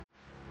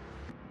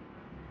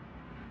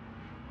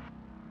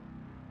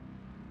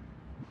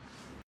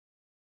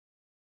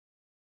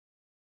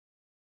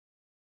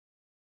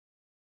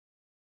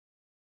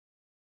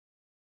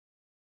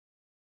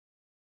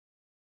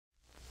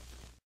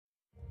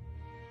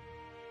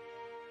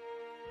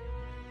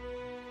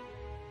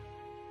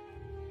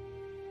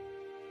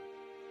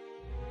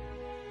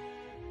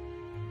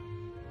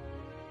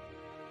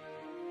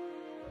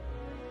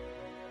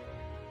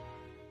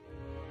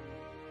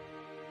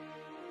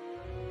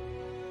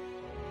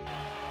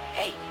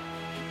Hey,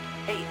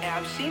 hey,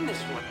 I've seen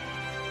this one.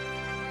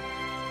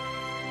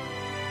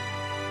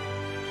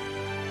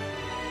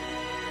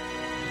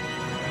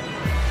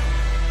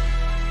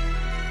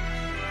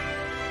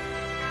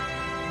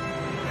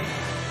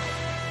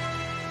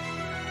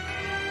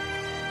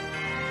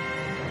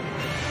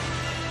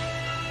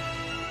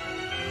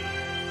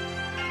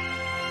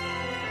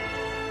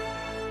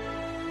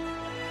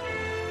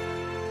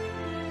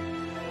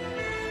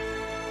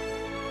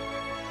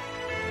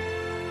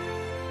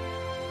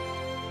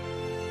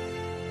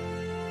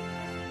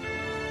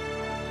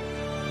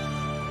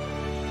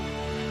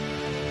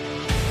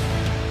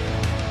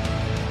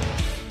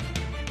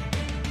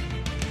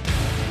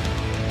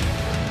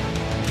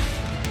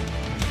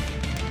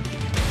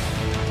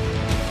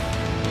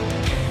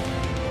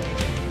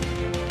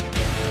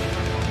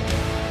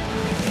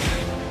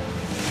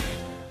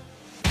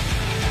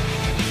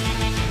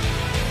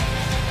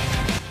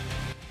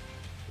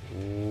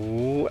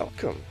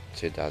 Welcome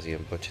to Dazzy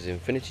and Butcher's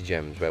Infinity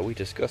Gems, where we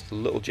discuss the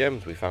little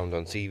gems we found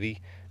on TV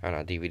and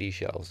our DVD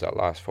shelves that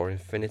last for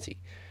infinity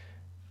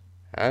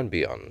and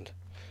beyond.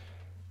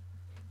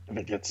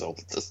 It gets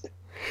old, doesn't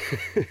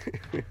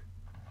it?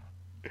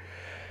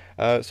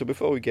 So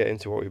before we get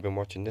into what we've been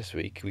watching this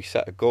week, we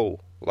set a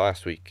goal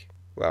last week,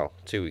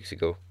 2 weeks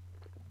ago,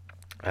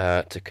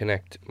 to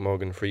connect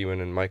Morgan Freeman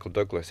and Michael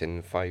Douglas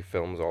in 5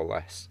 films or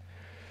less.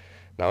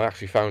 Now I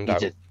actually found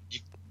out...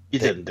 You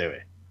didn't do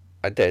it.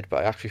 I did,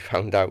 but I actually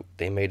found out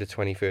they made a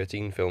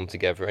 2013 film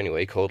together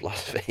anyway called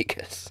Las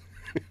Vegas.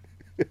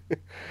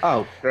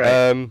 Oh,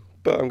 great.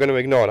 But I'm going to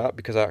ignore that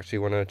because I actually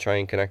want to try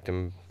and connect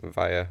them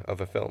via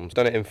other films.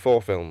 Done it in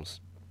 4 films.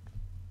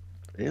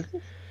 Really?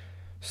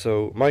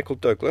 So Michael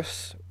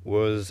Douglas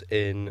was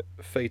in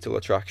Fatal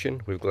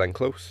Attraction with Glenn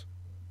Close.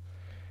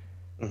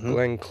 Mm-hmm.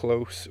 Glenn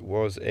Close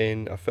was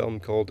in a film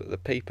called The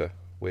Paper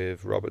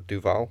with Robert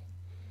Duvall.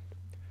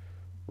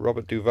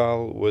 Robert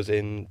Duvall was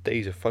in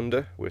Days of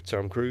Thunder with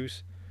Tom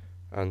Cruise,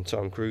 and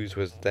Tom Cruise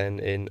was then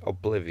in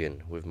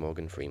Oblivion with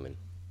Morgan Freeman.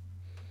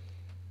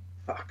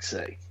 Fuck's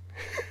sake.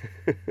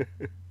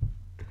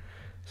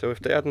 So if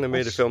they hadn't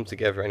made a film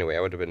together anyway, I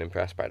would have been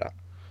impressed by that.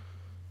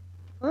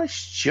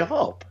 Nice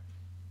job.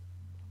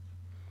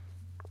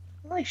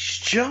 Nice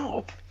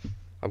job.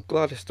 I'm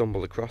glad I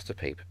stumbled across The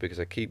Paper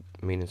because I keep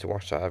meaning to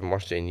watch that. I haven't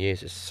watched it in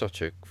years. It's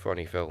such a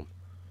funny film.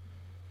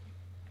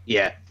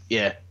 Yeah,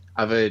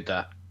 I've heard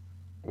that.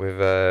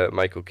 With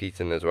Michael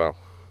Keaton as well.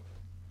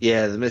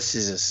 Yeah, the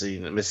missus has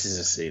seen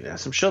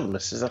it. I'm sure the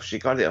missus actually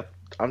got it up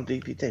on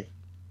DVD.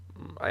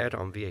 I had it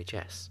on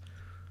VHS.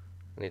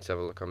 I need to have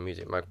a look on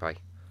Music Magpie.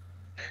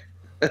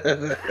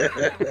 I'm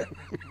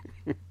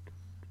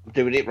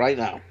doing it right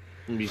now.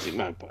 Music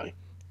Magpie.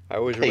 I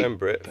always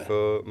remember it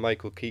for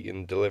Michael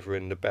Keaton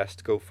delivering the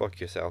best "Go Fuck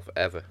Yourself"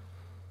 ever.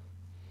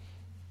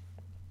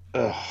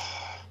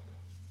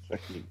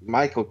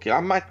 Michael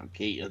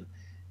Keaton.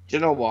 Do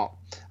you know what?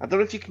 I don't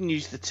know if you can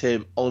use the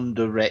term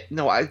underrated.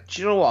 No,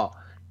 do you know what?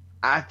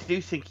 I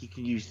do think you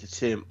can use the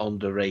term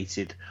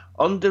underrated.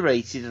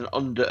 Underrated and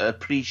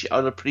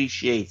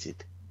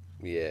unappreciated.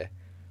 Yeah.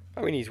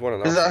 I mean, he's won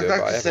an Oscar,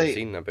 but I haven't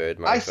seen a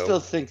Birdman film. I still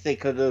think they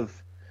could have...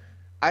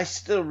 I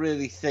still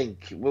really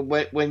think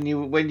when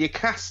you're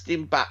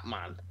casting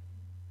Batman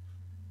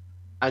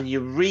and you're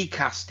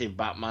recasting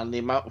Batman, the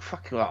amount...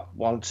 Fucking what?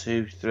 1,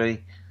 2,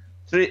 3...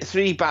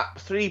 Three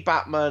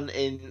Batman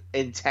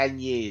in 10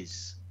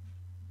 years.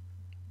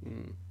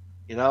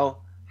 You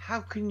know, how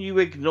can you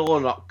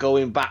ignore not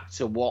going back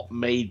to what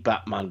made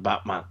Batman?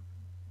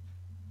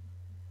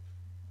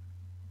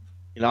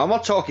 You know, I'm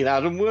not talking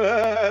Adam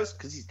West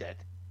because he's dead,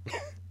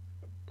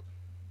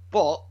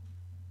 but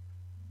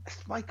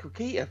it's Michael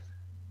Keaton.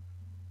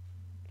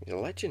 He's a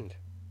legend.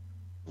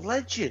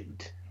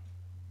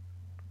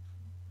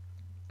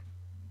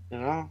 You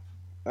know,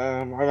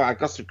 I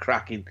got some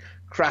cracking.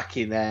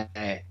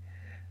 I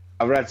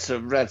read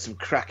some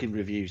cracking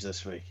reviews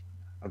this week.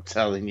 I'm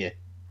telling you.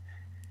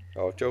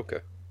 Oh,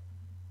 Joker.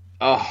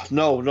 Oh,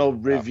 no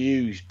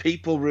reviews. Oh.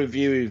 People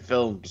reviewing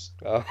films.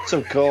 Oh.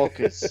 Some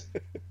corkers.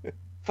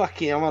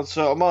 Fucking, I'm not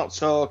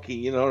talking,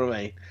 you know what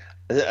I mean?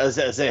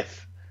 As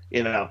if,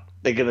 you know,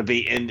 they're going to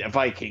be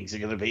Vikings are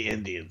going to be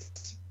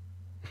Indians.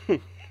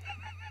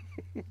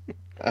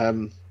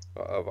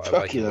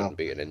 Viking wouldn't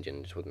be an Indian,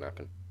 it just wouldn't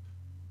happen.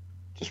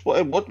 Just what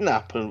it wouldn't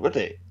happen, would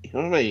it? You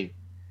know what I mean?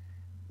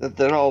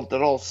 They're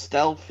all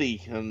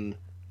stealthy and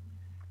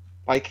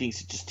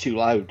Vikings are just too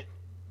loud.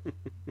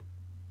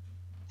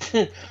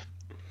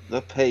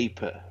 The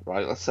Paper.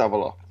 Right, let's have a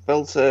look.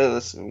 Filter,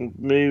 there's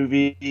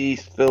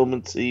movies, film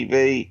and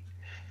TV.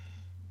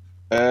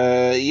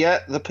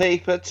 The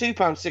Paper,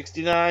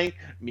 £2.69.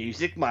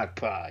 Music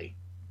Magpie.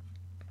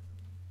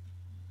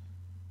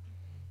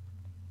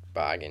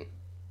 Bargain.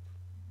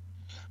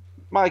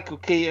 Michael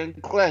Keaton,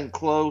 Glenn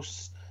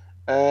Close,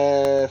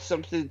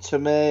 Something to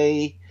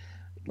Me,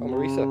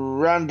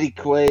 Randy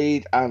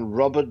Quaid, and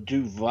Robert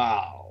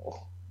Duvall.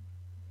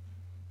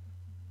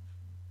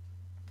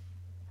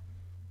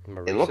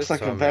 It looks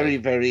like a very,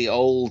 very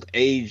old,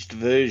 aged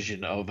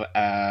version of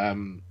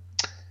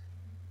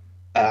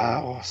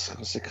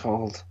what's it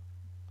called?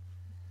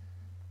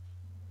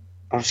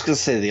 I'm just gonna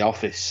say The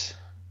Office.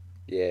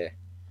 Yeah.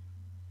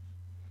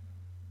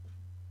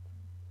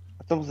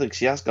 I don't think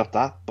she has got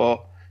that,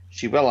 but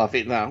she will have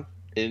it now.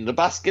 In the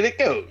basket it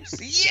goes.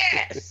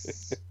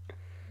 Yes.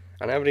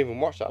 And I haven't even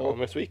watched that one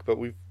this week, but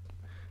we've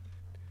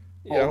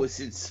Always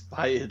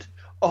inspired.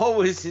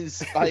 Always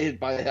inspired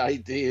by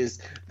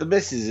ideas. The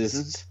missus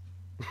isn't.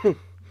 She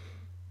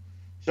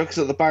looks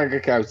at the bank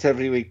account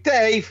every week.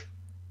 Dave!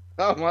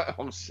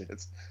 Oh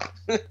shit.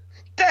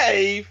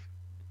 Dave!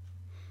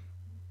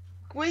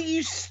 Will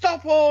you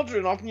stop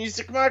ordering off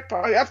Music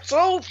Magpie? I've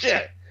told you.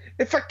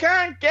 If I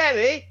can't get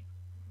it,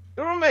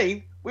 you know what I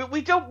mean?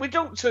 We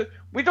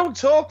don't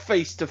talk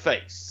face to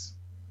face.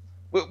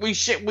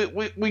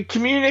 We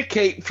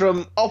communicate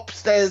from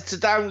upstairs to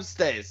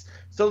downstairs.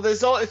 So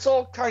it's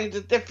all kind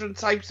of different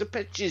types of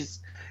pitches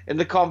in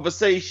the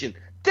conversation.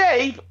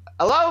 Dave,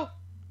 hello?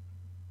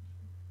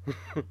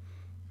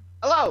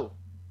 Hello?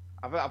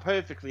 I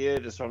perfectly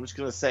heard her, so I'm just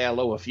going to say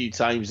hello a few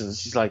times. And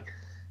she's like,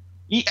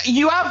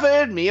 you have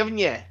heard me, haven't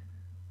you?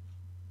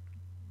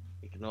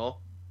 Ignore.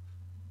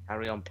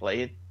 Carry on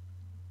playing.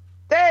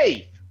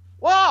 Dave!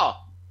 What?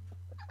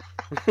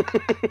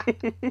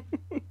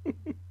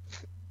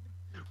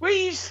 Will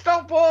you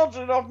stop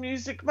ordering off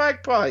Music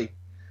Magpie?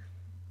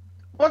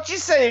 What'd you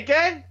say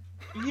again?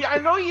 I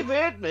know you've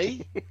heard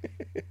me.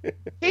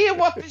 Here,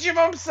 what did your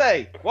mum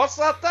say? What's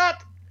that, Dad?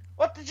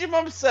 What did your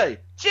mum say?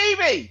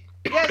 Jamie!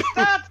 Yes,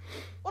 Dad?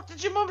 What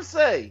did your mum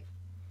say?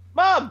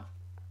 Mum!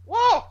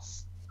 What?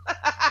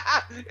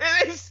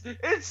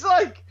 It's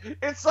like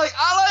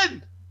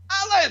Alan!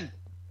 Alan!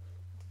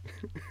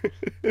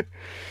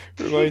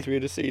 Reminds me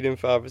of the scene in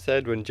Father's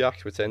Head when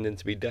Jack's pretending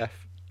to be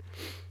deaf.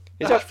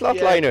 Is that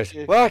Flatliners?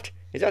 Yeah. What?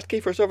 Is that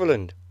Kiefer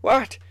Sutherland?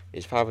 What?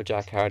 Is Father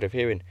Jack hard of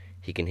hearing?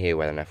 He can hear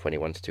well enough when he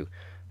wants to.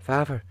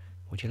 Father,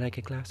 would you like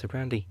a glass of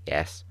brandy?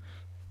 Yes.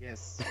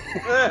 Yes.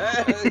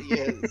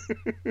 Yes.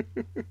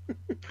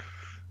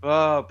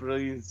 Oh,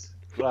 brilliant.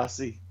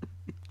 Classy.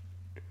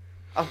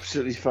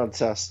 Absolutely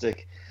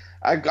fantastic.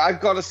 I've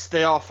got to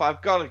stay off.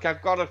 I've got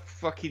to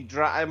fucking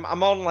drive.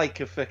 I'm on like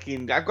a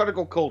fucking. I've got to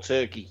go cold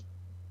turkey,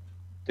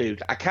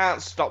 dude. I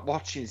can't stop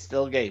watching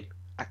Still Game.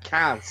 I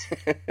can't.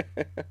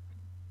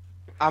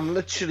 I'm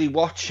literally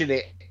watching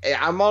it.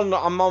 I'm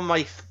on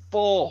my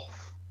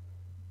fourth.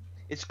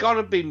 It's got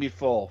to be my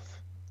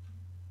fourth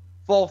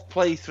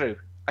playthrough.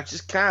 I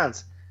just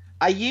can't.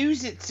 I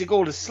use it to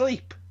go to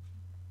sleep.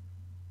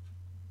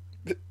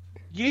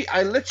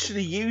 I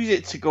literally use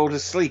it to go to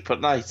sleep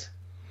at night.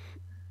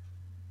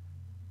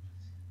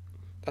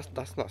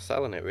 That's not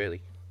selling it,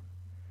 really.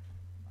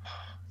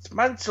 It's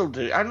mental,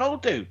 dude. I know,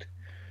 dude.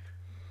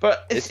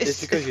 But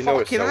It's because you know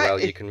it so well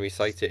you can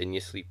recite it in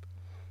your sleep.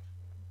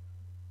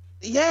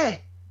 Yeah,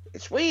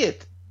 it's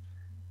weird.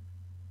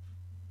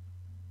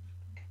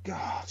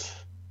 God.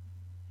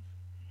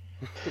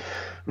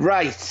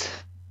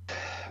 Right.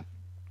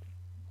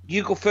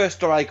 You go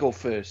first or I go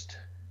first?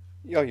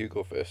 Yeah, you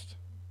go first.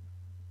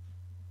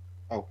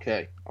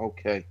 Okay. All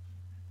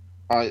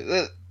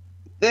right.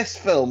 This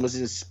film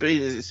has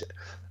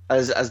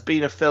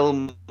been a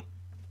film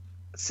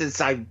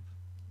since I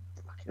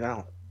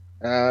I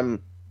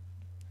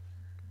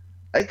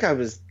think I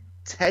was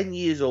 10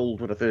 years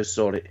old when I first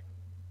saw it.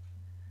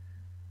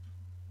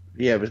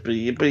 Yeah, it was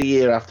a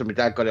year after my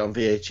dad got it on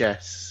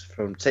VHS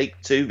from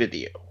Take Two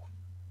Video.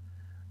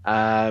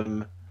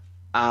 And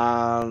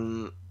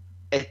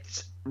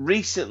it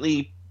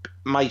recently,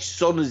 my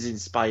son has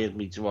inspired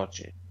me to watch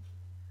it.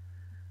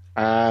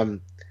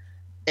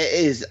 It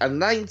is a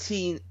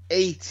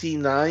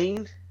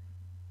 1989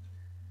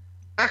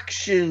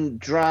 action,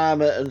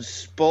 drama, and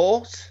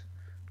sport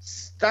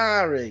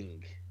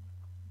starring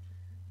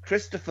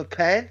Christopher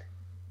Penn,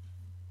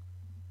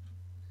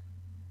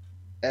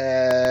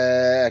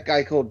 a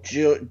guy called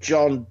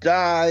John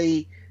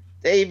Dye,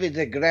 David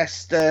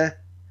Agresta,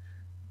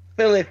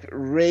 Philip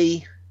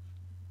Ree,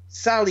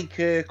 Sally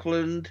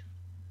Kirkland,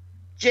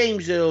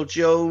 James Earl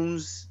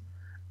Jones,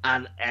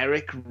 and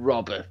Eric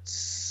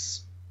Roberts.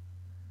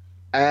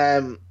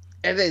 It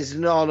is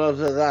none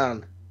other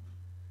than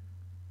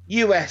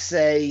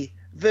USA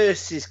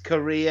versus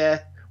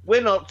Korea.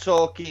 We're not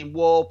talking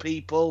war,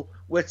 people.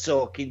 We're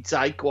talking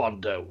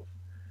Taekwondo.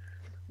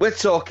 We're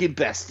talking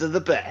best of the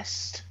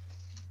best.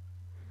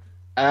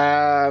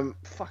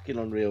 Fucking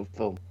unreal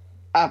film.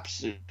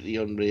 Absolutely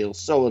unreal.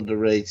 So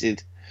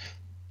underrated.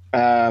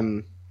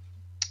 It's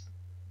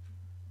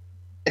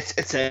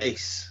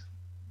ace.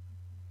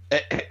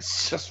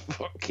 It's just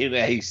fucking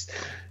ace.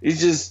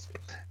 It's just.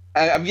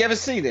 Have you ever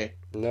seen it?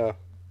 No.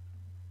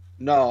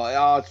 No.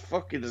 Oh, it's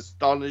fucking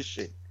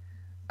astonishing.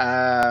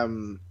 Like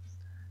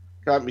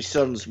my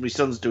son's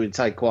doing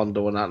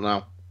Taekwondo and that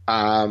now.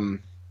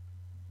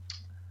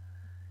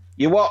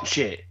 You watch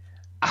it.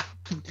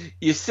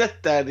 You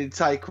sit there in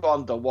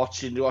Taekwondo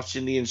watching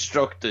the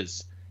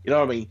instructors. You know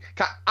what I mean?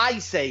 I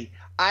say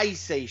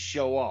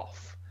show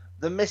off.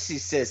 The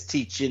missus says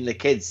teaching the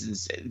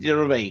kids, and you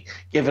know what I mean,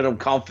 giving them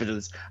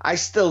confidence. I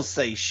still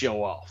say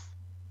show off.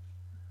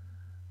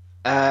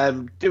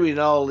 doing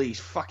all these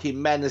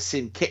fucking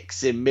menacing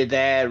kicks in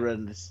midair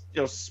and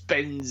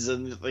spins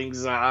and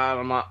things like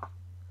that.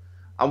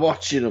 I'm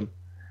watching them,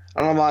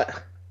 and I'm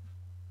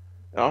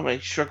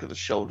like, shrug of the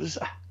shoulders.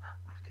 I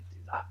can do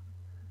that.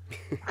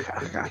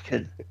 I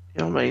can. You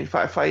know what I mean?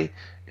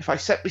 If I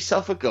set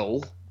myself a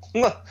goal,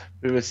 my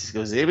missus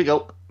goes, here we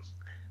go.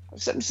 I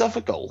set myself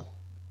a goal.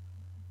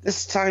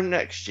 This time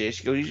next year,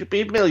 she goes, you should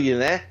be a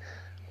millionaire,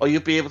 or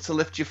you'll be able to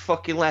lift your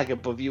fucking leg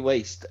above your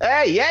waist.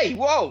 Hey,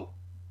 whoa!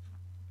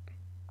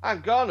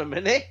 Hang on a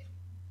minute.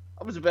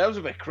 I was a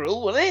bit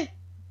cruel, wasn't I?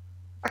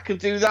 I can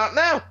do that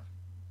now.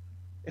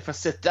 If I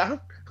sit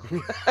down.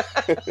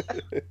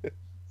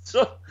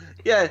 So,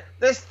 yeah,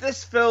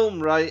 this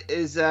film, right,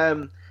 is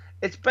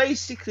it's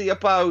basically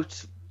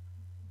about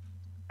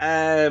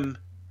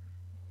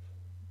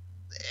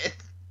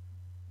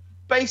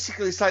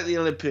it's like the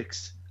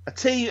Olympics. A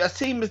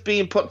team is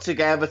being put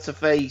together to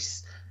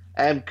face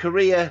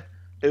Korea,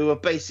 who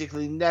have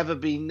basically never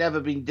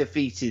been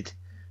defeated.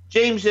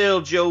 James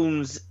Earl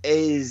Jones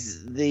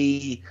is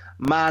the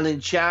man in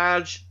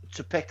charge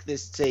to pick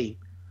this team.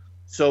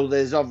 So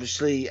there's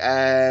obviously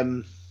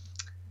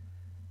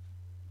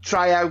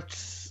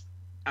tryouts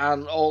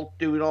and all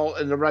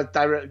in the right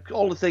direction.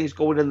 All the things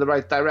going in the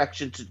right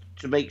direction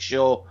to make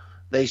sure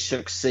they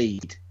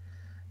succeed.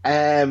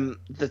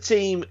 The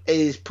team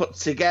is put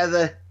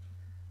together.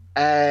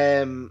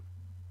 Eric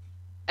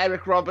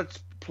Roberts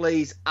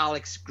plays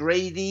Alex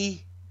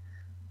Grady.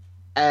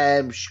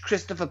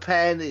 Christopher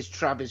Penn is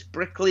Travis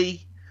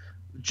Brickley.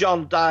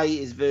 John Dye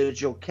is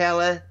Virgil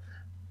Keller.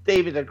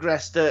 David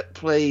Agresta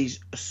plays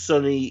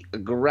Sonny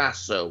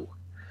Grasso.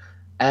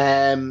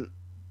 Like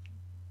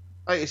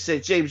I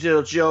said, James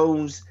Earl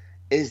Jones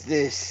is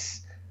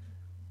this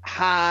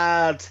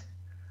hard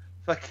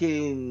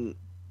fucking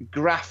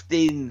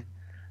grafting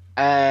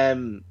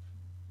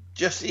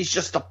he's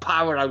just a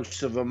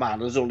powerhouse of a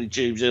man, as only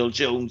James Earl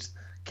Jones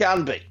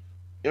can be.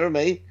 You know what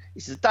I mean?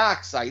 He's the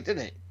dark side, isn't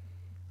it?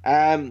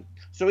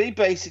 So he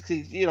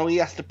basically, he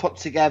has to put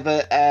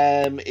together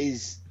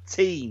his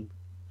team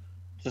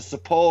to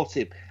support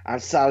him.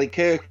 And Sally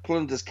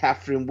Kirkland as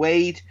Catherine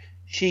Wade.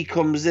 She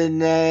comes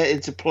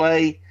into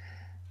play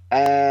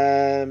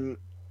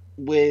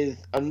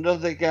with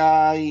another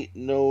guy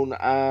known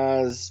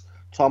as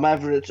Tom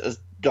Everett as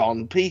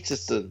Don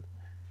Peterson.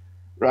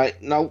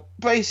 Right, now,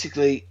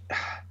 basically,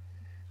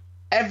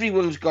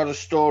 everyone's got a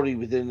story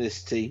within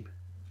this team.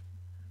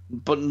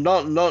 But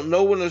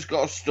no one has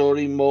got a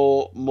story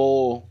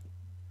more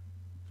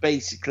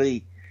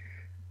basically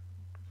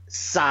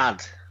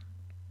sad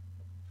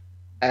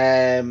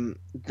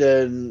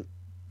than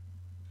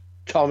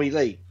Tommy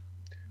Lee,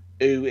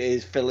 who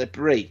is Philip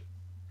Ree.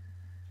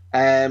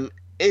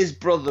 His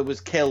brother was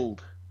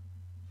killed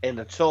in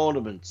a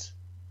tournament.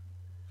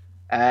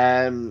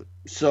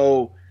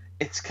 So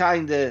it's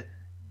kind of,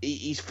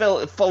 he's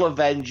full of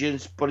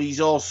vengeance, but he's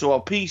also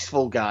a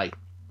peaceful guy.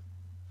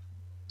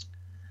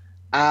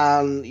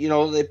 And,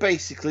 they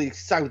basically,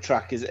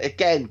 soundtrack is,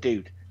 again,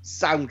 dude,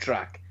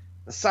 soundtrack.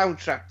 The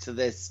soundtrack to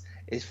this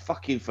is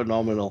fucking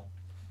phenomenal.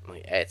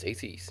 Yeah, it's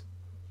 80s.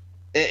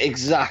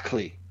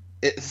 Exactly.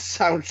 The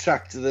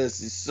soundtrack to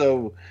this is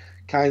so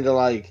kind of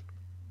like,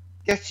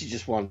 you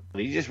just want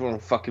to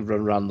fucking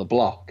run around the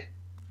block.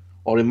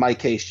 Or in my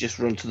case, just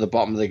run to the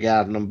bottom of the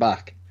garden and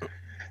back.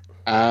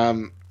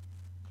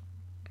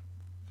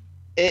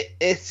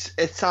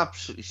 It's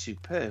absolutely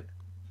superb.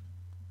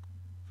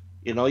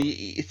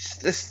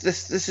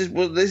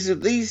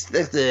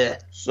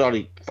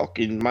 Sorry,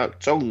 fucking my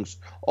tongue's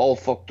all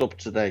fucked up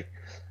today.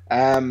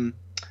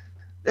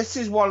 This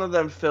is one of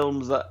them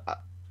films that I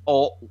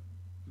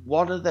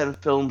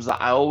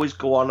always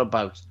go on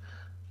about.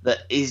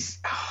 That is,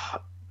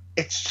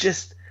 it's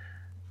just,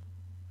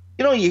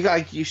 you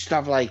guys used to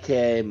have like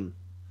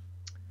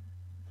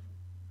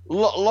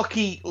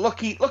lucky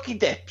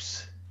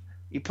dips.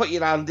 You put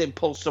your hand in,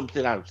 pull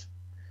something out.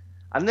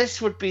 And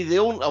this would be the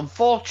only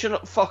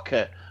unfortunate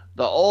fucker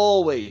that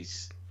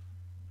always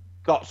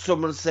got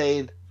someone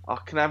saying, oh,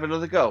 can I have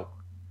another go?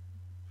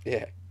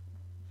 Yeah.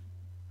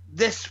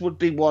 This would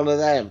be one of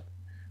them.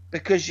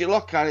 Because you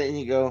look at it and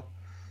you go,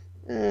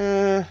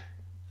 it's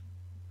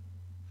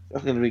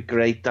not going to be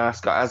great. That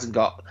hasn't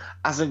got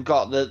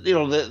the,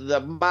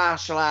 the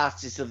martial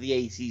artists of the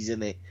 80s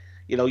in it.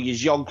 Your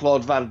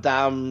Jean-Claude Van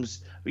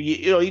Damme's,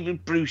 even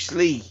Bruce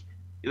Lee.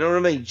 You know what I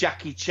mean?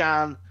 Jackie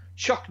Chan,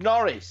 Chuck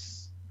Norris.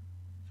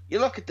 You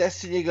look at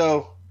this and you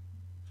go,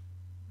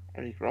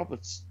 Eric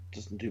Roberts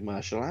doesn't do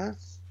martial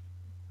arts.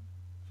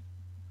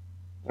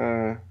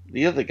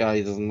 The other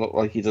guy doesn't look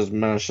like he does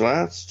martial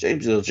arts.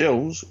 James Earl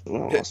Jones,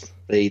 well, that's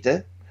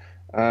Vader.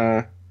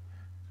 It's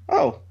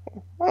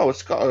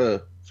got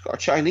a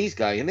Chinese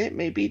guy in it.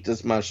 Maybe he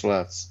does martial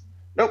arts.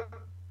 Nope.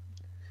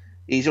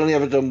 He's only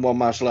ever done one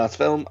martial arts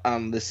film,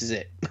 and this is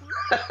it.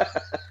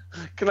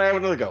 Can I have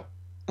another go?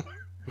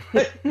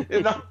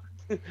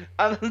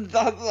 And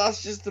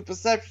that's just the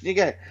perception you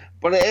get.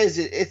 But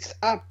it's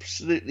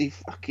absolutely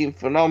fucking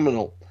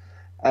phenomenal.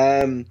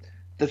 The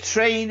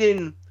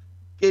training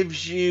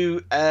gives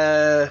you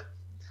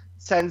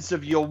sense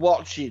of you're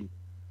watching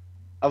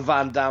a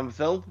Van Damme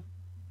film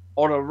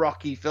or a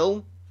Rocky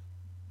film,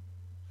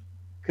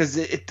 because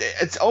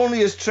it's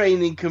only as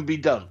training can be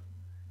done.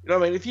 You know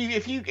what I mean?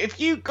 If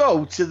you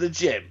go to the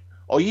gym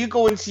or you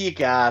go into your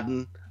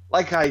garden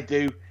like I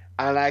do,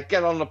 and I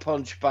get on the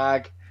punch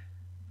bag,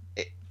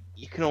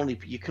 you can only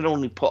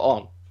put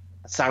on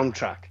a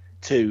soundtrack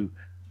to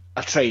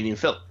a training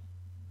film.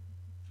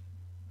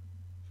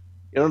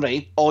 You know what I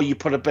mean? Or you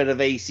put a bit of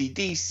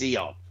AC/DC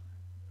on.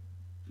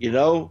 You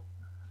know,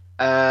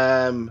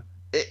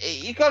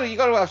 you got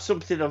to have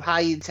something of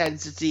high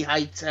intensity,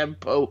 high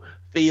tempo,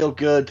 feel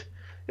good.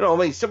 You know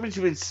what I mean? Something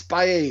to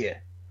inspire you.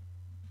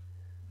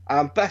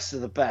 And Best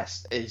of the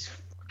Best is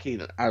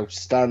fucking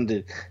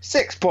outstanding.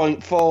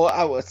 6.4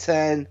 out of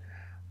 10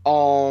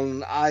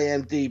 on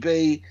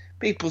IMDb.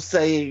 People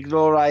say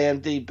ignore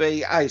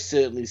IMDb. I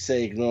certainly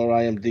say ignore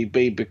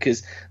IMDb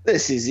because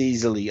this is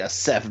easily a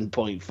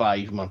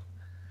 7.5, man.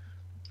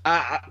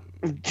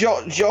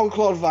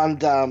 Jean-Claude Van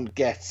Damme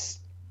gets,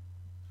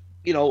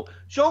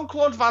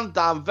 Jean-Claude Van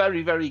Damme,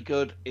 very, very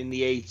good in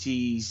the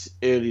 80s,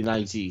 early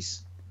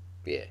 90s.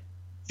 Yeah.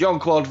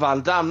 Jean-Claude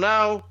Van Damme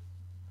now,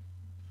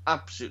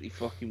 absolutely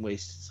fucking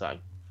wasted time.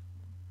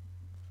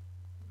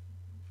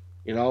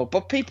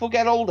 But people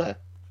get older.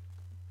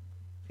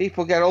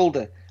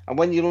 And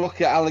when you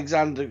look at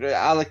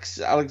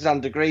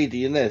Alexander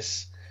Grady in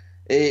this,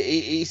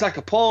 he's like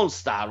a porn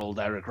star, old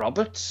Eric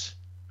Roberts.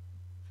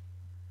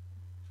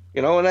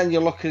 And then you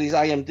look at his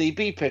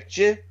IMDb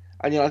picture,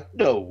 and you're like,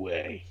 no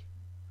way.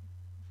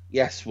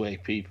 Yes way,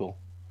 people.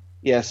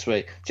 Yes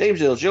way.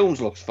 James Earl Jones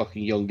looks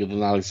fucking younger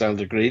than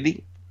Alexander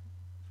Grady.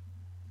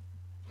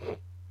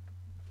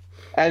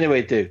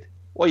 Anyway, dude,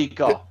 what you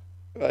got?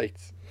 Right.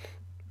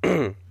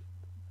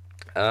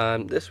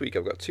 This week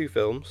I've got 2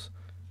 films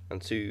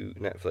and 2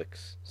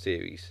 Netflix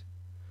series.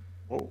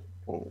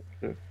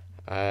 Okay.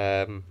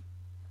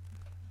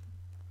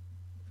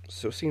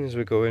 So seeing as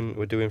we're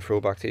doing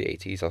throwback to the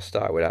 80s, I'll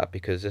start with that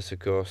because this, of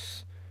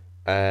course,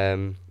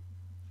 is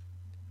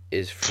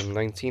from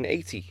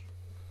 1980.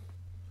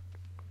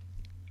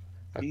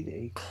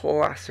 A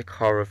classic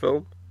horror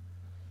film.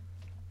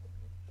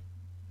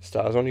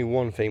 Stars only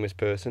one famous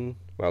person.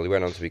 Well, he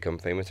went on to become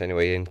famous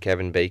anyway, in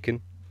Kevin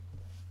Bacon.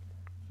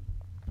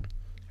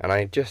 And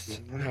I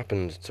just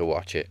happened to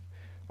watch it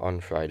on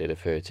Friday the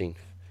 13th.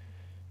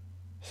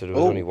 So there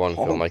was only one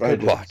film I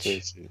could watch.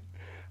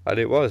 And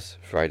it was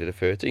Friday the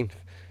 13th.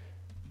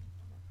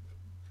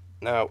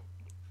 Now,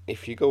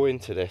 if you go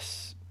into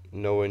this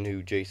knowing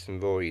who Jason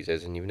Voorhees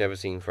is and you've never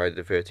seen Friday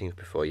the 13th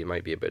before, you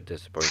might be a bit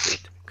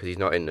disappointed because he's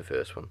not in the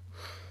first one.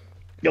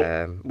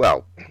 Nope.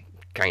 Well,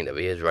 kind of.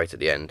 He is right at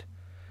the end.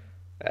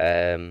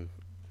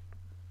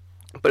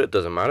 But it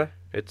doesn't matter.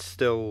 It's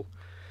still...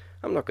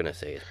 I'm not going to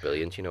say it's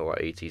brilliant. You know what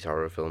 80s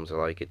horror films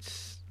are like.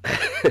 It's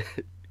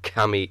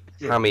hammy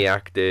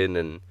acting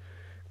and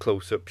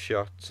close-up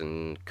shots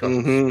and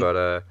cuts,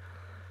 but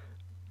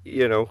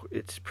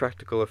it's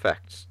practical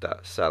effects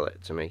that sell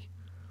it to me.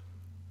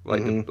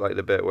 Like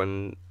the bit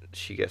when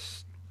she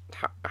gets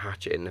a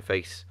hatchet in the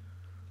face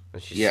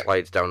and she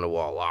slides down the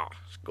wall.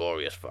 It's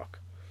gory as fuck.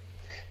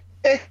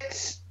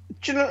 It's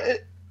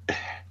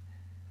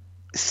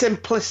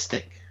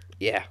simplistic.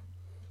 Yeah.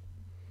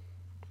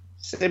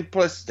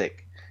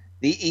 Simplistic.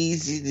 The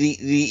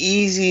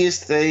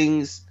easiest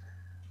things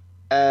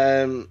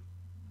are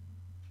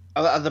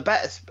the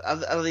best, are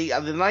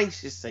the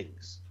nicest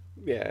things.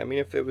 Yeah, I mean,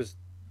 if it was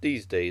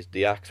these days,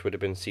 the axe would have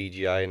been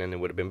CGI and then there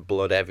would have been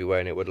blood everywhere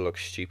and it would have looked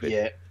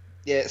stupid.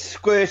 Yeah,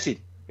 squirting.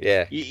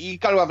 Yeah. You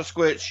got to have a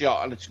squirt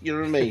shot, and you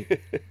know what I mean?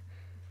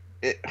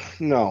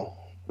 No,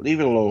 leave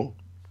it alone.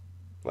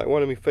 Like,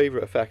 one of my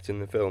favourite effects in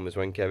the film is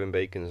when Kevin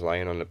Bacon's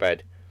lying on the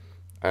bed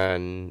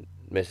and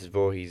Mrs.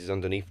 Voorhees is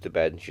underneath the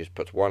bed and she just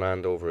puts one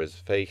hand over his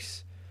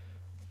face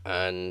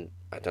and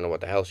I don't know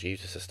what the hell she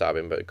uses to stab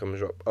him, but it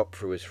comes up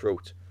through his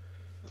throat.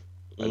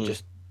 And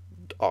just,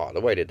 the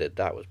way they did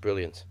that was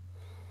brilliant.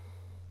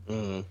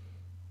 It's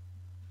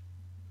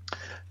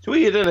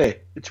weird, isn't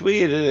it? It's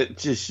weird, isn't it,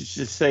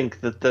 to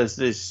think that there's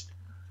this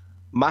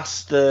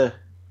master,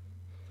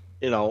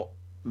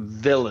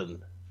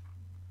 villain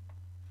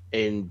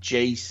in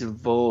Jason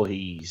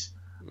Voorhees,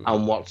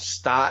 and what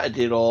started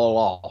it all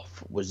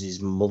off was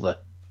his mother.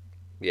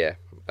 Yeah,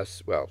 a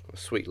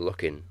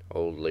sweet-looking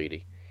old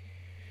lady.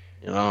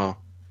 It's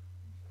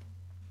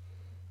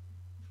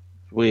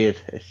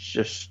weird. It's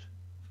just,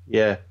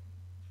 yeah.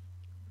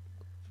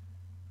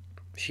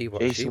 She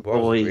was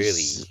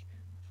really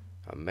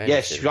a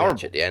menacing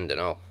bitch at the end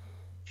and all.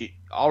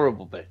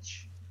 Horrible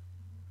bitch.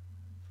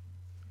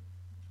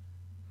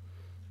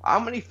 How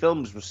many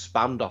films were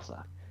spammed off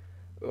that?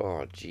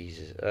 Oh,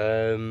 Jesus.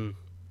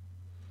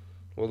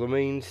 Well, the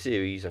main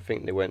series, I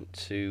think they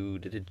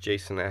did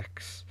Jason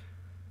X.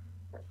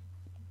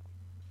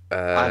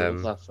 I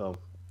love that film.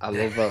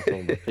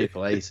 But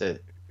people hate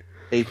it.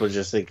 People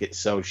just think it's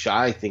so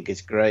shy. I think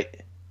it's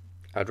great.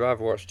 I'd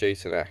rather watch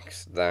Jason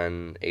X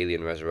than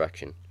Alien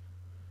Resurrection.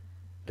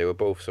 They were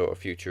both sort of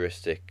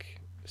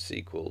futuristic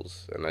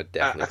sequels, and I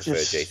definitely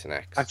prefer Jason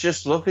X. I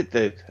just love it,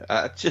 dude.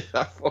 I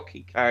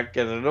fucking can't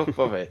get enough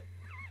of it.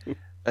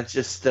 I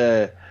just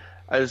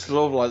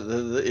love like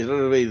the you know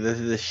what I mean,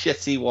 the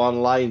shitty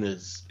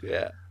one-liners.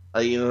 Yeah.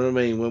 You know what I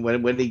mean?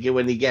 When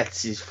he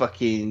gets his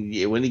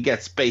fucking when he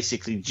gets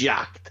basically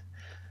jacked,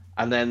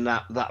 and then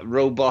that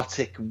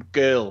robotic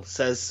girl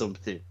says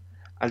something,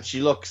 and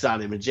she looks at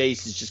him, and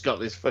Jason's just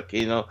got this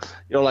fucking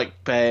like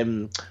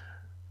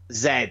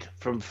Zed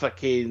from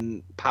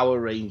fucking Power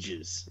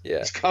Rangers. Yeah.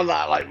 He's got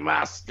that like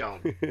mask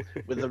on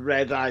with the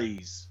red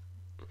eyes,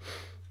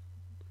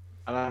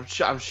 and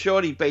I'm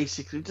sure he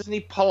basically doesn't he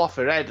pull off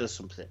her head or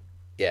something.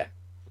 Yeah.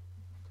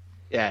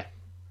 Yeah.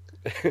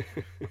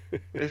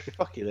 It's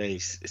fucking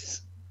ace.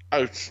 It's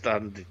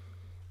outstanding.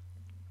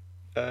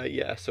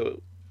 Yeah,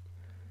 so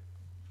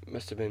it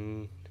must have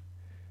been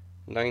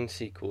 9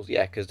 sequels.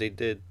 Yeah, because they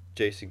did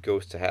Jason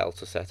Goes to Hell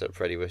to set up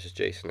Freddy vs.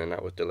 Jason, and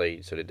that was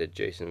delayed, so they did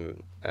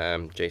Jason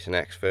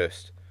X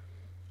first.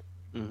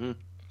 Mm-hmm.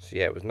 So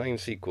yeah, it was 9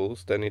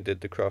 sequels. Then they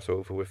did the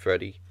crossover with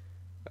Freddy,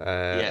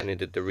 and they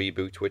did the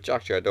reboot, which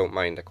actually I don't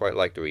mind. I quite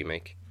like the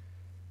remake.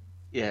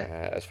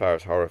 Yeah. As far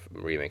as horror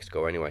remakes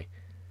go, anyway.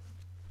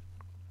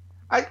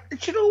 Do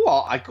you know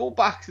what? I go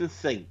back and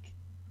think,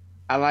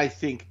 and I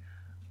think,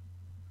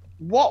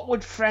 what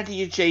would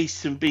Freddy or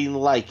Jason been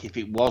like if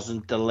it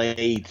wasn't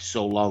delayed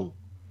so long?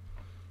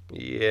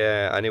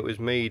 Yeah, and it was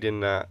made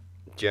in that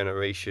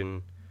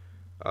generation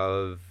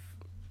of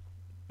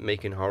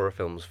making horror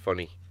films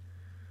funny.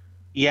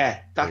 Yeah,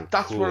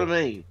 that's cool. what I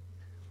mean.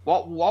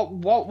 What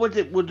would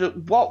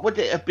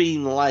it have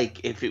been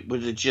like if it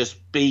would have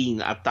just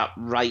been at that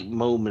right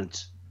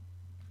moment?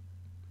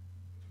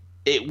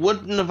 It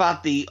wouldn't have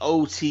had the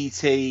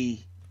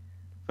OTT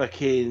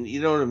fucking,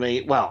 you know what I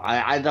mean? Well,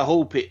 I'd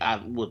hope it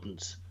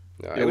wouldn't.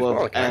 No, it was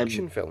more like an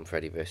action film,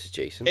 Freddy vs.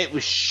 Jason. It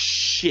was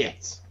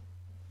shit.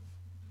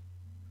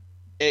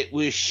 It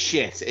was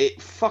shit.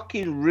 It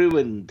fucking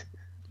ruined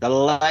the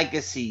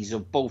legacies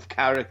of both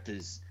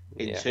characters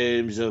in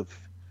terms of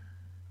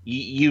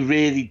you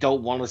really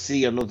don't want to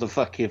see another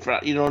fucking,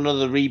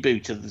 another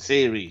reboot of the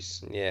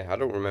series. Yeah, I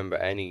don't remember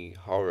any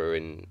horror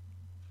in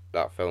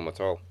that film at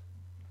all.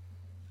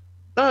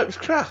 No, it was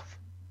crap.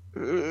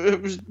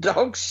 It was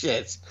dog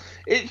shit.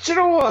 Do you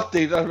know what,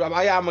 dude?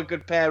 I am a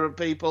good parent,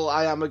 people.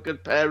 I am a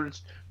good parent.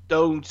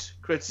 Don't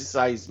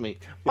criticize me.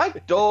 My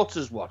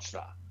daughters watch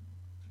that.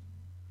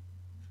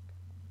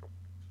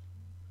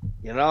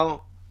 You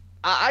know?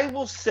 I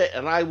will sit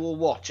and I will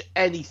watch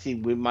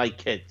anything with my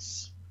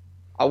kids.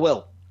 I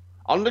will.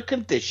 On the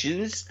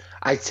conditions,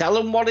 I tell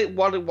them what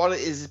it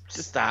is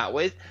to start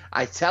with.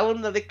 I tell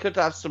them that it could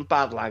have some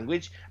bad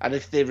language, and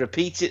if they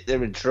repeat it,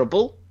 they're in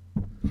trouble.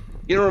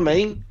 You know what I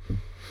mean?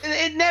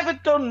 It never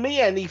done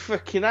me any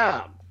fucking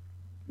harm.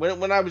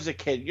 When I was a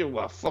kid,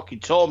 fucking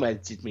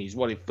tormented me is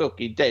what it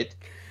fucking did.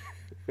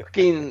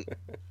 Fucking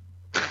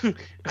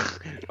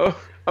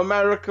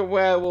American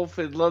Werewolf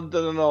in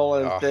London and all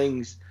them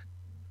things.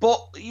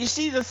 But you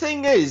see, the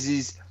thing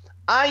is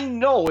I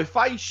know if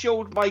I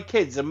showed my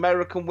kids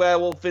American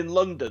Werewolf in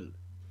London,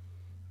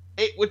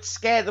 it would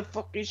scare the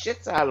fucking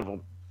shit out of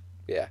them.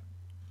 Yeah.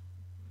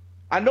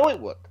 I know it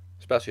would.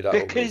 Especially that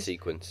opening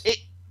sequence.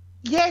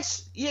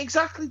 Yes, yeah,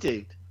 exactly,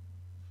 dude.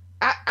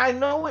 I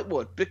know it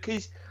would,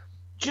 because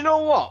do you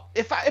know what?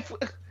 If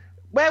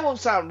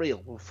werewolves aren't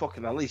real, well,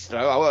 fucking at least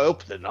I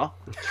hope they're not.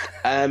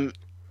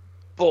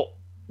 But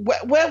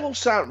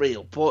werewolves aren't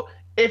real. But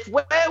if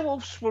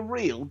werewolves were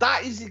real,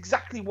 that is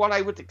exactly what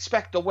I would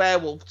expect a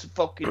werewolf to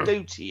fucking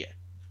do to you.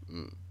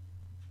 Mm.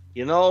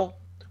 You know,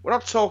 we're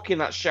not talking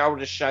that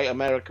shower shite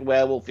American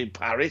Werewolf in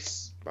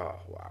Paris. Oh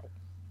wow.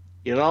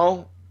 You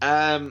know,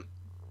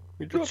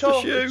 we're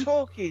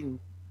talking.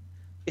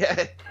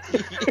 Yeah.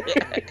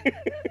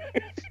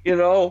 You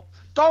know,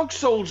 Dog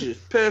Soldiers,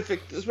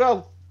 perfect as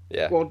well.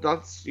 Yeah. Go on,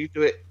 dance, you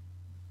do it.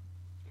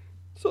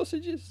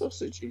 Sausages.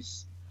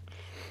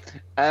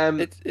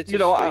 It's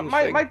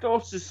my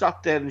daughter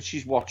sat there and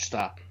she's watched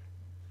that,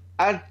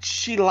 and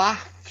she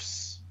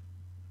laughs.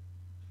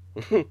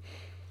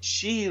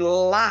 She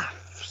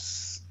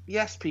laughs.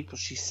 Yes, people,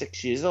 she's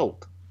 6 years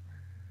old,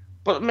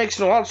 but it makes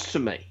no odds to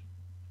me.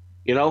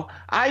 You know,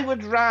 I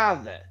would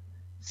rather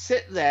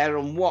sit there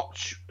and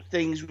watch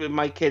things with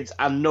my kids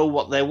and know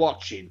what they're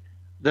watching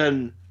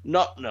than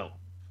not know.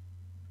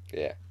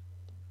 Yeah.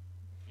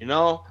 You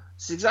know,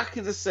 it's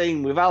exactly the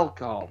same with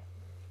alcohol.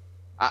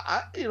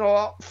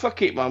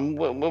 Fuck it, man.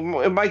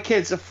 When my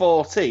kids are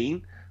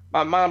 14,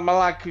 my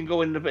lad can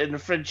go in the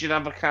fridge and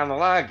have a can of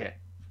lager.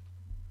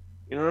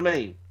 You know what I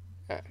mean?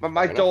 But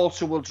my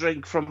daughter will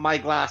drink from my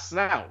glass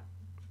now.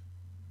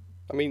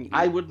 I mean,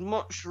 I would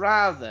much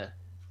rather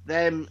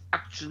them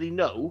actually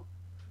know.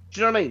 Do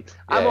you know what I mean?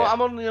 Yeah.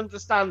 I'm only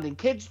understanding.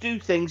 Kids do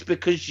things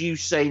because you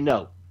say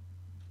no.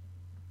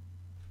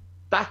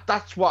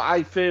 That's what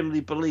I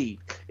firmly believe.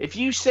 If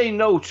you say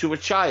no to a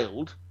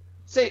child,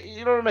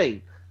 you know what I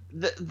mean?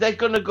 They're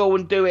going to go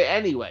and do it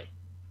anyway.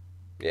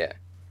 Yeah.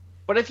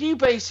 But if you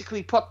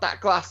basically put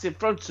that glass in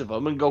front of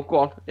them and go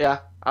on, yeah,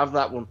 have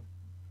that one.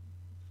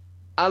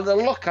 And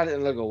they'll look at it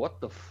and they'll go, what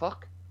the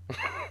fuck?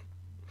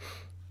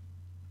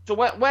 So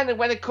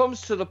when it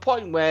comes to the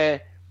point where,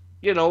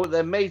 you know,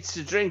 their mates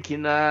are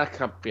drinking, I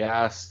can't be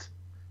asked,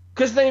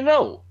 because they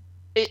know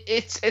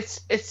it's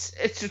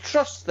a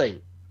trust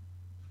thing.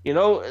 You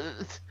know,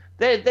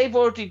 they've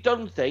already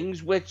done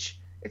things which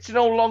it's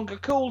no longer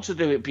cool to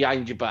do it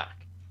behind your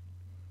back.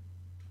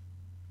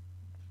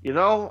 You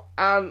know,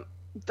 and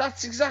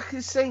that's exactly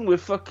the same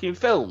with fucking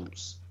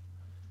films.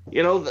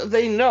 You know,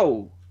 they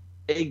know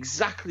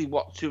exactly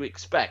what to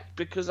expect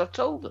because I've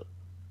told them.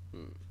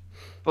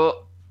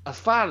 But as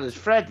far as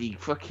Freddy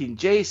fucking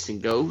Jason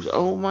goes,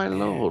 oh my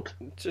lord.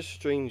 It's a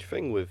strange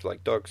thing with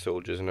like Dog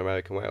Soldiers and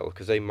American Werewolf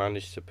because they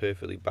managed to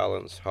perfectly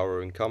balance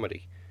horror and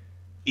comedy.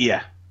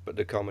 Yeah. But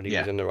the comedy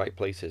was in the right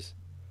places.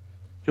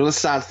 You know, the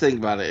sad thing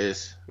about it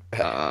is,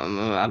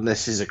 and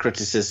this is a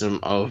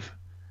criticism of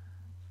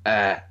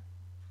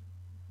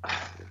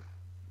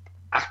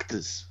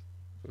actors.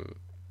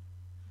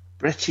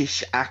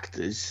 British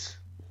actors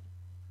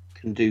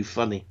can do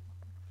funny.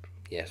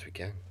 Yes, we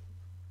can.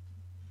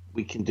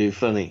 We can do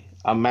funny.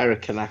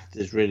 American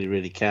actors really,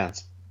 really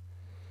can't.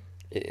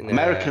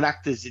 American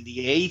actors in the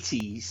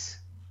 80s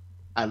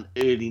and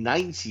early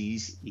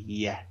 90s,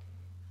 yeah.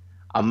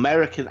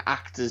 American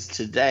actors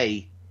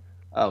today,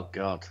 oh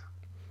God.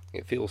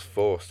 It feels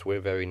forced.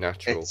 We're very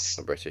natural,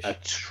 the British.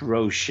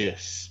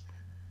 Atrocious.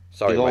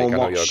 Sorry, Mike, I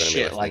know you're going to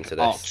be listening like to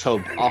this.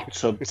 Hot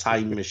Tub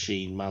Time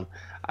Machine, man.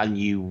 And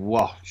you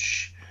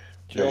watch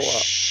the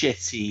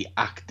shitty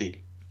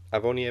acting.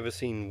 I've only ever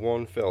seen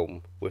one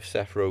film with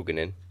Seth Rogen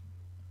in,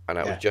 and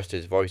that was just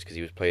his voice because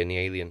he was playing the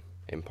alien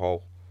in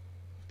Paul.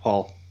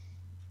 Paul.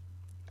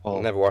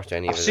 I've never watched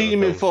any of his I've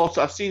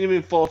seen him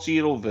in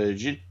 40-Year-Old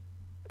Virgin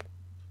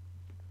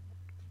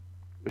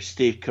with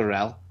Steve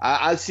Carell.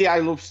 I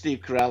love Steve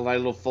Carell and I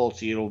love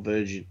 40-Year-Old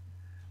Virgin.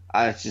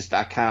 I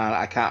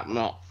can't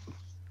not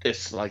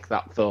dislike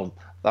that film.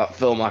 That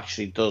film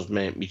actually does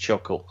make me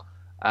chuckle.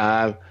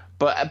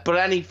 But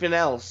anything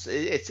else,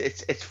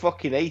 it's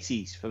fucking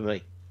 80s for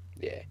me.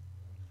 Yeah.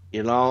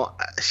 You know,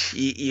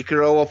 you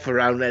grow up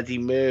around Eddie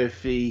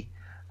Murphy.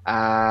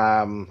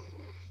 I'm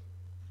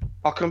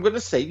going to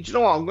say, do you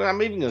know what?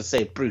 I'm even going to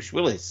say Bruce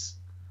Willis.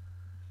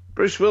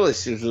 Bruce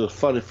Willis was a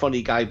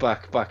funny guy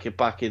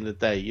back in the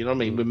day. You know what I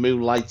mean? With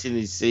Moonlight in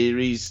his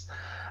series.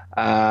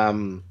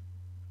 Some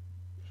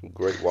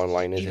great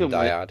one-liners in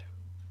Die Hard.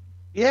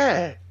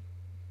 Yeah.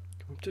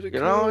 You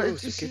know,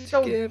 it's just, you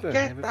don't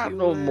get that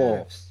no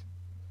more.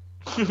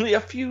 A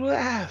few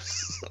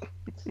laughs.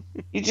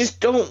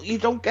 You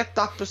don't get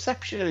that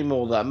perception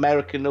anymore that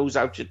America knows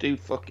how to do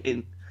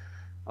fucking.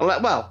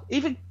 Well,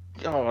 even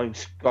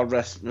God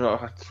rest. No,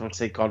 I don't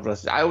say God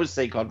rest. I always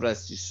say God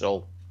rest his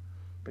soul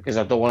because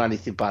I don't want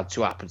anything bad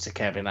to happen to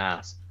Kevin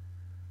Hart.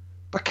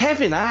 But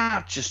Kevin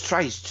Hart just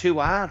tries too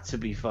hard to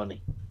be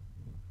funny.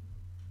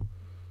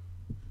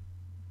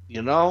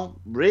 You know,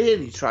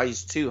 really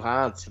tries too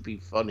hard to be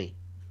funny.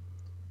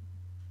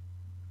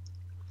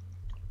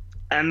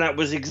 And that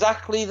was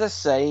exactly the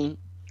same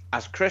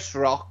as Chris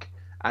Rock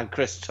and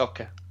Chris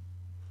Tucker.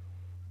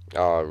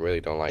 Oh, I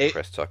really don't like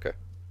Chris Tucker.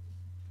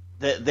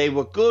 They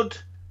were good.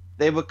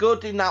 They were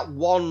good in that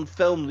one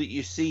film that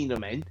you've seen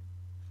them in.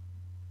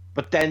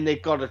 But then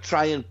they've got to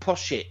try and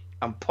push it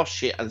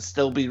and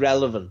still be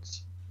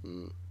relevant.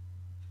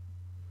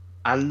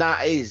 And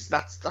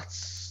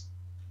that's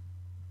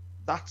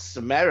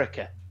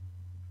America.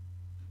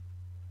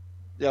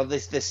 You know,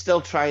 they're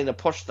still trying to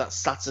push that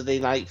Saturday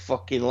Night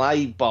fucking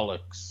Live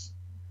bollocks.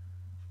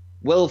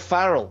 Will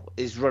Ferrell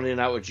is running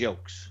out of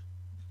jokes.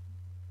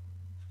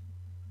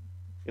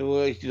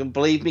 You don't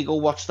believe me? Go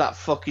watch that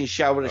fucking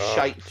shower of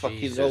shite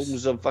fucking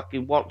Holmes and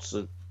fucking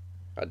Watson.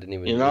 I didn't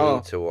even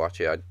need to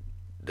watch it.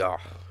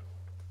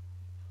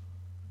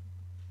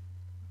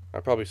 I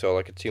probably saw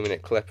like a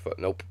 2-minute clip, but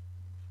nope.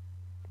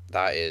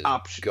 That is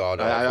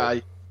god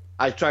awful.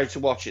 I tried to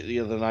watch it the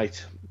other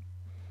night,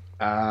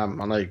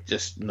 and I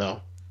just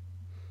no.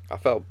 I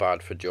felt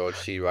bad for George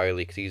C.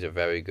 Reilly because he's a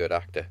very good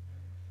actor.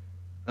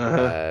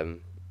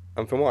 And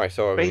from what I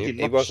saw,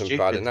 he wasn't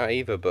bad in that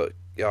either, but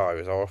yeah, it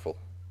was awful.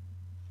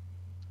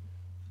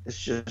 It's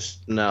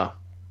just no.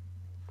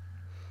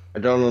 I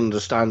don't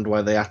understand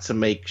why they had to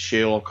make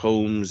Sherlock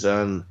Holmes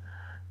and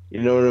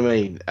you know what I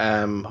mean.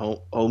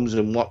 Holmes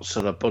and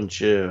Watson a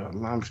bunch of.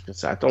 I'm just gonna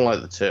say I don't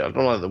like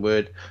the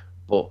word,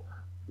 but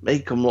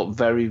make them look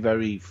very,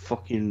 very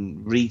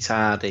fucking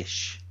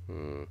retardish.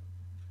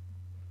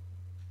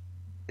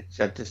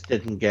 I just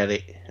didn't get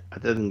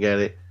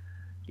it.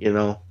 You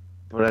know.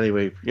 But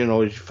anyway, you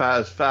know, as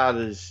far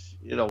as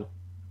you know,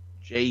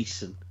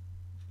 Jason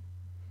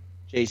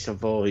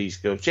Voorhees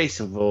goes.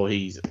 Jason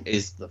Voorhees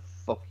is the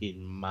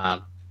fucking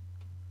man.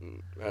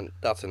 And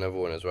that's another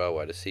one as well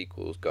where the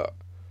sequels got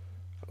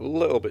a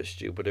little bit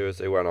stupider as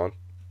they went on.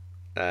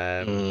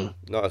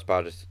 Not as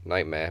bad as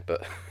Nightmare,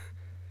 but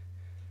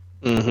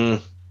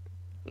I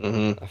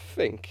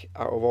think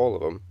out of all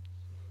of them,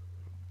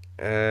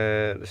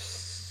 the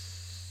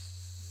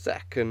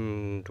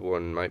second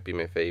one might be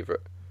my favourite.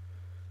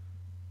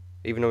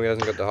 Even though he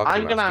hasn't got the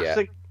hockey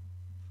mask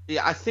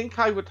yet. I think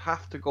I would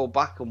have to go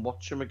back and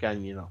watch him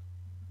again, you know.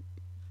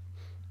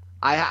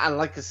 And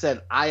like I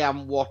said, I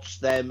haven't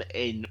watched them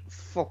in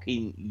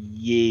fucking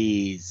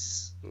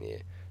years. Yeah.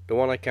 The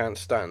one I can't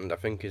stand, I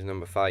think, is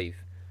number 5,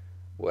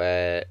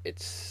 where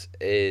it's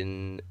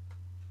in,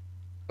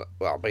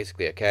 well,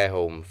 basically a care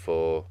home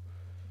for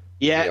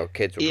Yeah,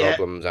 kids with yeah,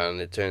 problems,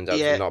 and it turns out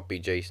yeah, to not be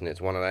Jason.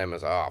 It's one of them.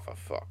 It's oh, for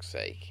fuck's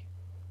sake.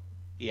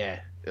 yeah.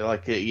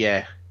 Like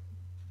yeah,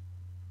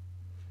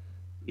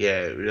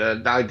 yeah.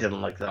 I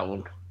didn't like that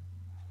one.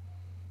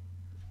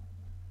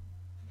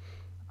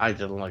 I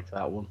didn't like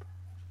that one.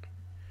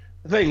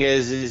 The thing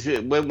is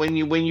when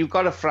you've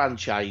got a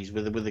franchise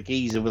with a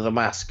geezer with a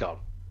mask on,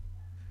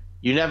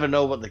 you never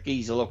know what the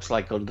geezer looks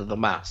like under the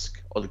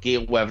mask, or the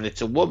geezer, whether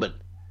it's a woman.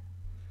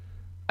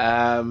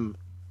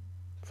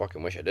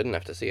 Fucking wish I didn't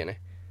have to see any.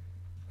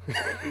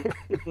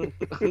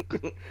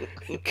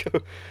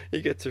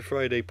 You get to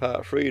Friday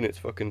Part 3 and it's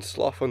fucking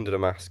Sloth under the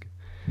mask.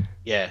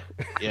 Yeah,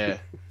 yeah.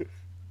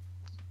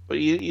 But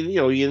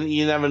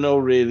you never know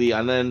really,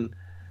 and then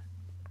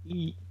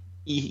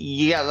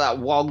you get that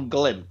one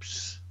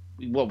glimpse.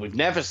 Well, we've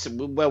never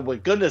seen. Well, we're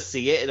gonna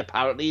see it, and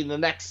apparently in the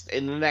next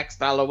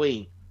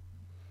Halloween.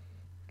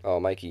 Oh,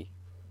 Mikey.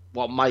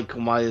 What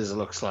Michael Myers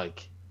looks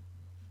like.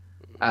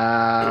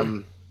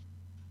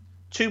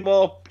 Two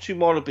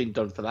more have been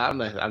done for that, haven't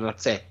they? And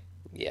that's it.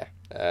 Yeah.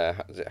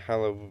 Is it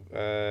Halloween?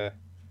 I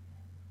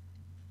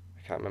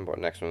can't remember what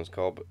the next one's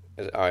called,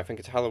 but I think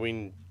it's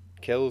Halloween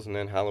Kills and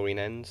then Halloween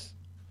Ends.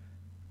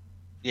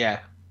 Yeah.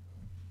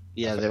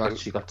 Yeah, they've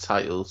actually got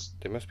titles.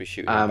 They must be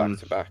shooting them back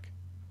to back.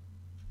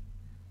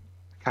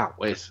 Can't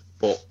wait.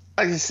 But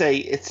like I say,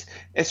 it's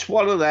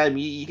one of them.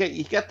 You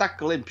get that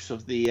glimpse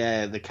of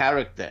the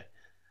character,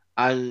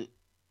 and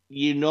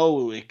you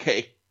never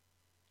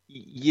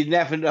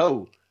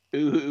know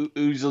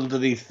who's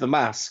underneath the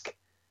mask.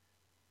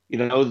 You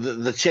know,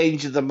 the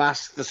change of the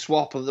mask, the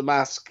swap of the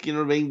mask. You know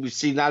what I mean? We've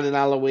seen that in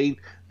Halloween.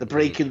 The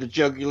breaking the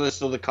jugular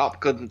so the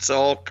cop couldn't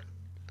talk.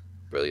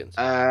 Brilliant.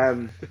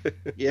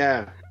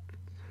 Yeah.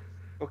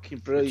 Fucking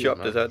brilliant.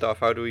 Chopped his head off.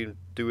 How do we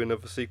do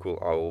another sequel?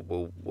 Oh,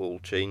 we'll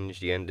change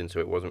the ending so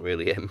it wasn't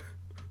really him.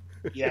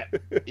 Yeah,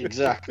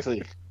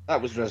 exactly.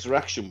 That was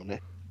Resurrection, wasn't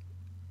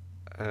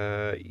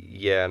it?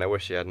 Yeah, and I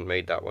wish he hadn't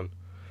made that one.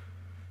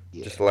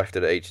 Yeah. Just left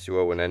it at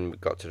H2O and then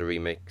got to the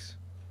remakes.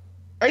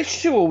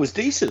 H2O was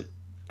decent.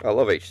 I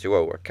love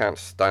H2O. I can't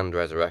stand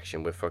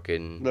Resurrection with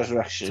fucking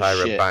Resurrection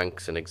Tyra shit.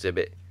 Banks and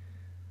Exhibit.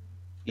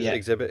 Is it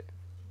Exhibit?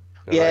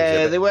 No, Yeah,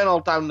 Exhibit. they went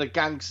all down the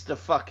gangster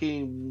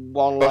fucking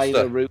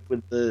one-liner route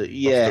with the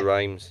Busta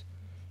Rhymes.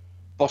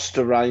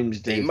 Busta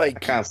Rhymes did. Hey, Mikey, I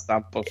can't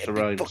stand Busta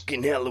Rhymes.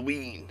 Fucking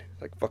Halloween.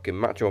 Like fucking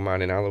Macho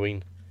Man in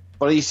Halloween.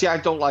 But you see, I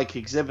don't like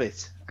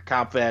Exhibit. I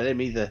can't bear him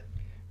either.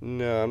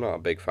 No, I'm not a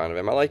big fan of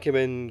him. I like him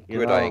in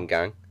Gridiron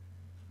Gang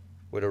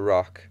with a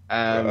rock.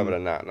 Other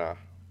than that, nah.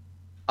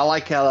 I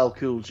like LL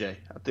Cool J.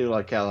 I do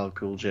like LL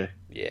Cool J.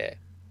 Yeah.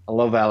 I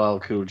love LL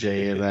Cool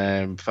J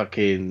and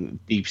fucking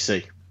Deep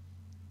Sea.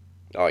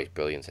 Oh, he's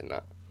brilliant in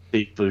that.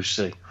 Deep Blue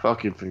Sea.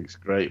 Fucking thing's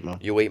great, man.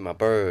 You ate my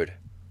bird.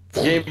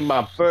 Give me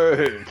my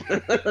bird.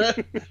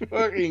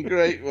 Fucking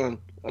great one.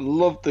 I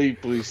love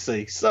Deep Blue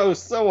Sea. So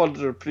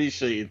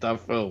underappreciated,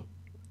 that film.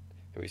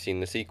 Have you seen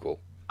the sequel?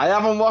 I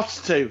haven't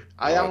watched it.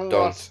 I haven't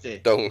watched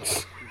it.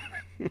 Don't.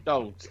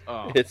 Don't.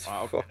 Oh, It's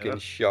okay. fucking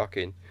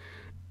shocking.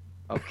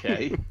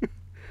 Okay.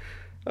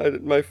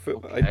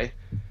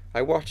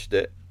 I watched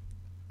it,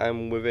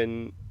 and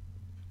within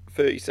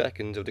 30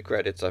 seconds of the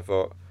credits, I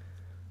thought,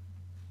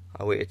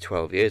 I waited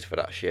 12 years for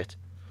that shit.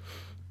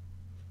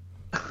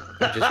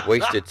 I just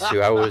wasted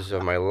 2 hours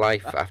of my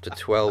life after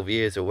 12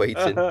 years of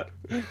waiting.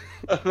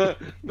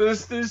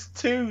 There's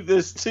two.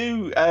 There's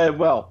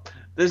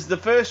the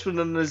first one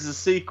and there's the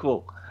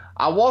sequel.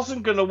 I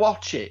wasn't gonna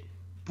watch it,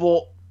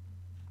 but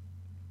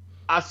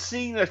I'd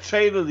seen a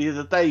trailer the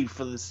other day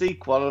for the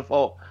sequel, and I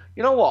thought,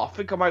 you know what? I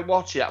think I might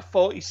watch it at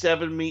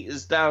 47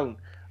 meters down,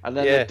 and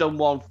then they've done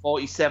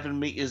 47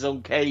 meters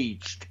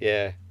uncaged.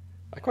 Yeah,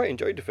 I quite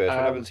enjoyed the first one.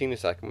 I haven't seen the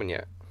second one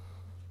yet.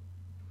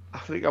 I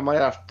think I might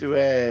have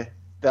to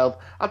delve.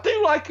 I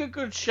do like a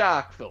good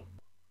shark film.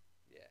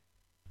 Yeah.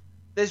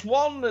 There's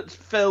one that's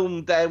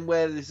filmed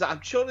where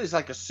I'm sure there's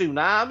like a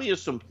tsunami or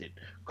something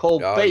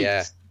called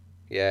Bait.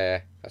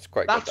 Yeah, that's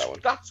quite good, that one.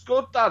 That's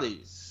good, that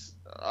is.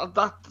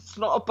 That's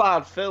not a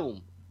bad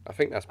film. I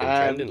think that's been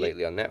trending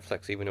lately on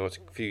Netflix, even though it's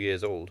a few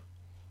years old.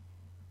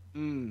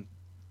 And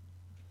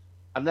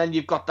then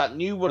you've got that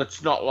new one.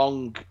 It's not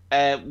long.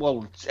 I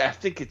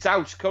think it's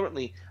out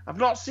currently. I've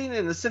not seen it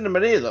in the cinema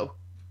here, though.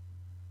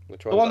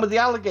 Which The one's one that? with the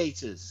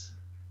alligators.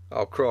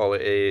 Oh, Crawl.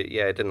 It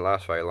didn't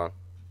last very long.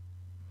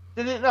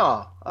 Did it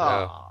not? Oh.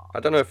 No. I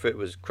don't know if it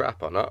was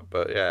crap or not,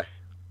 but yeah.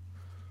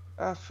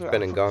 It's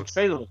been and gone. The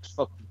trailer looks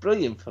fucking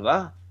brilliant for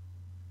that.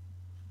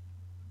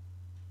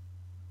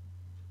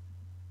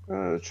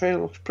 The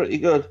trailer looks pretty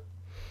good.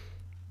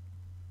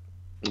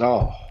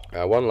 Oh.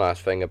 One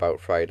last thing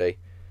about Friday.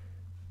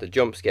 The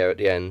jump scare at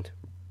the end,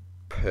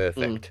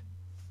 perfect.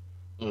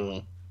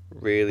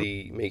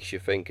 Really makes you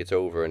think it's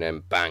over and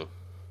then bang.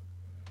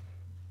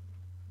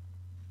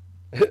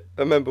 I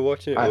remember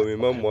watching it with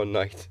my mum one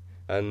night,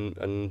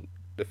 and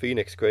the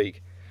Phoenix,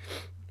 Craig.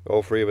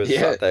 All three of us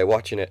sat there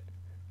watching it,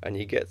 and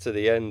you get to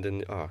the end,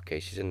 and okay,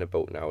 she's in the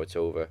boat now. It's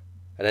over.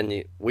 And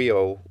then we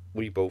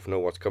both know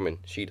what's coming.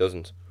 She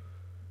doesn't.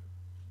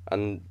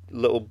 And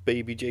little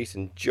baby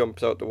Jason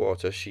jumps out the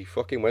water. She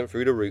fucking went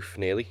through the roof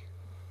nearly.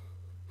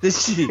 Did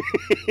she?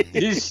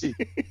 Did she?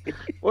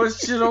 Well,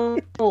 you know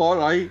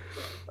what? I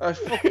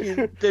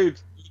fucking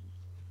dude.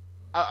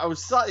 I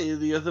was sat here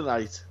the other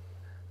night,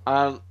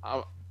 and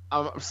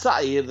I'm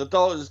sat here. The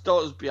daughter's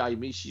behind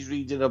me. She's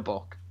reading a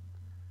book,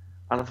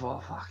 and I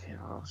thought, fucking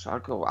hell, so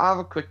I'll have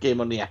a quick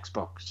game on the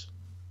Xbox.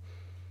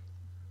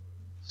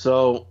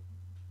 So,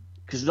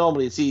 because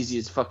normally it's easy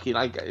as fucking.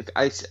 I got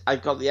her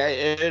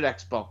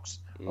Xbox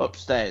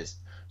upstairs,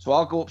 so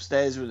I'll go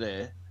upstairs with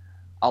her.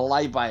 I'll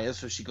lie by her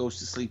so she goes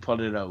to sleep on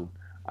her own,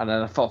 and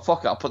then I thought,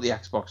 fuck it, I'll put the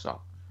Xbox on.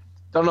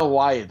 Don't know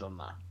why I done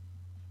that.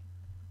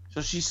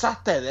 So she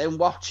sat there and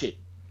watched it.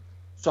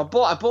 So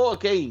I bought a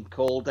game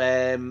called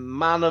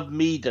Man of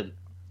Medan,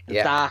 The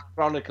Dark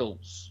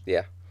Chronicles.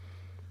 Yeah.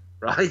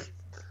 Right.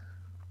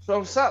 So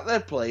I'm sat there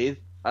playing,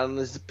 and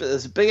there's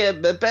a bit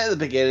at the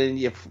beginning.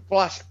 You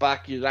flash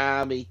back, you're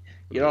army,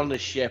 you're on the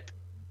ship,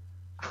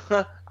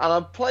 and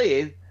I'm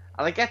playing,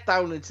 and I get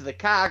down into the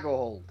cargo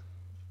hold.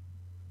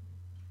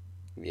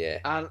 Yeah.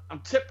 And I'm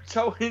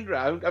tiptoeing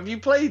round. Have you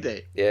played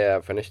it? Yeah,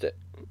 I finished it.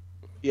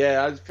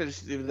 Yeah, I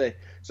finished it the other day.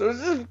 So I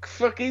was just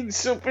fucking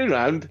supping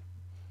round,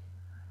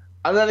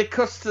 and then it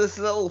cuts to this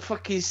little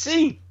fucking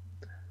scene,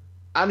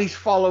 and he's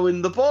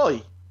following the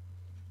boy.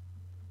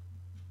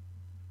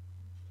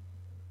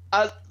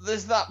 And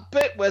there's that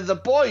bit where the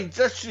boy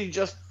literally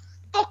just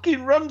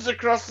fucking runs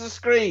across the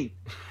screen.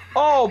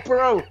 Oh,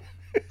 bro,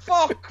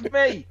 fuck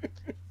me.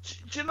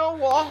 Do you know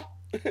what?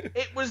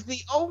 It was the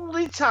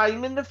only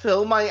time in the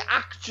film I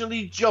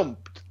actually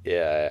jumped.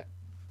 Yeah.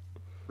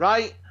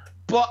 Right?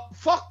 But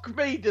fuck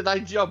me, did I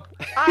jump?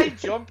 I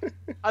jumped,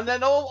 and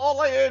then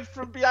all I heard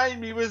from behind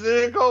me was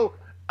her go,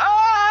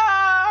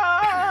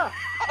 ah!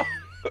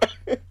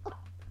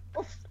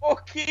 Oh,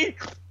 fucking...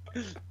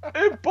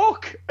 Her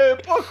book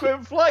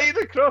went flying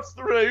across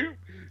the room,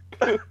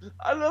 and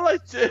then I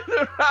turned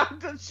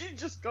around and she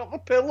just got the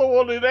pillow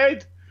on her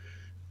head.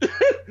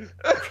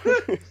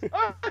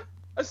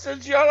 I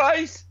said, "You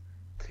alright?"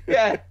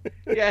 Yeah.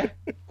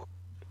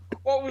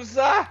 What was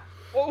that?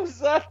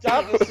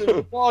 Dad? I said,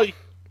 "A boy." It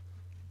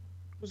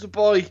was a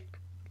boy.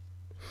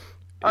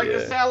 I can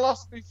say I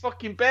lost my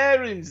fucking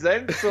bearings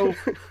then, so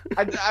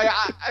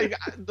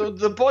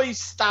the boy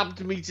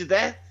stabbed me to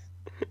death.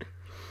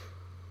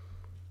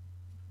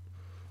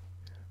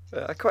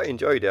 I quite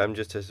enjoyed it. I'm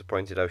just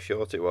disappointed how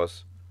short it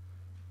was.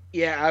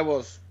 Yeah, I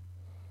was.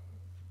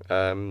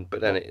 But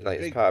then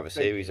it's part of a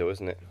series, though,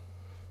 isn't it?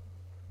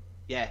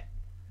 Yeah.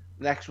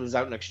 Next one's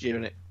out next year,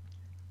 isn't it?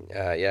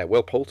 Yeah.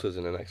 Will Poulter's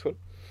in the next one.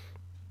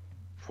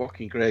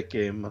 Fucking great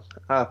game, man.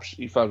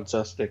 Absolutely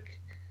fantastic.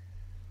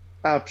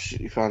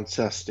 Absolutely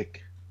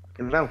fantastic.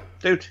 No,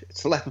 dude,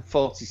 it's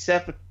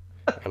 11:47.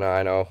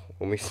 I know.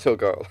 And we still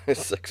got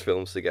 6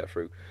 films to get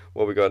through.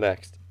 What we got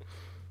next?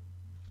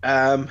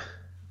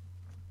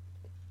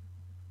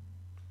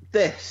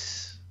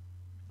 This.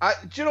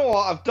 Do you know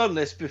what? I've done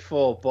this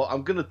before, but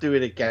I'm gonna do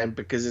it again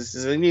because this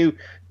is a new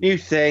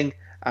thing.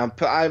 I'm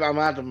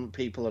adamant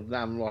people have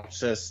now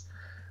watched this.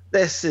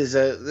 This was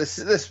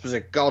a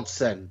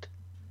godsend.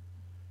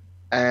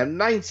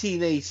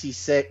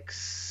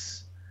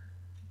 1986.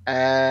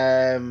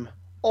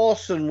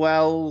 Orson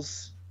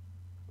Welles,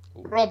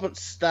 Robert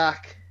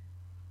Stack,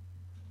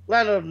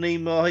 Leonard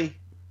Nimoy,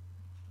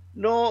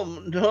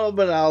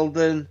 Norman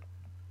Alden.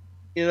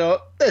 You know,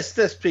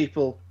 this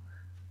people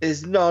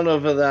is none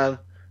other than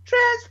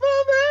Transformers.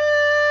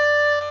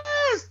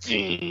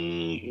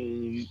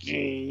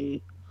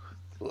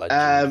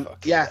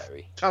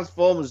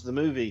 Transformers the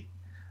movie.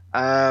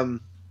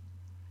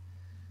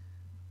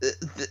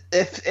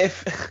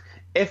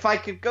 If I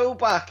could go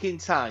back in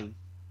time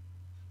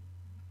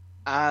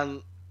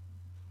and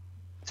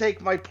take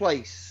my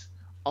place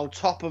on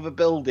top of a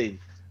building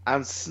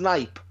and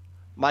snipe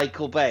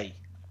Michael Bay,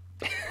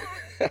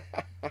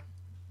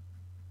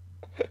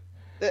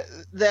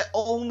 there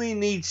only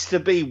needs to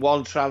be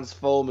one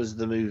Transformers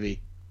the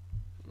movie.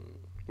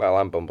 Well,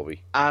 I'm Bumblebee.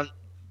 And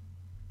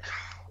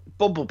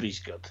Bumblebee's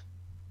good.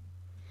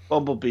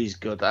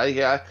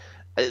 The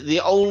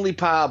only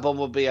part of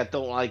Bumblebee I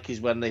don't like is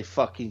when they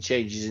fucking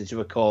changes into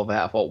a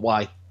Corvette. I thought,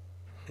 why?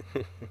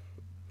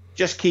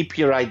 Just keep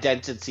your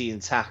identity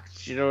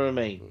intact. Do you know what I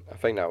mean? I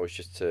think that was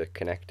just to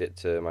connect it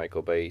to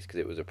Michael Bay's because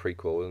it was a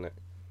prequel, wasn't it?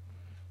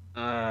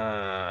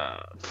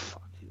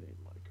 Fucking hate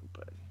Michael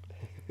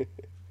Bay.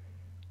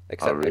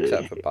 Except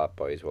for Bad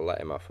Boys. We'll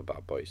let him off for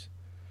Bad Boys.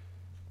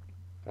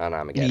 And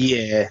Armageddon.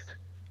 Yeah.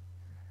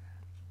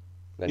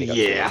 Then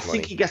I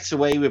think he gets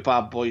away with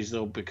Bad Boys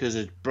though because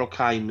of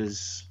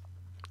Bruckheimer's.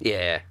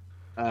 Yeah.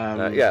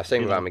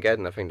 Same with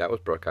Armageddon. I think that was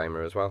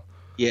Bruckheimer as well.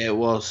 Yeah, it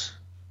was.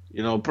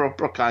 You know,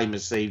 Bruckheimer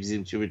saves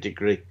him to a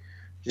degree.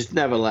 Just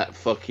never let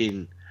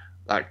fucking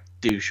that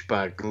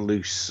douchebag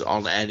loose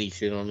on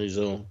anything on his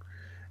own.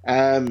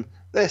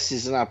 This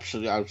is an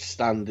absolutely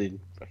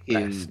outstanding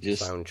Best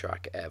just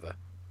soundtrack ever.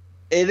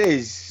 It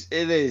is,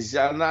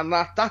 and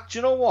that do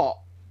you know what?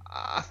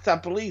 I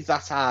believe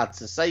that's hard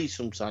to say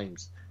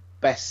sometimes.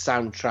 Best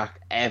soundtrack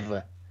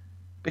ever,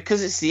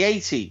 because it's the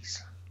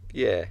 80s.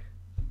 Yeah.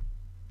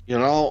 You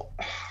know,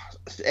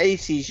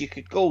 80s. You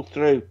could go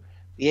through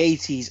the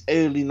 80s,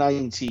 early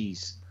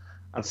 90s,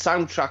 and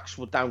soundtracks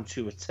were down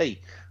to a T.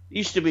 There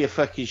used to be a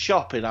fucking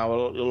shop in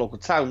our local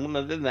town,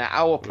 didn't there?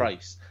 Our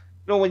price.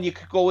 You know, when you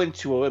could go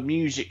into a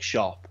music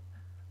shop,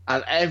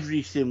 and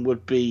everything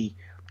would be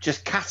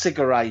just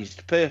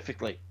categorized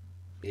perfectly.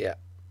 Yeah.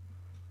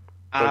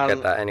 Don't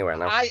get that anywhere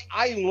now.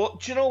 I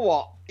look. Do you know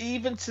what?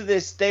 Even to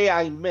this day,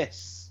 I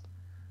miss,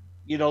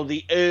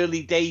 the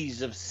early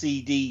days of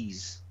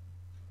CDs.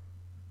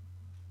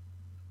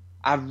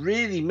 I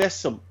really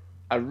miss them.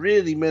 I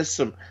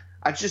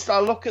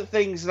look at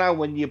things now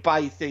when you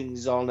buy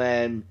things on,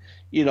 download,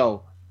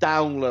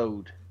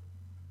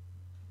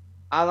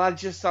 and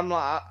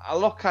I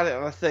look at it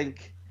and I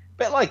think,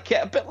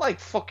 a bit like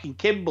fucking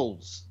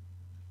Kimball's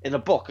in a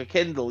book, a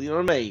Kindle. You know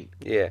what I mean?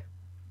 Yeah.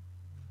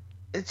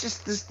 It's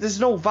just there's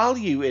no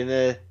value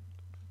in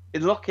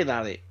looking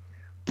at it,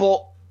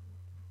 but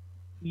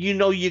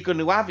you're going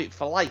to have it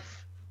for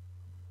life.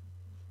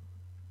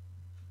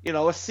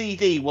 A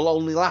CD will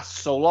only last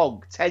so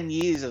long. 10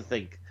 years, I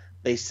think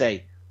they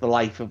say the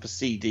life of a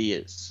CD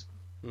is.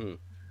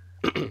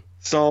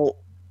 So,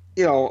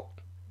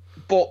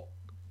 but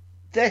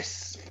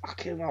this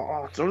fucking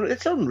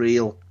it's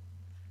unreal.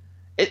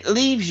 It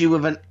leaves you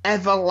with an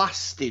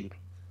everlasting.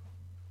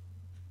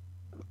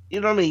 You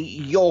know what I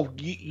mean?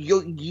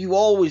 You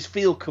always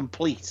feel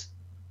complete.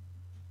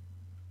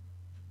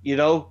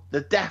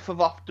 The death of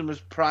Optimus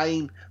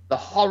Prime, the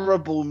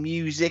horrible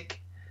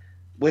music,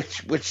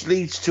 which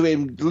leads to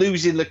him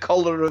losing the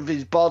colour of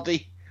his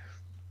body,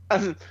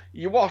 and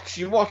you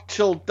watch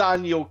old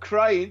Daniel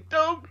crying,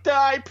 "Don't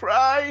die,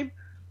 Prime,"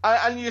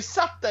 and you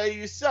sat there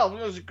yourself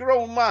as a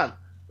grown man.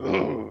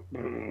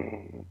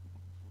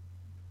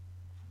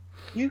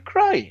 You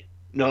crying?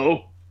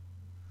 No.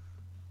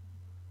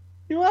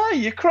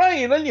 You're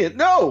crying, aren't you?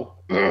 No.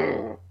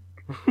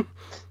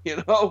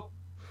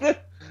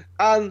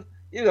 And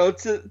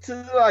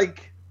to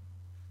like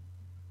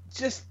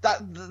just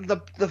that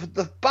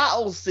the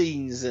battle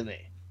scenes in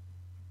it.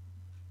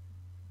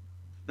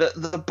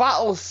 The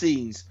battle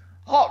scenes.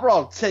 Hot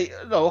Rod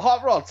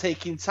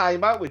taking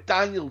time out with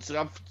Daniel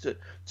to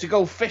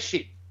go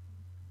fishing.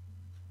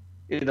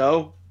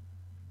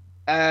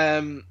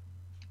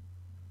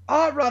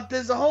 Hot Rod,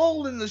 there's a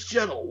hole in this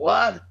channel.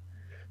 What?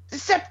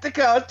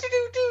 Decepticon. Do.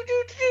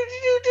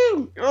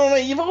 You know what I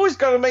mean? You've always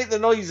got to make the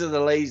noise of the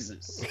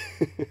lasers.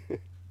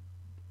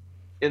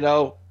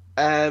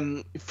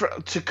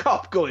 To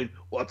Cop going,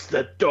 "What's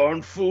that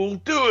darn fool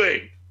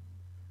doing?"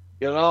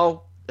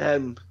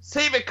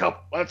 Save it,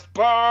 Cop. Let's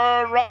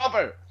burn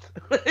rubber.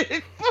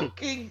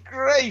 Fucking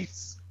great.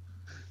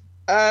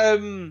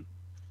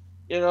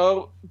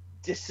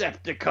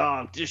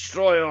 Decepticon,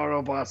 destroy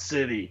Autobot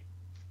City.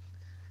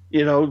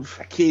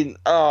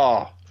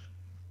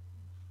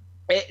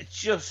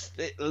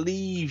 It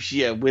leaves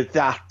you with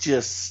that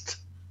just.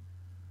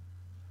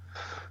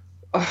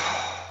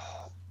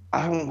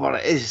 I don't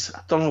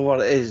know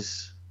what it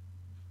is.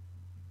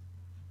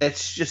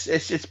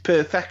 It's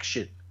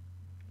perfection.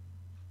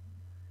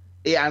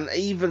 Yeah, and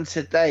even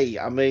today,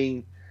 I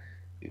mean,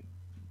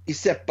 you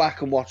sit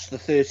back and watch the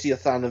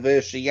 30th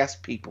anniversary. Yes,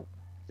 people,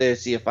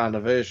 30th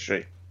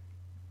anniversary.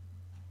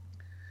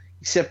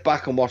 You sit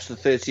back and watch the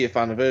 30th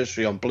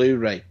anniversary on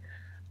Blu-ray,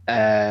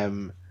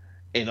 in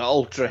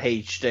Ultra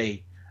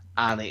HD,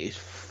 and it is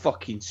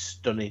fucking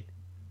stunning.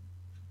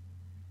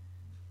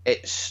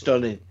 It's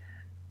stunning.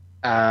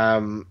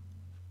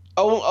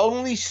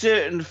 Only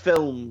certain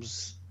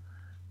films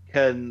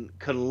can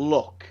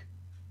look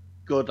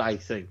good, I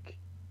think,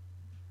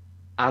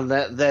 and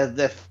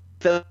they're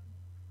films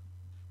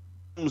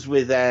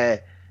with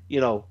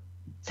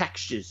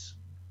textures,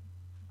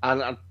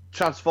 and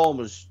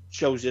Transformers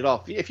shows it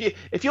off. If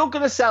you're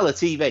going to sell a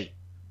TV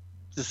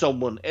to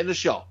someone in a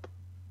shop,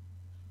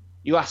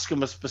 you ask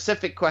them a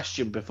specific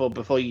question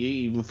before you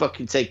even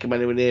fucking take them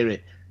anywhere near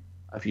it.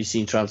 Have you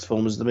seen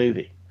Transformers the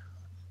movie?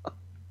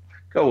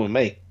 Go with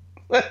me.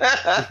 and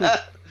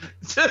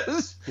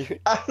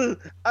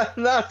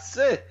that's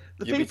it.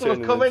 The people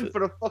have come in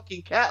for a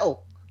fucking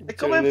kettle. They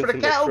come in for the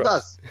kettle,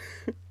 does.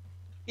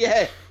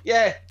 Yeah.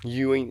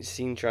 You ain't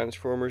seen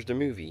Transformers the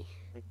movie?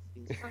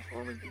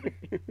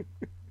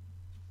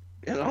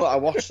 I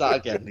watched that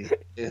again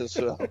as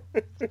well.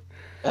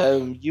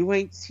 You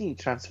ain't seen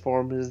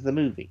Transformers the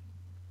movie?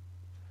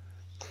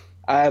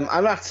 And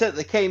that's it.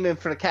 They came in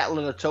for a kettle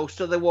and a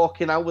toaster. They're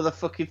walking out with a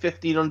fucking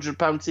 £1,500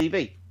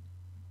 TV.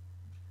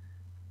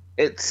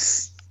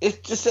 It's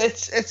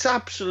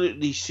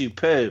absolutely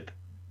superb.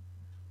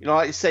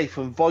 Like you say,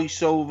 from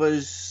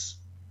voiceovers,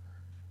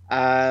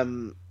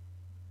 it's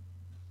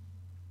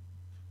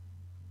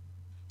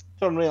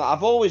unreal.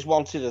 I've always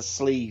wanted a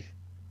sleeve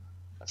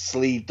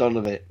done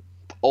of it.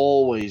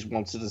 Always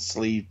wanted a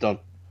sleeve done.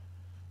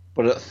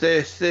 But at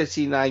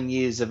 39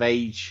 years of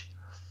age,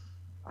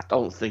 I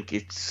don't think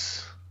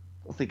it's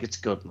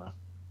good, man.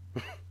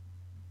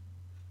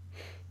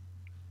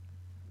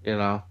 You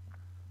know.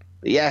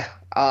 But yeah,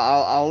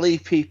 I'll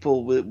leave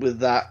people with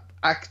that.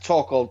 I could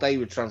talk all day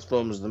with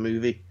Transformers the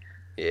movie.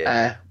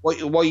 Yeah.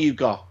 What you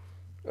got?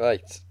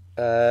 Right.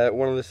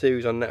 One of the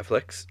series on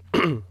Netflix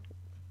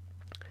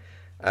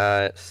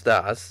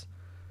stars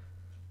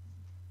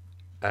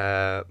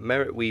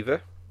Merritt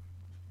Weaver,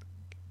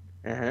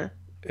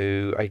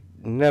 who I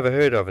never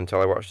heard of until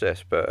I watched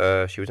this,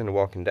 but she was in The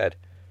Walking Dead.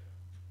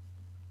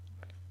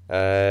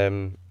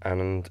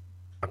 And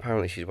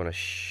apparently she's won a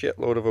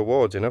shitload of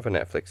awards in other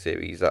Netflix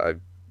series that I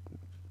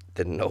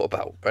didn't know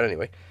about. But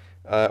anyway,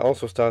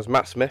 also stars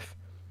Matt Smith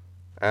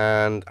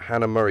and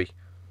Hannah Murray.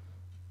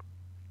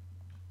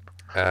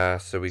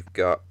 So we've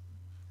got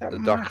the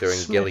Doctor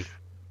and Gilly.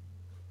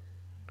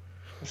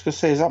 I was going to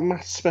say, is that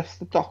Matt Smith,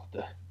 the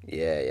Doctor?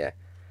 Yeah.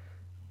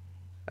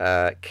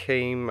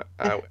 Came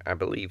out, I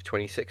believe,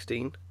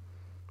 2016,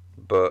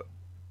 but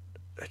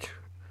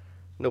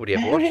nobody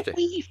ever watched it.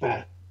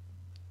 Weaver.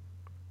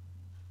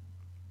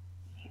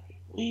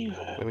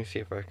 Let me see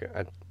if I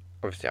can.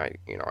 Obviously, I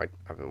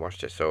haven't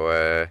watched it.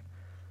 So,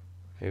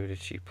 who did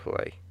she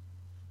play?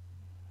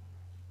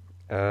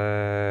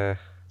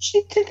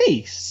 She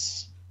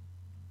Denise.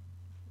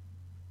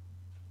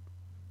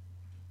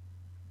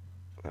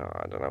 Oh,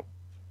 I don't know.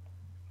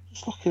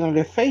 Just looking at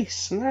her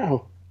face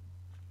now.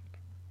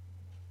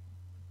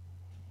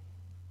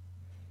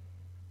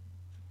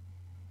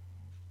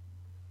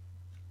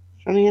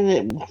 She's only in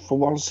it for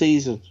one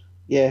season.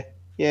 Yeah,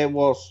 it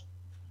was.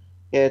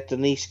 Yeah,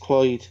 Denise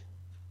Cloyd.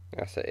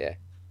 That's it. Yeah.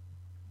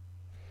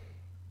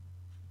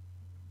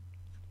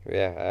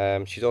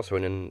 Yeah. She's also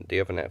in the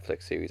other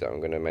Netflix series that I'm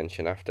going to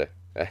mention after.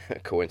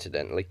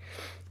 Coincidentally,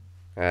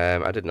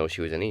 I didn't know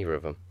she was in either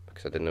of them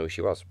because I didn't know who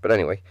she was. But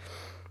anyway,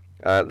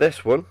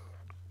 this one.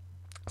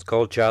 It's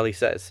called Charlie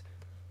Says,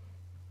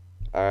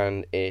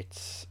 and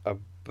it's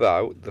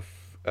about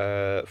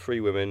the three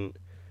women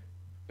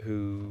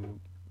who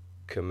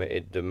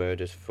committed the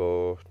murders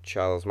for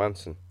Charles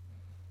Manson.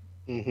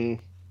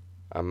 Mm-hmm.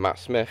 And Matt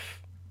Smith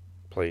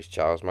plays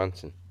Charles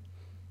Manson.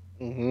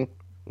 Mm-hmm.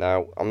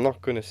 Now, I'm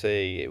not going to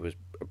say it was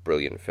a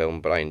brilliant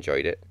film, but I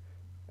enjoyed it.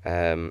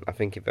 I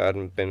think if it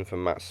hadn't been for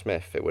Matt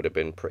Smith, it would have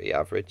been pretty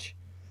average.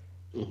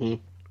 Mm-hmm.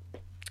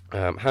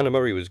 Hannah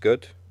Murray was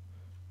good,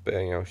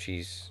 but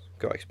she's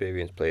got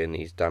experience playing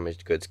these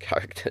damaged goods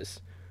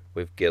characters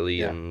with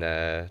Gilly and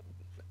the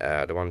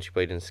one she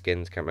played in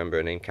Skins, can't remember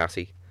her name,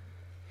 Cassie.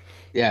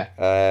 Yeah.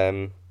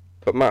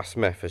 But Matt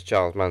Smith as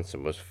Charles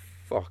Manson was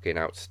fucking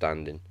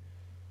outstanding.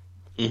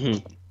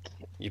 Mm-hmm.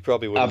 You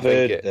probably wouldn't I've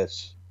think heard it.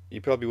 this. You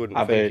probably wouldn't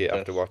I've think heard it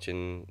after this.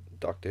 watching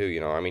Doctor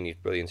Who. I mean, he's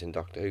brilliant in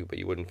Doctor Who, but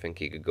you wouldn't think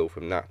he could go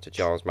from that to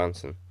Charles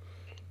Manson.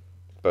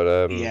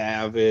 But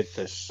yeah, I've heard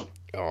this.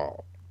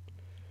 Oh,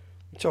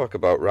 you talk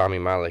about Rami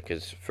Malek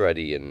as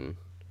Freddy and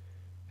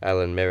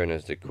Ellen Mirren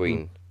as the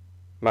Queen.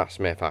 Matt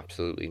Smith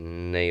absolutely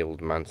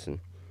nailed Manson,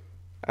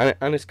 and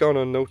it's gone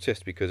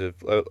unnoticed because of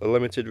a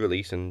limited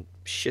release and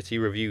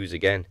shitty reviews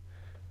again.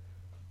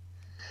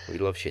 We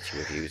love shitty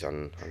reviews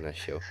on this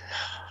show.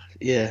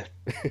 Yeah.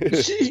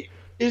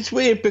 It's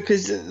weird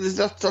because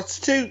that's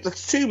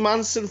two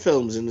Manson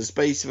films in the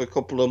space of a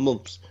couple of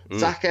months.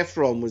 Zac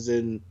Efron was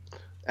in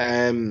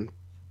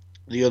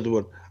the other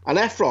one, and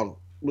Efron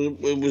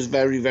was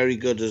very, very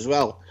good as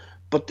well.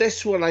 But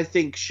this one, I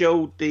think,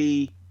 showed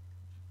the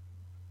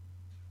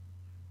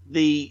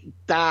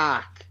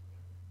dark.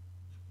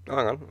 Oh,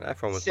 hang on,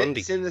 Efron was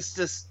Bundy.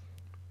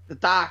 The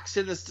dark,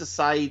 sinister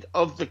side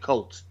of the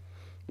cult,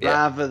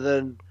 rather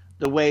than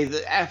the way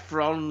that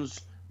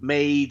Efron's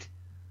made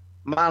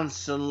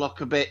Manson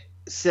look a bit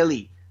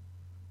silly.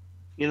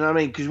 You know what I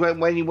mean? Because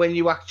when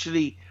you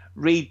actually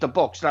read the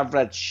books, and I've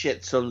read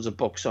shit tons of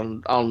books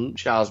on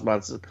Charles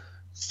Manson.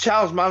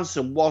 Charles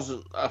Manson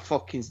wasn't a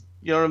fucking,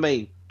 you know what I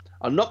mean,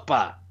 a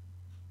nutbag.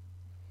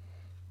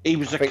 He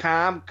was a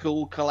calm,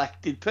 cool,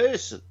 collected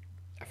person.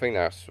 I think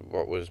that's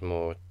what was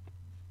more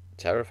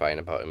terrifying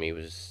about him. He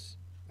was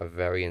a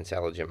very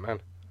intelligent man.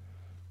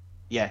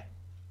 Yeah.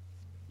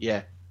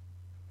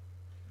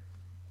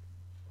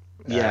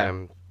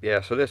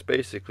 So this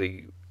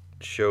basically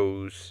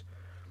shows,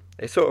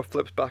 it sort of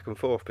flips back and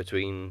forth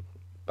between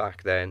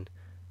back then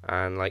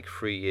and like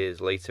 3 years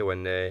later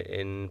when they're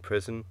in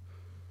prison.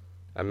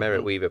 And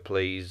Merritt Weaver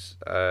plays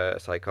a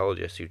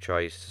psychologist who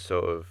tries to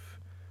sort of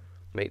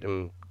make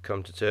them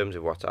come to terms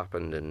with what's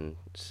happened and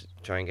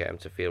try and get them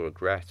to feel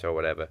regret or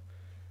whatever.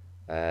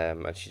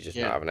 And she's just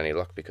not having any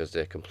luck because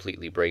they're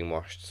completely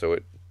brainwashed. So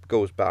it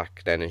goes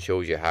back then and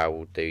shows you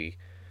how the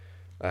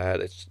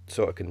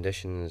sort of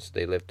conditions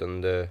they lived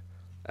under.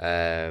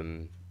 How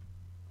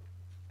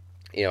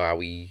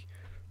he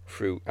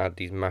had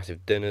these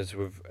massive dinners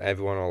with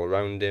everyone all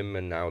around him,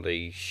 and now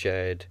they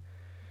shared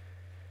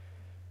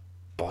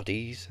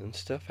bodies and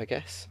stuff, I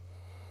guess.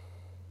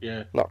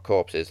 Yeah. Not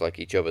corpses, like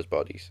each other's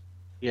bodies.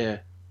 Yeah.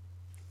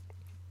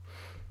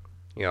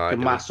 The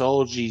mass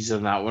orgies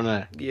and that,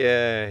 wasn't it?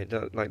 Yeah,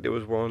 like there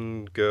was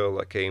one girl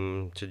that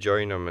came to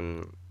join him,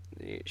 and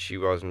she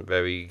wasn't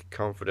very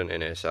confident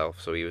in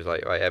herself. So he was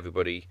like, right,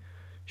 everybody,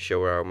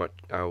 show her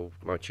how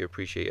much you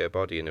appreciate her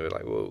body, and they were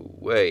like,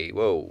 whoa,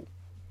 whoa,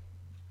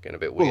 getting a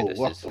bit weird. Whoa, This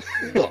what is. the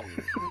fuck?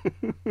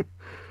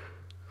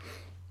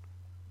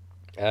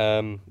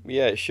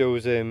 Yeah, it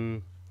shows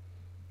him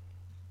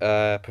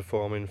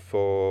performing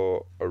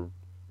for a.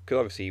 Because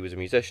obviously he was a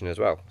musician as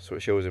well, so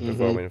it shows him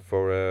performing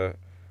for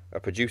a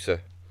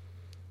producer.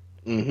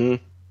 Mm-hmm.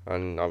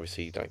 And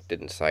obviously, like,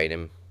 didn't sign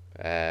him,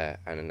 and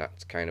then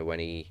that's kind of when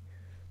he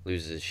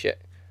loses his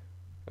shit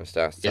and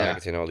starts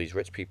targeting all these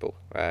rich people.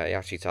 He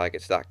actually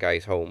targets that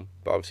guy's home,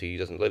 but obviously he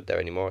doesn't live there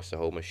anymore. It's the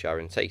home of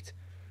Sharon Tate,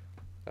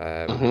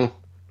 who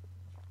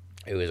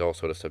is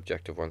also the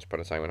subject of Once Upon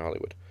a Time in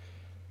Hollywood.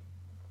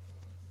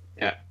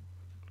 Yeah.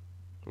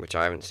 Which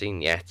I haven't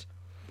seen yet.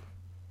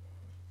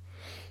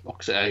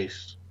 Looks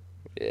ace.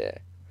 Yeah.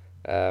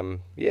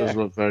 Does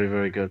look very,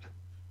 very good.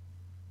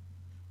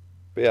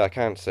 But yeah, I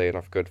can't say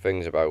enough good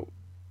things about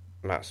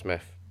Matt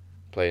Smith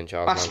playing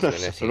Charles Manson in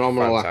this. He's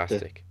phenomenal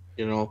fantastic. Actor.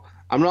 You know,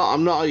 I'm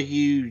not a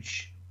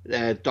huge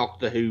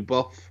Doctor Who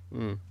buff.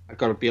 I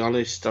gotta be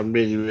honest, I'm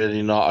really,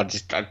 really not. I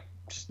just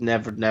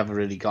never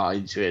really got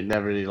into it.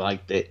 Never really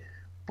liked it,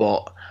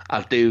 but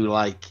I do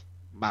like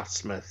Matt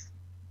Smith.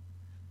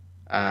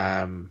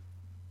 Do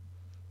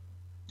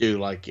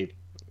like it.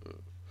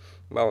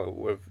 Well,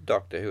 with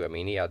Doctor Who, I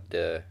mean, he had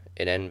the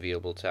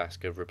unenviable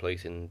task of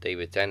replacing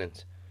David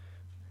Tennant.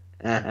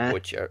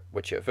 Which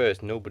at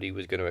first nobody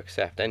was going to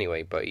accept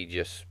anyway, but he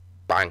just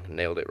bang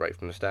nailed it right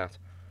from the start.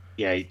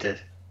 Yeah, he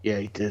did.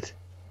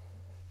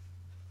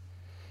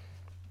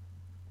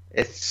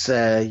 It's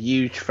a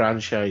huge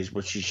franchise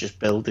which is just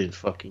building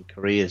fucking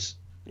careers.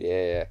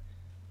 Yeah.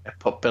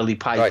 Put Billy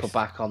Piper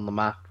back on the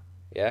map.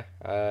 Yeah.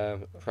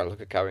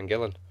 Look at Karen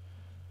Gillan.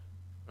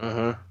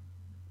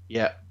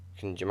 Yeah.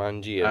 Can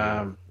Jumanji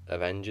and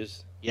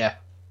Avengers. Yeah.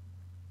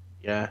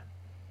 Yes.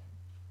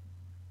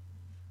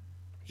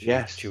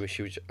 She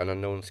was an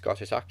unknown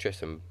Scottish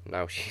actress, and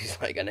now she's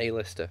like an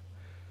A-lister.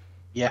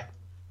 Yeah,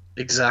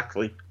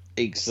 exactly.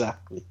 So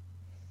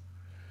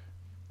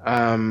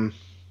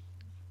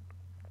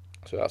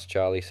that's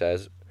Charlie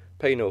Says.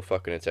 Pay no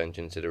fucking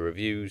attention to the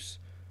reviews.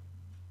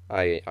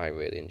 I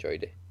really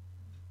enjoyed it.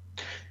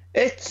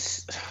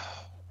 It's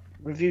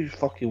reviews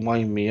fucking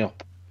wind me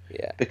up.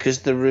 Yeah. Because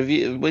the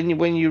review,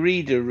 when you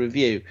read a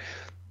review,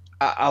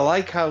 I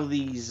like how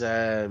these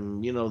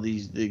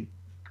the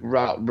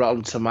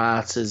Rotten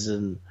Tomatoes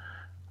and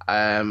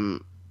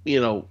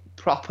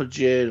proper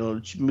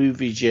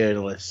movie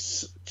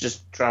journalists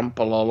just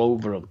trample all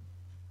over them.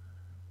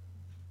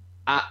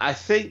 I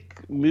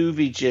think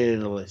movie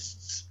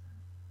journalists,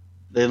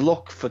 they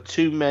look for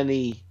too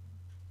many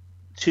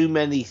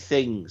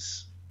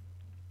things.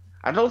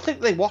 I don't think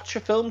they watch a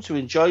film to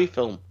enjoy a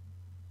film.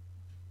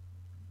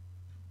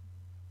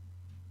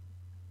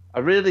 I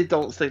really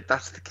don't think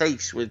that's the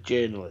case with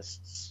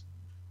journalists.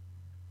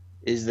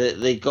 Is that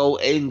they go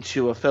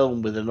into a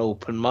film with an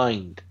open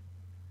mind.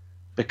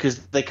 Because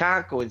they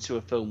can't go into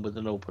a film with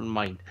an open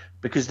mind.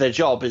 Because their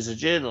job is a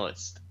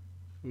journalist.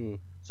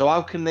 So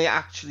how can they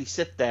actually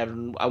sit there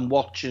and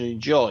watch and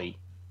enjoy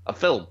a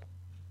film?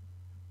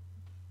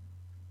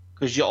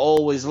 Because you're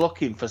always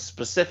looking for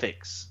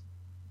specifics.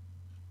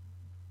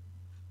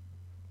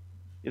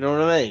 You know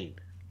what I mean?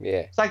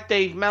 Yeah. It's like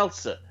Dave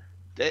Meltzer.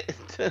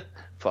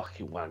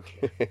 Fucking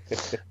wanker.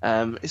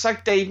 It's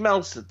like Dave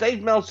Meltzer.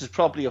 Dave Meltzer's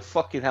probably a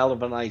fucking hell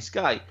of a nice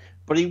guy,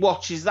 but he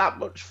watches that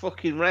much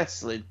fucking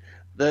wrestling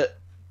that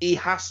he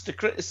has to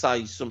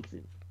criticize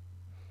something.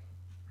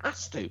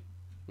 Has to.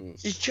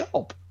 It's his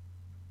job.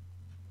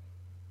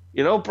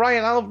 You know,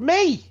 Brian Allen,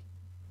 me.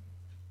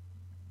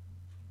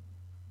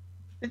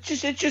 It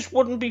just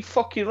wouldn't be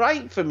fucking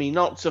right for me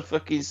not to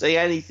fucking say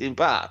anything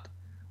bad.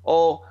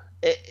 Or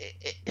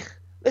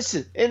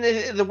listen,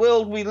 in the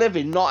world we live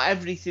in, not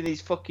everything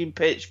is fucking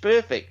pitch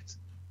perfect.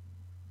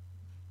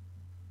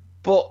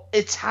 But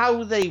it's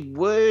how they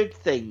word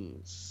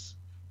things.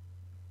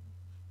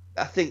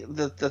 I think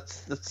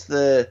that's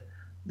the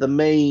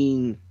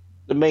main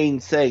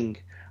thing.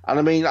 And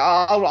I mean,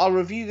 I'll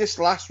review this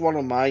last one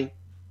of mine.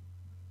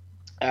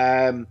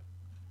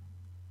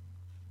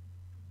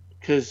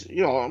 Because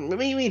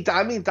me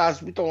and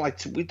Daz, we don't like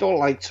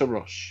to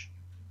rush.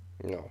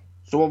 No.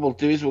 So what we'll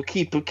do is we'll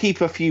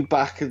keep a few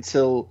back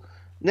until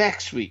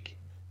next week.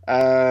 What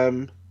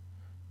have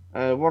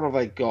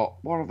I got?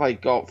 What have I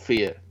got for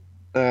you?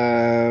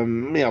 Let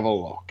me have a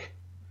look.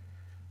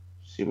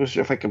 See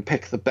if I can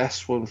pick the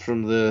best one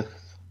from the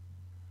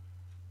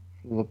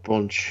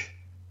bunch.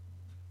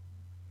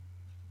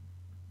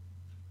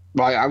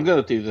 Right, I'm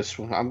gonna do this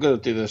one.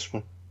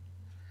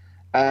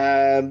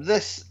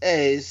 This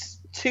is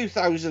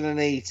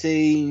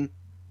 2018.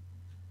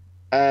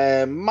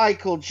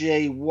 Michael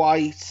J.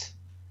 White.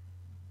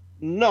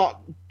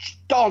 Not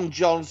Don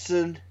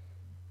Johnson,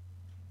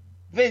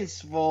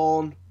 Vince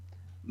Vaughn,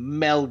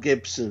 Mel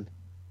Gibson.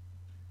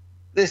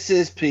 This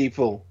is,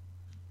 people,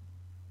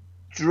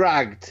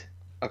 Dragged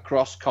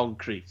Across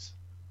Concrete.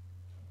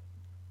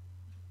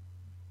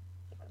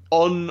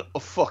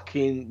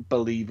 Un-fucking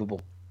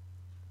believable.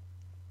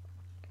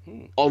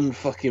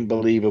 unfucking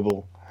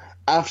believable.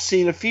 I've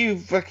seen a few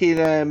fucking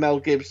Mel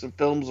Gibson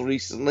films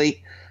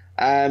recently.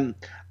 I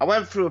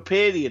went through a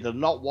period of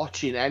not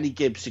watching any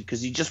Gibson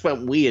because he just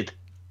went weird.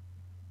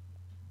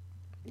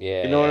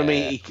 Yeah. You know what I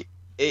mean?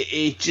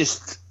 He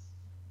just,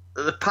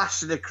 the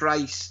Passion of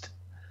Christ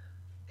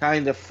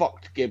kind of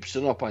fucked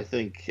Gibson up, I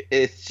think.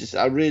 It's just,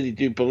 I really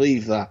do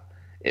believe that.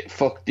 It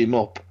fucked him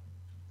up.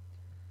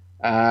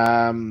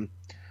 Never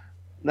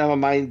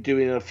mind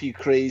doing a few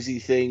crazy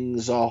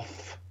things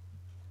off,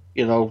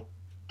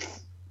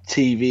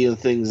 TV and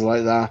things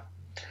like that.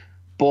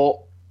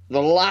 But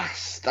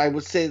I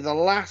would say the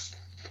last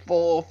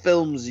 4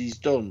 films he's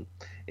done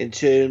in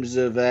terms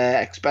of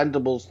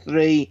Expendables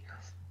 3,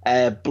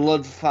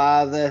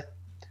 Bloodfather,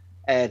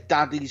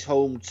 Daddy's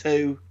Home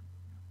 2,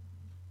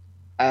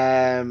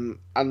 and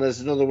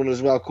there's another one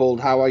as well called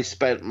How I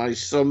Spent My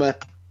Summer.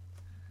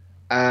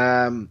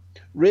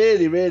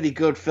 Really, really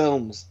good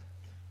films.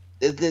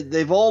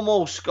 They've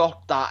almost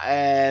got that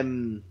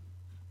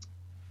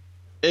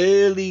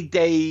early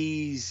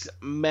days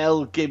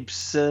Mel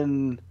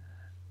Gibson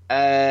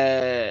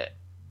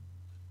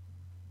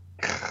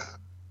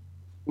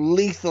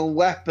Lethal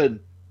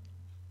Weapon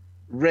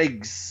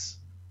Riggs,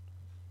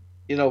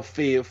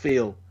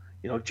 feel.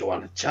 Do you want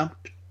to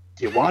jump?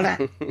 Do you want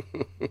it?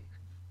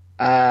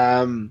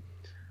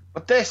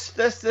 But this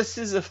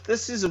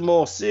is a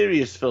more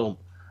serious film.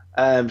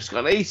 It's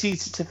got an 18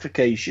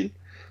 certification.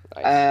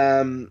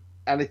 Nice.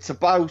 And it's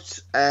about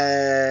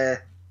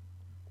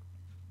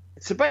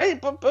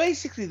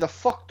basically the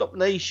fucked up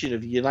nation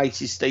of the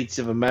United States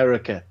of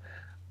America,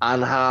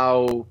 and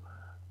how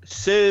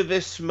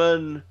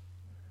servicemen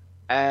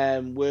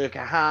work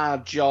a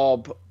hard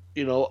job,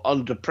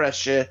 under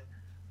pressure,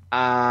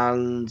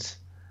 and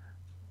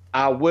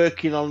are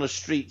working on the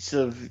streets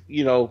of,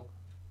 the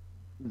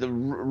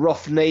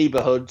rough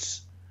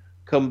neighborhoods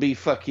can be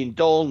fucking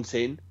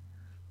daunting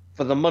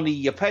for the money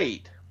you're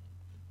paid.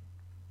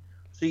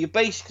 So you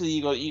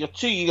got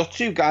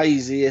two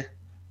guys here.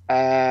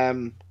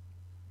 Their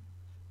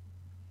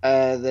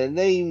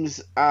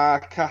names are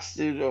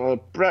casted.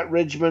 Brett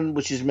Ridgman,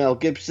 which is Mel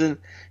Gibson.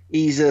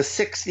 He's a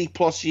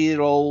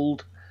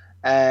 60-plus-year-old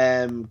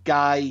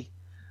guy.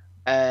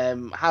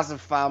 Has a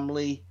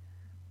family.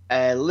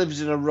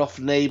 Lives in a rough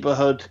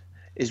neighborhood.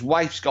 His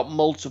wife's got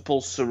multiple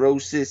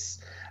sclerosis,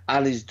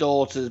 and his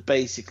daughter's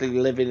basically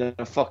living in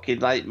a fucking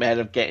nightmare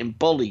of getting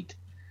bullied.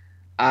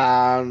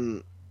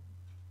 And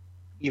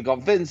you've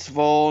got Vince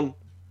Vaughn,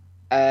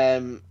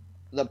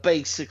 that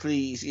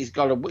basically he's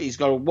got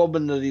a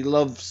woman that he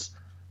loves,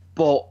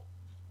 but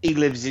he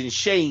lives in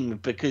shame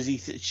because he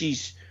thinks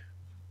she's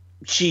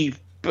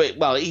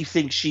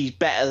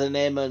better than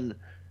him, and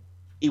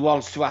he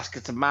wants to ask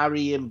her to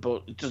marry him,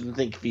 but he doesn't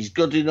think if he's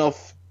good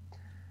enough.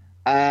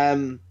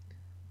 And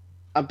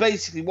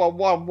basically,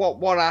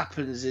 what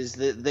happens is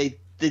that they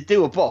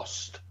do a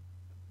bust,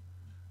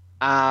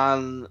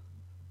 and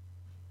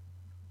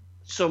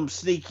some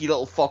sneaky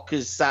little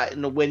fuckers sat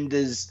in the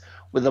windows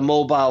with a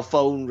mobile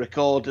phone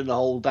recording the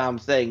whole damn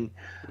thing,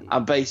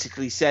 and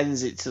basically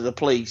sends it to the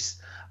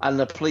police, and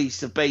the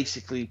police have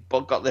basically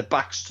got their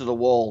backs to the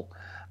wall,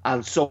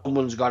 and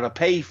someone's got to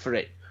pay for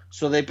it.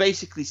 So they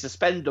basically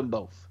suspend them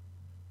both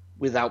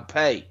without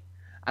pay,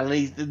 and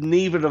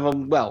neither of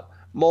them,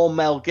 more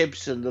Mel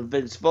Gibson than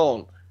Vince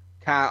Vaughn,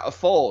 can't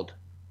afford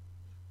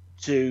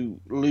to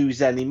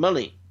lose any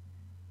money.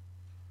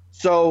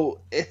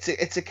 So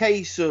it's a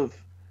case of,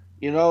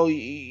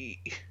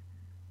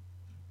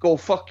 go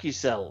fuck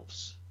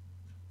yourselves.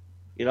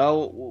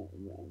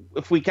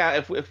 If we're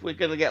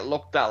gonna get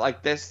looked at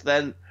like this,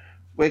 then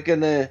we're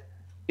gonna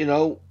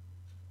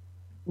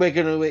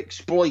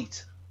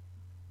exploit.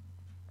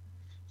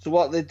 So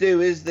what they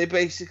do is they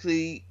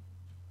basically,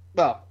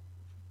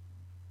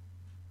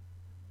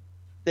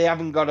 they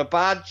haven't got a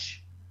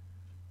badge.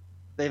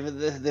 They've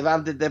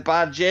handed their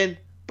badge in,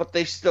 but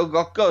they've still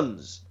got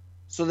guns.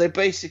 So they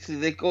basically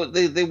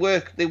they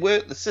work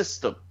the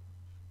system.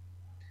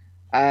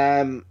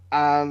 And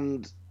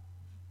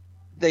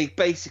they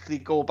basically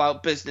go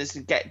about business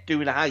and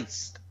doing a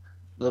heist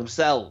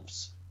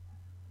themselves.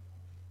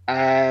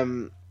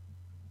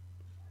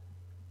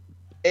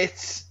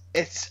 It's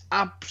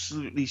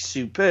absolutely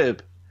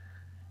superb.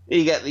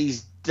 You get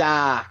these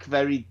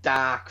very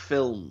dark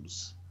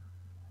films,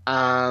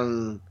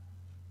 and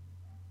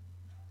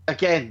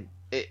again,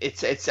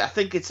 it's I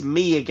think it's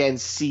me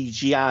against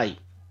CGI,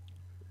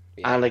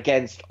 and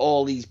against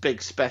all these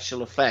big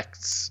special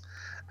effects.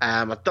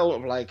 I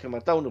don't like them. I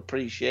don't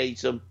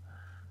appreciate them.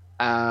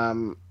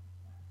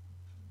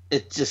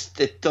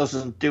 It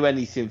doesn't do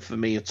anything for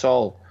me at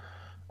all.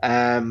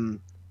 Mel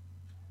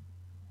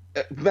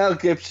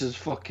Gibson's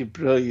fucking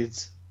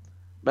brilliant.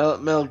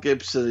 Mel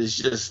Gibson is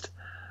just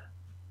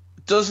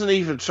doesn't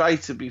even try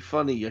to be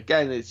funny.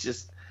 Again, it's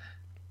just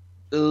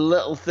the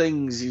little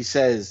things he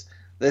says.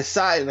 They're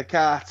sat in a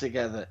car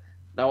together.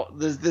 Now,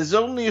 there's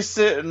only a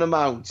certain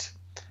amount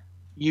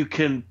you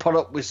can put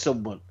up with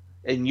someone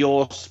in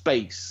your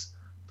space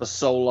for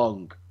so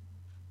long.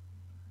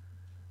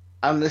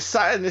 And they're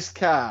sat in this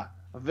car,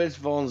 And Vince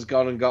Vaughn's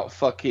gone and got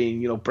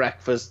fucking,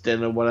 breakfast,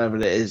 dinner, whatever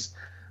it is.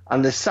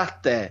 And they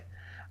sat there.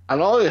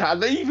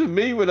 And even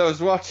me, when I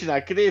was watching, I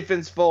could hear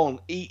Vince Vaughn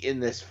eating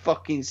this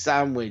fucking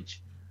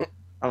sandwich.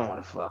 I'm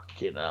like,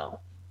 fucking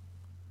hell.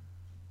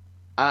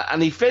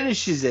 And he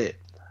finishes it.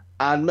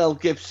 And Mel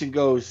Gibson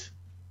goes,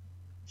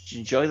 "Did you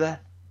enjoy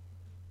that?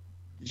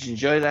 Did you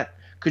enjoy that?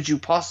 Could you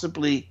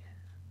possibly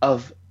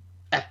have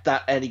ate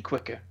that any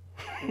quicker?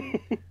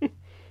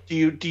 Do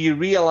you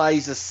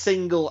realize a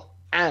single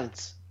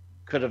ant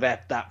could have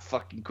ate that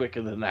fucking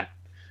quicker than that?"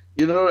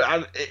 And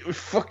it was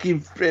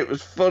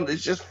fun.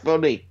 It's just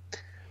funny.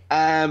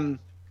 But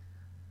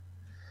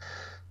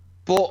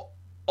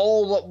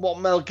what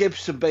Mel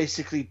Gibson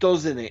basically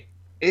does in it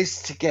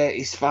is to get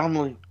his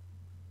family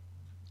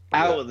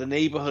out of the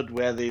neighborhood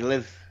where they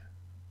live.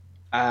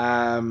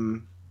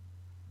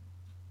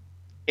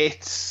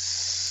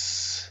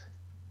 It's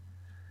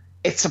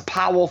a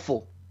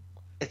powerful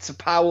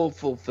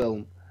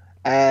film.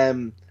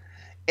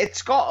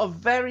 It's got a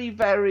very,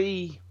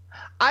 very,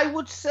 I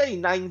would say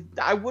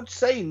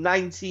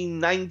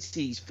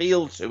 1990s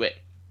feel to it.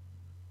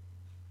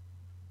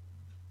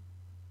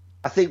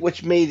 I think,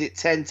 which made it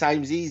 10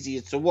 times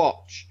easier to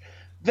watch.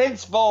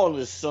 Vince Vaughn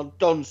has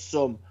done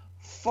some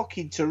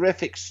fucking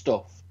terrific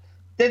stuff.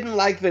 Didn't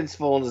like Vince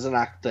Vaughn as an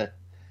actor.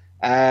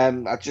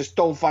 I just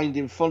don't find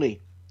him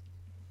funny.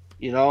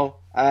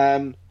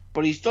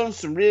 But he's done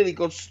some really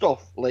good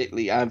stuff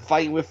lately.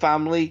 Fighting with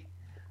Family,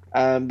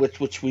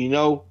 which we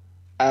know.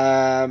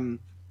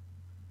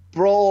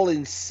 Brawl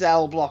in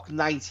Cell Block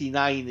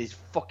 99 is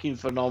fucking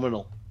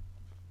phenomenal.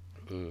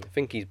 I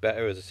think he's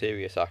better as a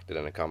serious actor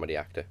than a comedy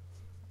actor.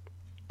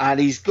 And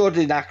he's good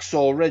in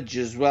Hacksaw Ridge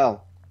as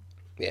well.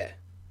 Yeah.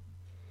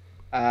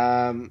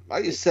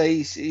 Like you say,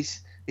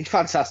 he's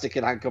fantastic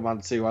in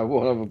Anchorman 2. I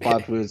won't have a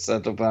bad word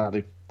said about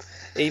him.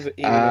 Even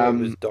though it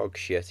was dog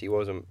shit, he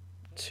wasn't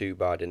too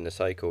bad in the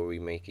Psycho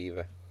remake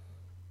either.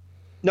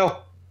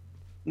 No.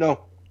 Like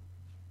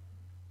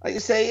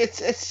you say,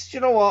 it's you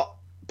know what?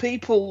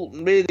 People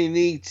really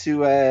need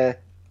to I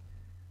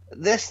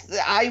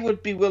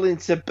would be willing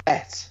to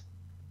bet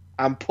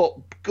and put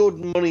good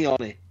money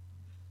on it.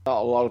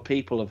 Not a lot of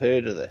people have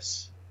heard of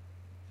this.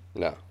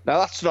 No. Now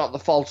that's not the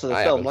fault of the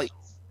film. Haven't. Like you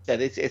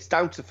said, it's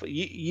down to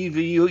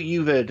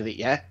you've heard of it,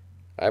 yeah?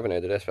 I haven't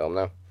heard of this film,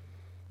 no.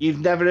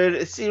 You've never heard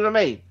of it. See what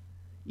I mean?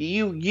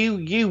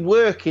 You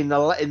work in the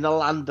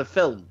land of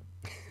film.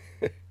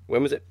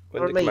 When was it?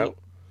 When did it come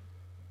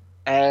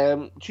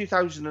out?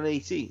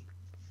 2018.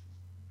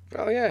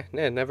 Oh yeah,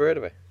 never heard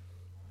of it.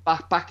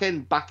 Back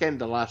end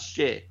of last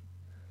year.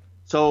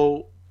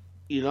 So,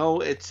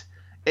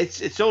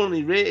 it's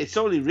only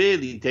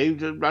really,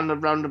 dude,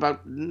 around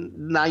about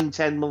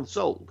 9-10 months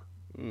old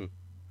in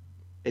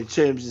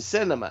terms of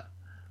cinema.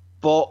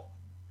 But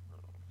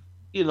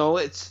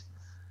it's,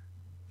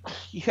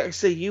 you can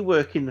say you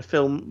work in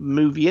the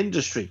movie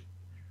industry,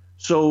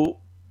 so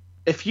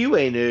if you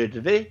ain't heard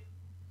of it,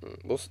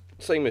 well,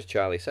 same as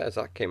Charlie Says,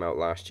 that came out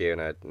last year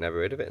and I'd never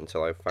heard of it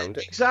until I found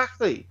it.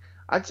 Exactly.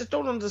 I just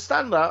don't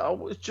understand that.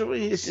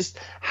 It's just,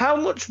 how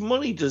much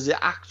money does it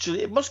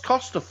actually? It must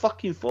cost a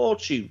fucking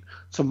fortune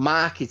to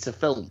market a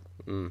film.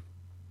 You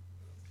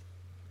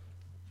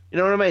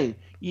know what I mean?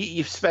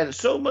 You've spent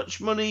so much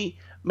money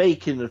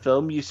making the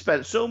film. You've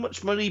spent so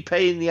much money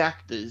paying the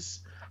actors.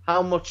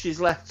 How much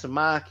is left to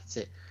market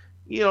it?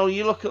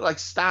 You look at like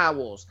Star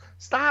Wars.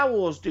 Star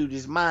Wars, dude,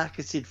 is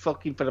marketed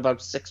fucking for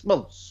about 6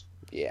 months.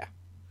 Yeah.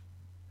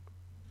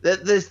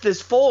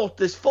 There's four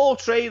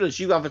trailers.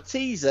 You have a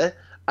teaser,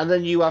 and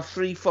then you have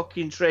 3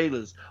 fucking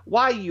trailers.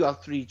 Why you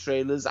have 3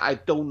 trailers, I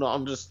do not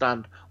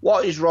understand.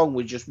 What is wrong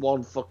with just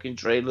one fucking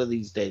trailer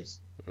these days?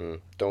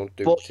 Don't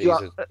do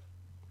teasers.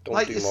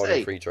 Don't do more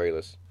than 3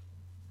 trailers.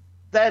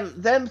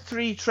 Them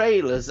 3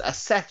 trailers are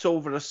set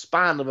over a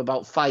span of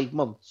about 5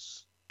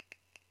 months.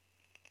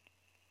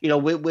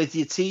 With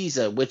your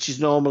teaser, which is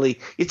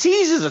normally, your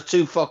teasers are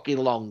too fucking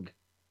long.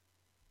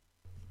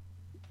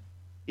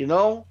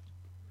 I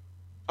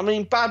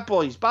mean, Bad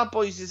Boys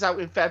is out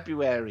in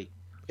February.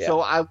 Yeah.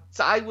 So I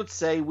would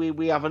say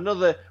we'll have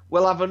another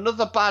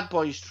Bad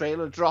Boys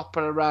trailer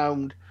dropping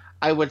around,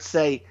 I would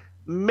say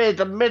mid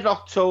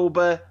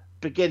October,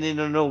 beginning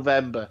of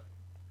November,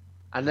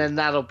 and then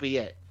that'll be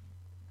it.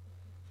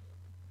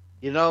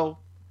 We've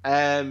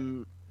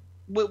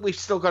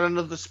still got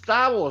another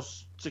Star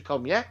Wars to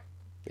come, yeah.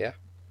 Yeah.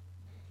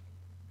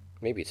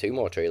 Maybe 2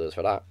 more trailers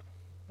for that.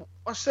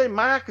 I say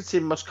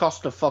marketing must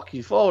cost a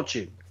fucking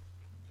fortune.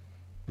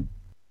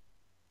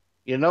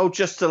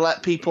 Just to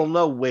let people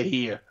know we're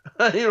here.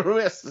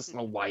 That's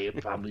not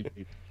Wyatt family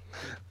people.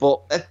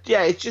 But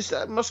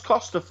it must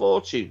cost a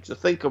fortune to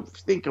think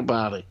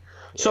about it.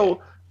 Yeah.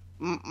 So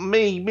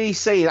me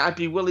saying I'd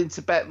be willing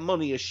to bet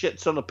money a shit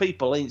ton of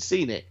people ain't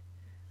seen it.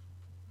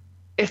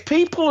 If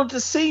people had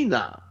seen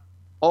that,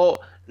 or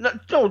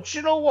no, do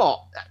you know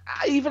what?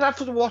 Even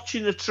after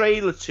watching the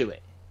trailer to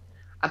it,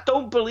 I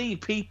don't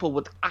believe people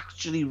would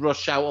actually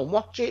rush out and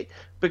watch it,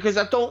 because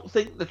I don't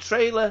think the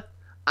trailer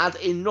had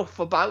enough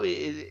about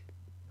it.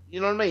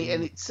 You know what I mean?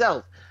 In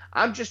itself,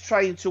 I'm just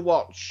trying to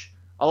watch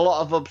a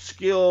lot of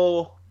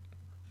obscure.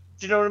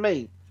 Do you know what I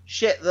mean?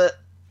 Shit that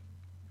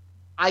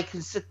I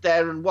can sit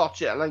there and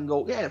watch it and then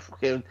go, yeah,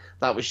 fucking,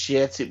 that was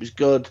shit. It was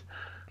good,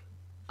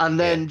 and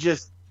then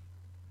just,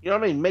 you know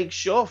what I mean? Make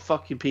sure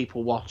fucking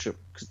people watch it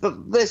because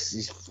this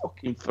is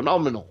fucking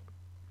phenomenal.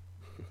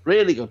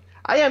 Really good.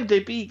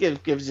 IMDb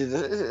gives it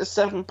a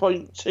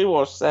 7.2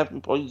 or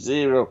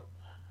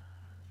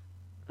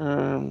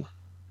 7.0.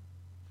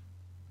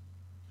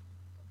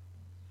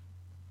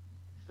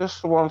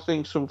 Just the one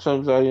thing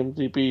sometimes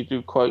IMDb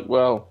do quite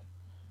well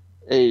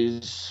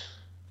is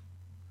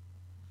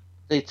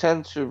they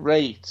tend to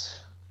rate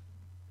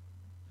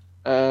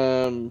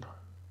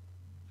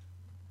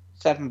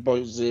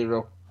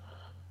 7.0.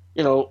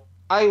 You know,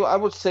 I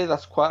would say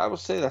that's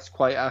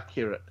quite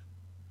accurate.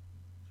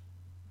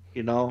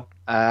 You know,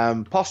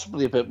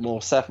 possibly a bit more,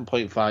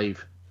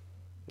 7.5.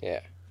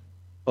 Yeah.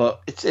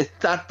 But it's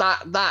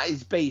that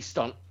is based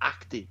on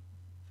acting.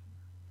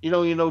 You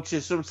know, you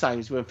notice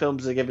sometimes when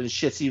films are given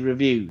shitty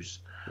reviews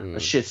or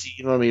shitty,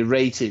 you know what I mean,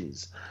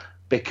 ratings,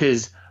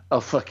 because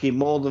of fucking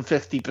more than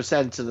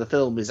 50% of the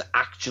film is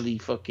actually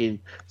fucking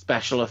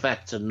special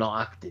effects and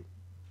not acting.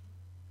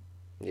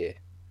 Yeah.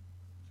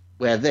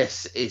 Where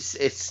this is,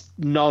 it's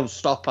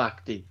non-stop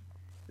acting. You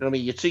know what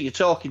I mean? You're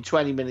talking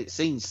 20-minute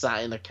scenes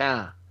sat in a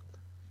car,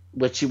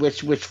 which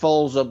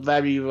falls up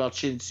very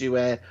much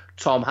into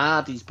Tom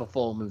Hardy's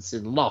performance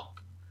in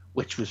Locke,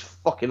 which was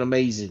fucking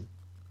amazing.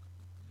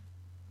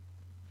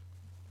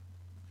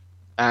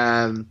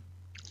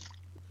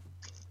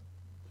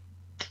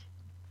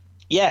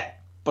 Yeah,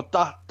 but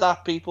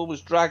that people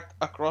was dragged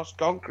across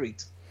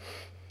concrete.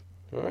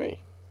 Right.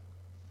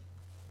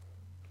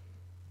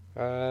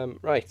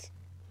 Right.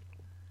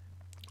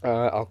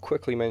 I'll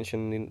quickly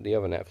mention the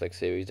other Netflix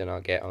series, and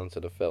I'll get onto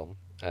the film.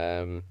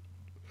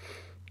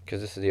 Because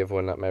this is the other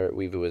one that Merritt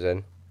Weaver was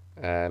in.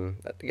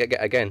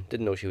 Again,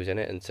 didn't know she was in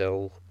it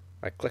until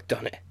I clicked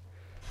on it.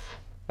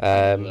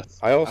 I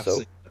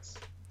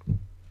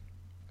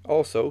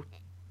also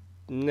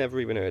never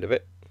even heard of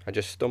it. I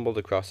just stumbled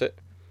across it.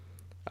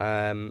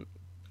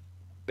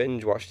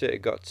 Binge watched it.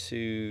 It got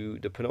to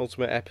the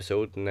penultimate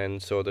episode and then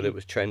saw that it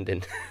was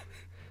trending.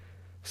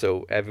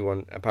 So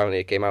apparently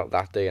it came out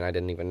that day and I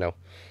didn't even know.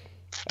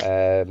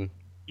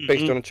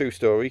 Based on a true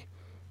story.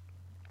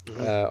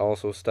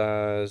 Also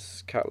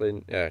stars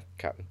Caitlin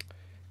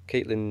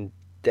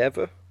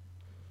Dever.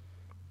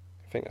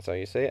 I think that's how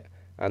you say it.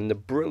 And the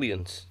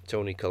brilliant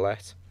Toni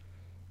Collette.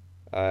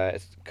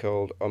 It's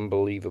called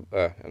Unbelievable.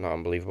 Not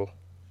Unbelievable.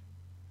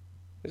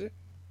 Is it?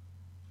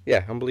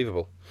 Yeah,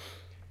 Unbelievable.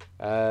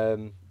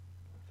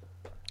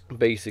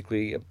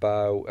 Basically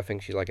about, I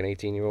think she's like an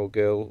 18-year-old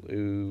girl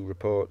who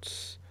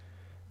reports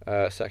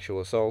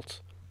sexual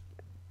assault.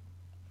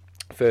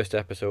 First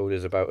episode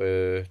is about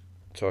her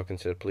talking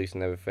to the police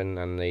and everything,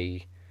 and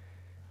they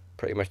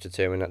pretty much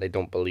determine that they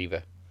don't believe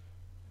her.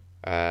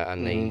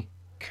 And they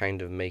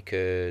kind of make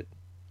her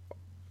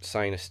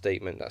sign a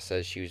statement that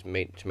says she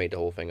made the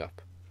whole thing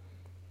up.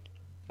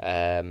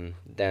 Then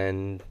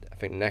I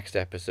think next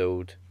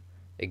episode,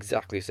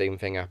 exactly the same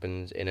thing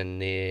happens in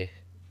a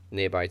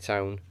nearby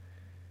town.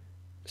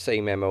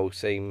 Same MO,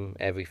 same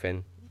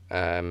everything.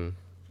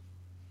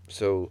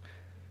 So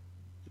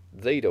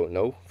they don't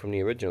know from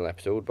the original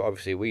episode, but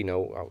obviously we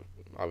know.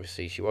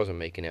 Obviously she wasn't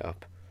making it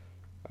up.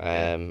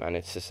 And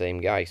it's the same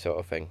guy sort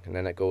of thing. And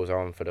then it goes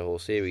on for the whole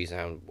series,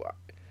 and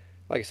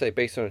like I say,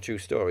 based on a true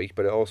story,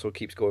 but it also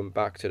keeps going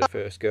back to the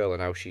first girl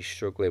and how she's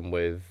struggling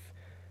with,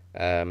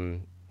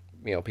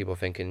 people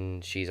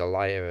thinking she's a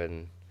liar,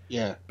 and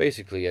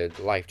basically her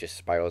life just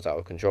spirals out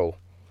of control.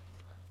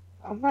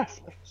 On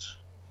Netflix.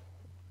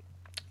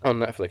 On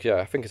Netflix, yeah,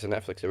 I think it's a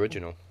Netflix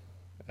original.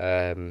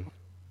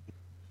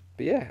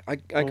 But yeah, I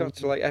got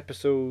to like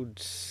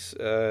episodes.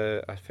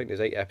 I think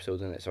there's 8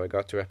 episodes in it, so I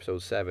got to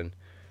episode 7.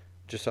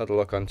 Just had a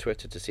look on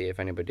Twitter to see if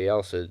anybody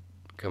else had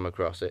come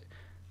across it.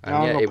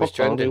 And it was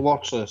trending. On the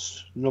watch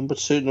list. Number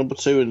two in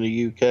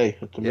the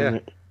UK at the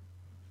minute.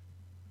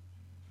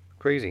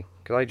 Crazy,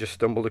 because I just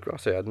stumbled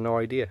across it. I had no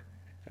idea.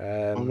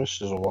 My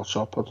missus will watch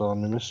up, but my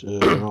missus,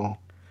 know.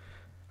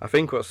 I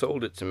think what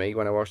sold it to me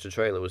when I watched the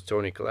trailer was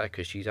Toni Collette,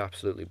 because she's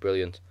absolutely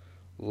brilliant.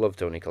 Love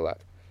Toni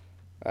Collette.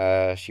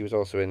 She was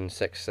also in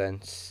Sixth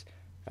Sense,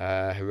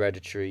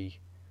 Hereditary,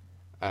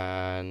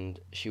 and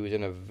she was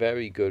in a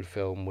very good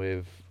film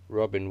with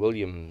Robin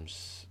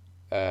Williams.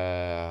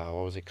 What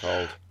was it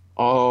called?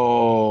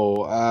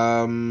 The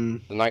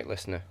Night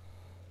Listener.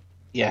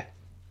 Yeah.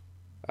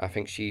 I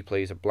think she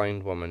plays a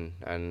blind woman,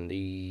 and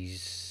I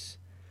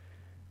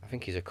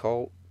think he's a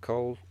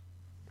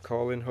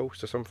call-in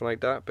host or something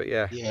like that. But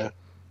yeah,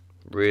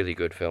 really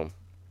good film.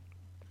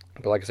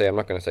 But like I say, I'm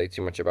not going to say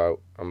too much about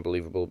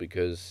Unbelievable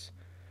because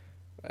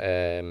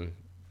it's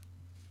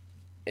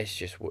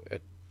just a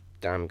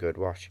damn good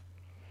watch.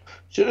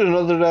 So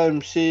another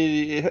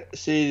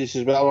series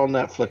as well on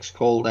Netflix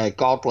called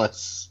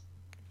Godless.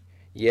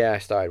 Yeah, I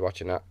started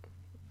watching that.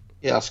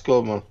 Yeah, that's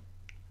good, man.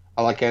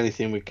 I like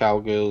anything with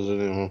cowgirls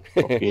and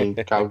fucking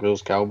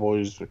cowgirls,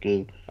 cowboys,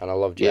 fucking. And I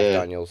love Jeff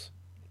Daniels,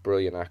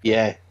 brilliant actor.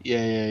 Yeah.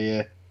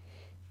 Yeah.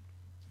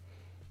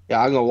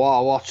 Yeah, I'm gonna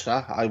watch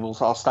that.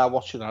 I'll start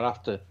watching that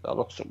after I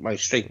looked up my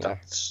street Yeah.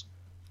 dance.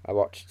 I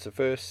watched the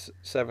first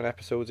 7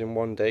 episodes in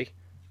one day.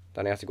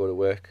 Then I had to go to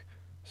work,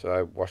 so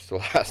I watched the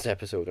last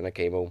episode when I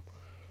came home.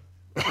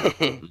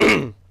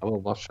 I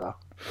will watch that.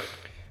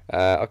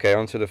 Okay,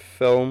 on to the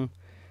film.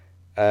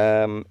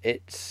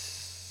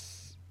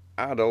 It's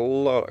had a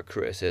lot of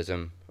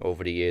criticism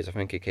over the years. I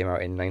think it came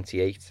out in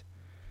 '98.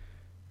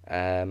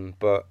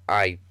 But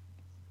I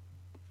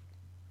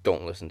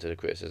don't listen to the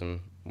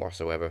criticism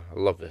whatsoever. I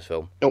love this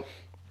film. Nope.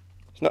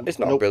 It's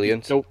not Nope.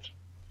 brilliant. Nope.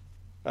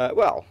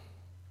 Well,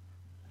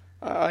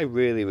 I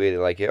really, really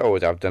like it.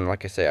 Always have done.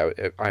 Like I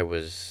say, I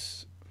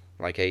was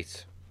like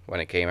 8 when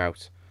it came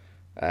out,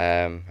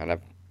 and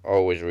I've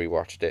always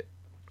rewatched it.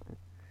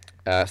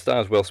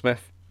 Stars Will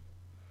Smith,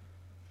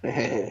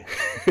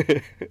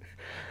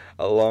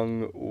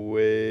 along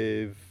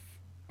with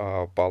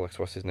bollocks,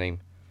 what's his name?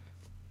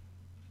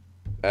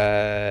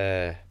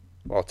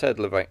 Well, Ted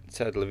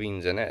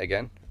Levine's in it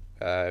again.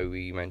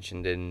 We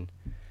mentioned in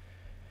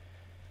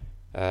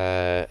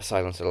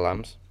Silence of the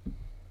Lambs.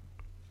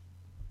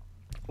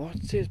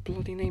 What's his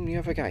bloody name? The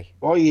other guy.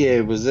 What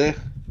year was it?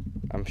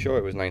 I'm sure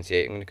it was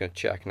 '98. I'm gonna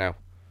check now.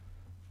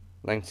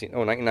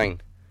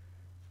 99.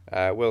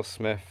 Will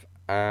Smith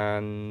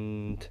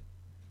and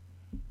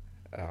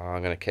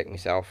I'm gonna kick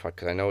myself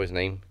because I know his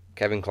name.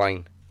 Kevin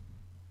Kline,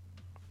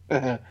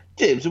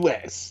 James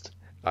West.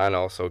 and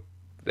also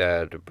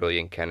the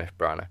brilliant Kenneth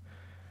Branagh.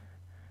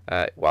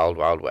 Wild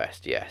Wild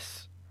West.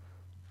 Yes,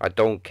 I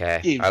don't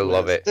care. James I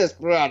love West. it.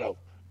 Desperado.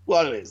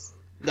 What is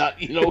that?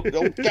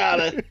 Don't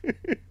gotta.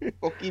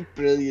 Fucking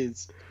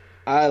brilliant.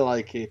 I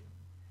like it.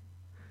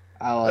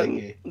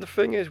 And the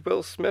thing is,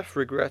 Will Smith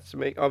regrets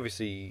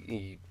obviously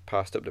he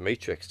passed up the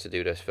Matrix to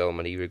do this film,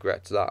 and he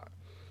regrets that.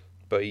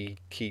 But he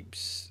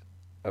keeps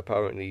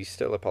apparently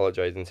still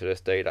apologising to this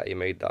day that he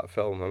made that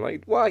film. I'm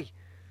like, why?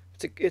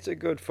 It's a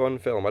good fun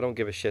film. I don't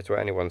give a shit what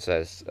anyone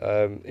says.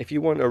 If you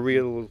want a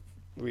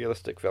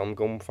realistic film,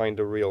 go and find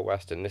a real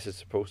western. This is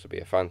supposed to be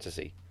a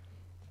fantasy.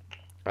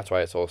 That's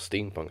why it's all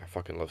steampunk. I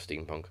fucking love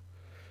steampunk.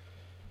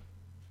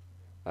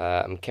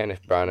 And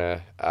Kenneth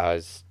Branagh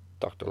as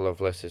Dr.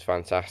 Lovelace is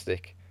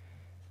fantastic.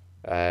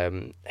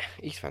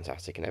 He's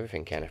fantastic in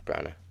everything, Kenneth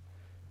Branagh.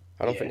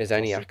 I don't think there's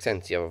any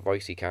accents he have a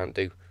voice he can't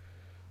do.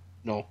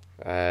 No.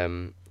 I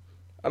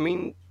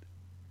mean,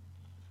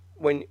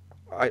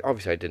 I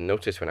didn't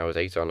notice when I was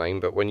 8 or 9,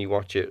 but when you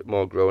watch it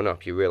more grown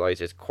up, you realise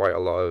there's quite a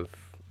lot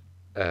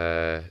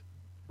of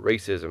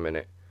racism in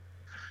it.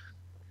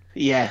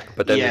 Yeah.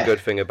 But then the good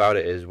thing about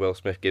it is Will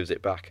Smith gives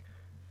it back.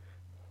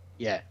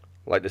 Yeah.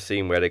 Like the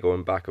scene where they're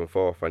going back and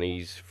forth and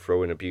he's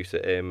throwing abuse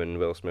at him and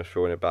Will Smith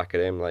throwing it back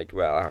at him. Like,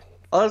 well,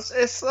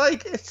 it's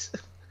like it's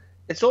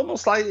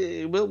almost like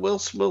Will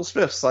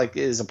Smith's like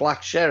is a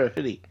black sheriff,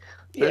 isn't he?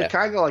 But yeah. it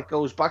kind of like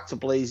goes back to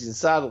Blazing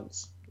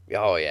Saddles.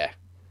 Oh yeah.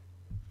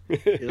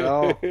 You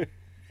know,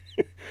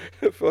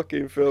 the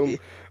fucking film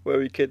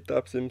where he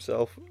kidnaps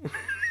himself.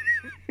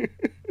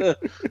 You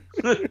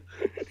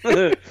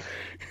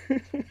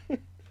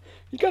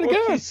gotta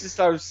go. It's just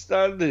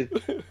outstanding.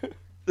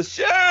 The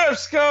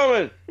sheriff's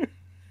coming.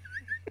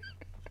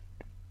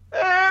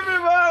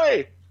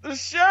 Everybody, the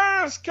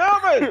sheriff's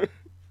coming.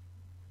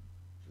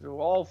 We're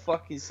all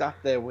fucking sat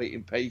there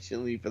waiting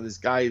patiently for this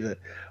guy that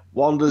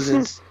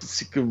wanders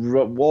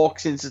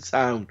walks into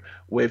town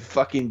with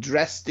fucking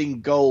dressed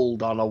in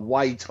gold on a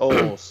white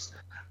horse,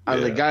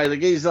 and the guy that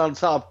gets on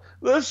top,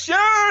 the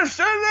sheriff's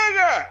a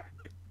nigger.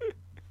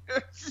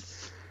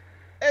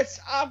 It's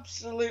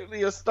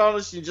absolutely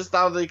astonishing just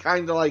how they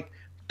kind of like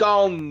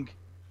dong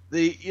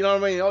you know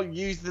what I mean? I'll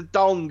use the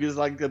dong as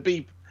like the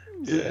beep,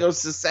 to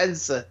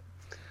censor.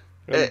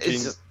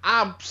 It's just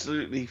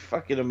absolutely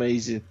fucking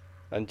amazing.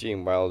 And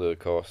Gene Wilder, of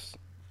course,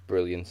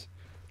 brilliant.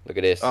 Look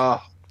at this.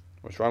 Oh.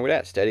 What's wrong with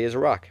that? Steady as a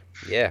rock.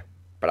 Yeah,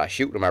 but I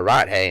shoot with my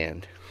right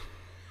hand.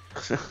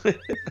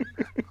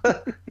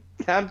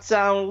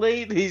 Camptown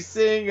ladies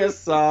sing a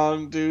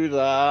song, do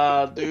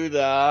da, do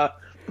da.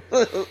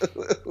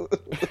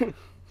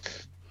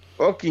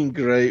 Fucking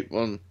great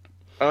one.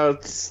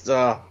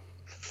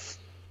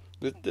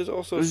 There's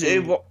also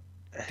some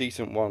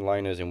decent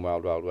one-liners in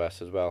Wild Wild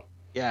West as well.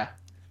 Yeah.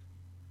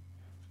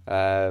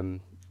 Like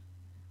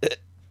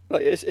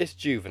it's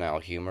juvenile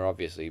humor,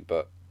 obviously,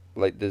 but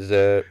like there's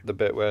the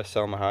bit where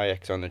Selma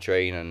Hayek's on the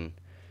train and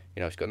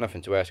she's got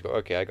nothing to wear. She's got,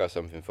 okay, I got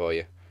something for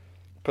you.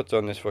 Puts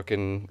on this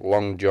fucking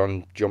long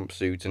john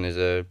jumpsuit and there's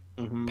a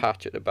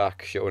patch at the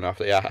back showing off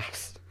the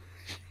ass.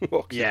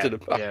 Walks into the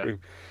back room.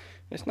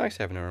 It's nice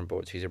having her on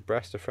board. She's a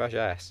breast of fresh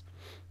ass.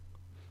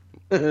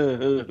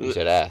 You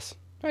said ass.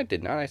 I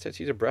did not. I said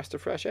she's a breast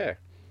of fresh air.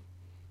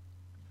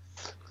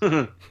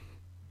 Whatever.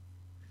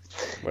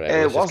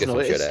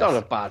 It's not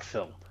a bad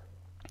film.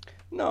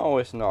 No,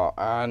 it's not.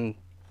 And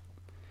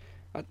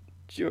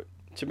to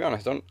be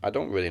honest, I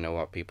don't really know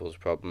what people's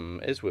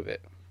problem is with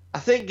it. I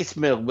think it's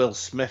Will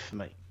Smith,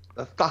 mate.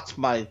 That's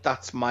my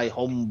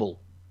humble.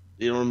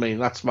 You know what I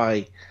mean?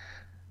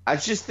 I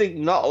just think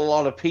not a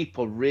lot of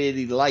people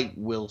really like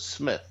Will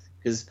Smith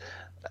because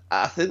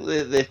I think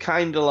they're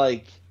kind of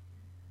like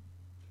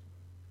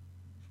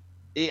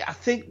I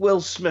think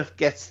Will Smith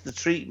gets the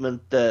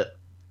treatment that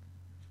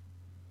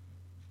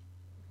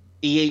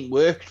he ain't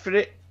worked for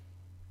it.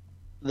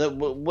 That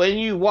when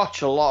you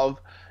watch a lot of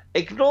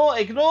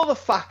ignore the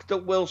fact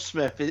that Will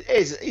Smith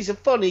he's a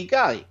funny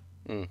guy,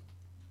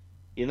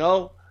 you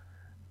know,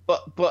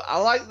 but I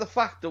like the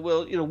fact that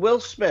Will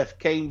Smith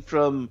came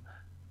from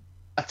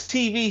a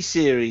TV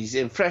series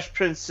in Fresh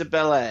Prince of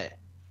Bel-Air.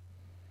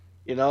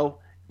 You know,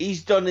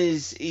 he's done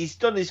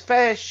his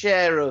fair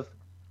share of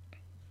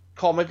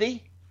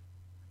comedy,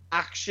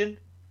 action,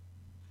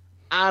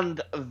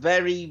 and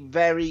very,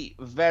 very,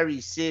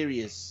 very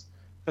serious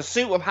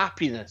Pursuit of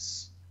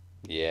Happiness.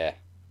 Yeah.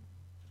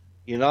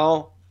 You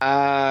know,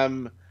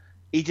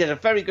 he did a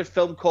very good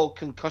film called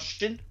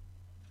Concussion,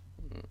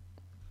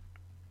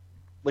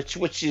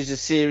 which is a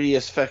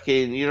serious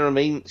fucking, you know what I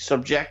mean,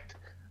 subject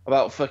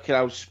about fucking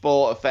how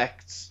sport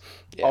affects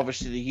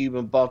obviously the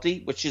human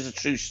body, which is a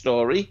true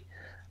story.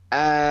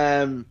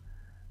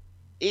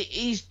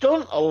 He's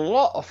done a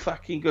lot of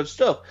fucking good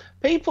stuff.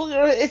 People, you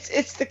know,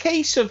 it's the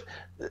case of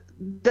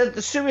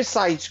the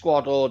Suicide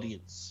Squad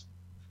audience.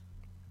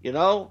 You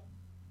know,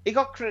 he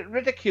got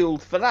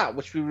ridiculed for that,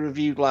 which we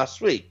reviewed last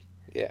week.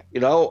 Yeah.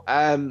 You know,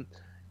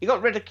 he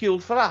got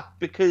ridiculed for that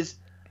because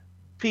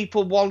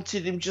people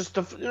wanted him just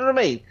to, you know what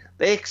I mean?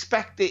 They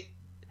expect it.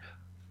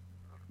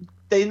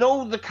 They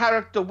know the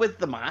character with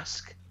the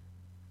mask,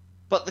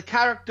 but the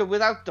character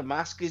without the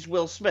mask is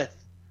Will Smith.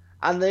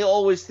 And they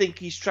always think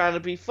he's trying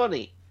to be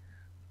funny.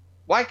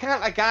 Why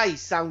can't a guy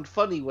sound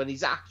funny when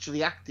he's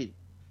actually acting?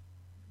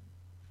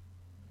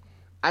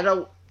 I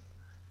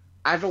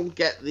don't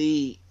get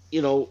the,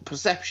 you know,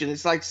 perception.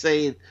 It's like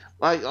saying,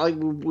 like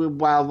with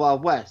Wild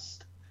Wild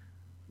West.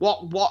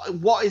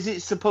 What is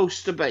it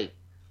supposed to be?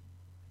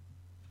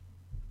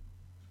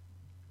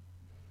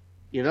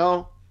 You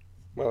know?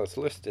 Well, it's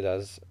listed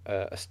as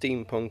a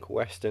steampunk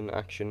western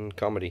action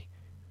comedy.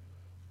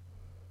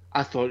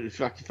 I thought it was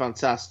fucking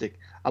fantastic.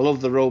 I love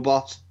the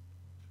robot,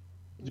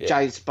 the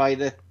giant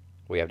spider.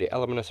 We have the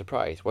element of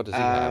surprise. What does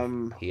he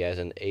have? He has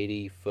an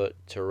 80-foot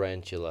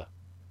tarantula.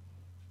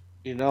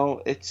 You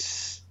know,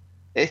 it's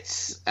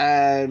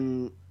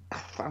I'm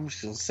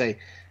just gonna say,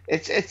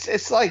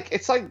 it's like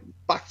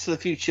Back to the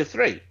Future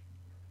 3.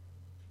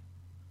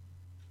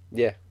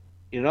 Yeah.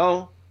 You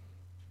know,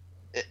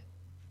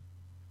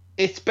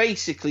 it's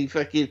basically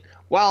fucking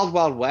Wild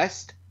Wild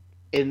West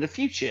in the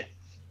future.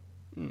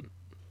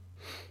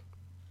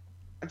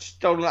 I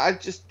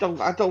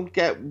don't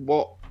get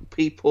what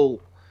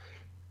people.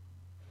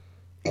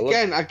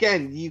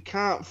 Again, you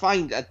can't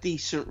find a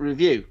decent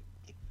review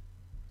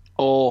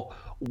or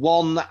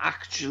one that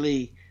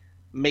actually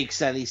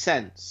makes any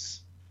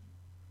sense.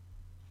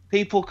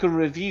 People can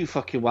review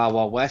fucking Wild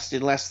Wild West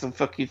in less than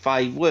fucking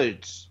 5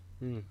 words.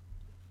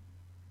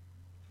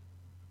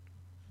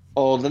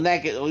 Or the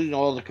negative, you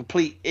know, or the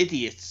complete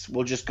idiots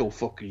will just go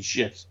fucking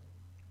shit.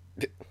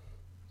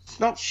 It's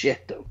not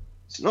shit though.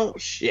 It's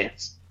not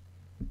shit.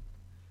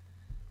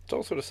 It's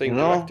also the same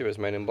director as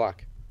Men in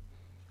Black.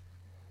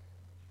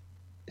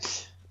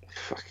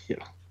 Fuck you.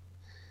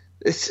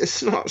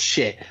 It's not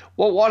shit.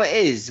 What it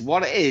is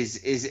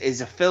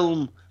a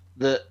film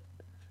that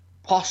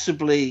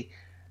possibly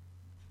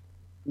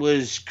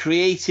was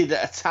created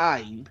at a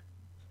time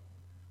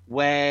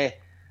where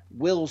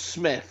Will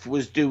Smith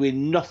was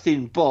doing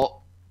nothing but,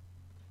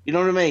 you know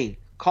what I mean,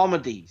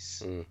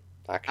 comedies,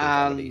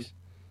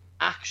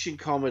 action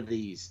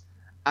comedies,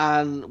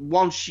 and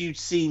once you'd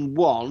seen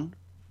one,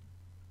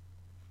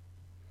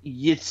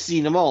 you'd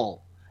seen them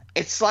all.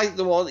 It's like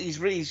the one he's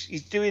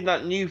doing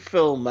that new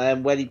film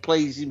where he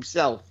plays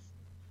himself.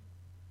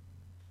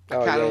 I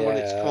can't remember what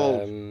it's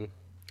called.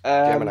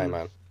 Gemini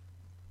Man.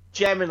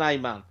 Gemini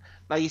Man.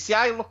 Now you see,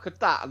 I look at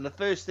that, and the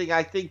first thing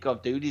I think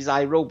of, dude, is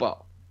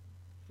iRobot.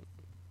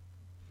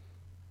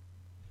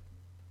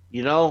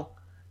 You know,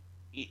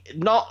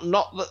 not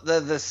that they're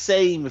the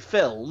same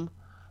film,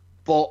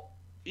 but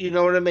you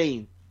know what I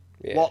mean.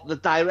 Yeah. What the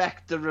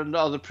director and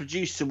or the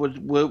producer were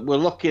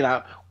looking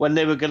at when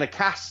they were going to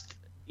cast,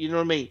 you know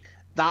what I mean,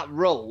 that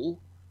role,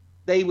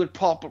 they would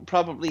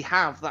probably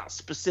have that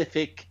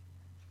specific.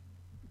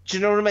 Do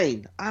you know what I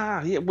mean?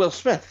 Yeah, Will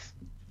Smith.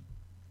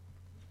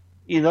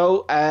 You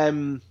know,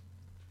 not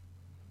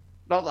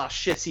that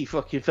shitty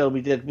fucking film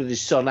he did with his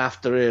son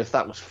After Earth.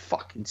 That was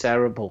fucking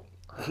terrible.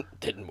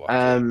 Didn't watch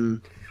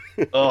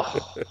it.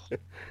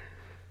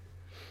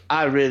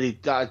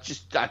 I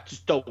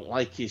just don't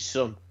like his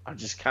son. I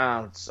just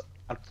can't.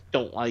 I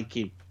don't like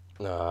him.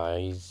 No,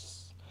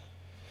 he's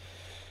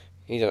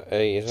not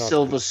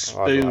silver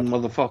spoon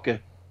motherfucker.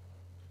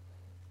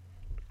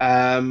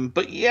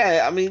 But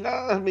yeah, I mean,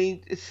 I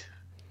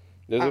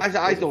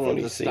don't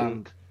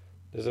understand.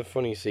 There's a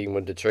funny scene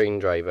with the train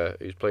driver,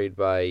 who's played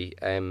by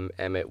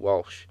Emmett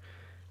Walsh,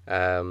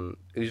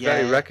 who's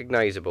very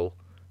recognisable,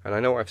 and I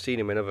know I've seen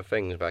him in other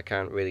things, but I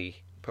can't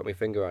really put my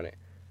finger on it.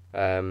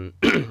 And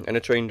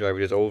the train driver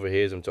just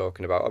overhears him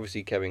talking about,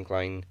 obviously Kevin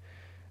Kline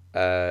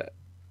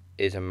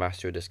is a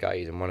master of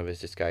disguise, and one of his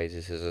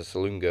disguises is a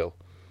saloon girl.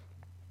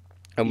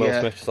 And Will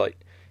Smith's like,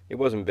 it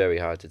wasn't very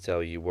hard to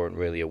tell you weren't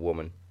really a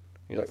woman.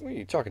 He's like, what are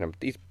you talking about?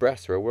 These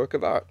breasts are a work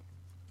of art.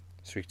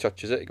 So he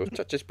touches it. He goes,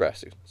 touch his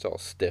breast. It's all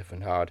stiff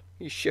and hard.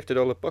 He shifted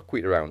all the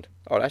buckwheat around.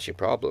 Oh, that's your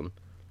problem.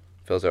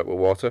 Fills it up with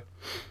water.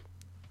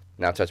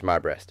 Now touch my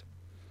breast.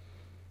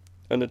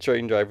 And the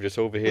train driver just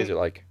overhears it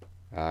like,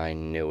 I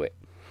knew it.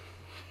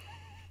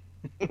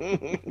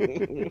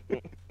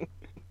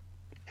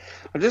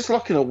 I'm just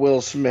looking at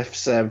Will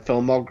Smith's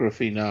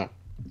filmography now.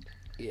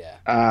 Yeah.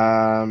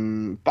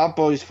 Bad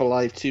Boys for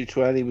Life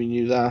 220, we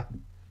knew that.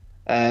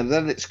 And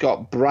then it's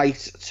got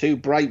Bright, Two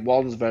Bright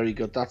Ones, very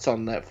good. That's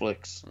on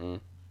Netflix.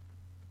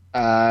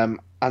 And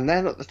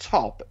then at the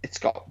top, it's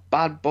got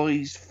Bad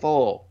Boys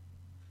 4.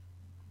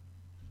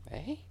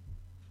 Eh?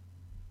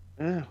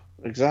 Yeah,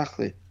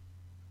 exactly.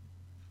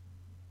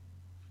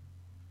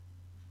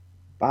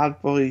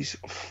 Bad Boys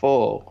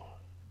 4.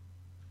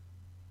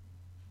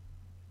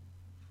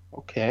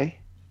 Okay.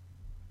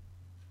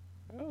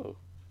 Oh.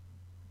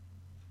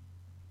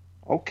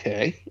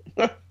 Okay.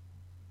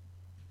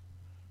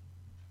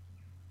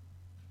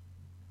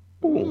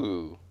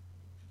 Ooh.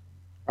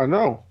 I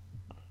know.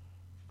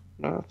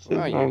 No, that's it.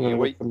 Wow, I'm gonna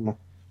look for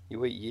you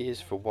wait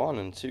years for one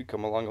and two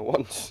come along at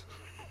once.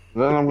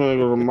 Then I'm going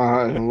to go to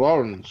Martin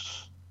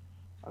Lawrence.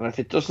 And if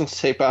it doesn't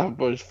say Bad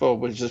Boys 4,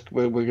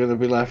 we're going to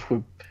be left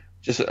with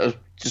just going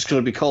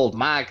to be called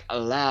Mike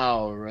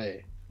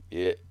Lowry.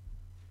 Yeah.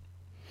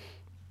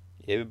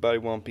 Everybody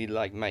won't be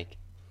like Mike.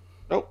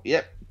 Oh,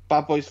 yep.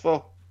 Bad Boys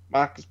 4.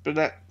 Marcus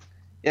Burnett.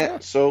 Yeah, Yeah.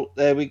 so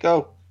there we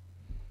go.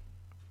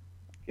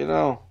 You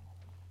know.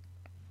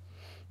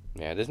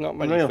 Yeah, there's not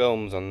many Unreal.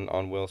 films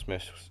on Will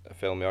Smith's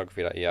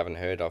filmography that you haven't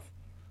heard of.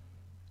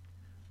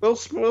 Will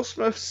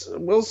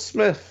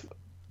Smith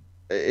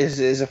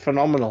is a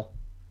phenomenal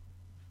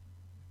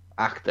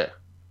actor.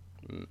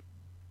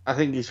 I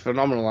think he's a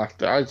phenomenal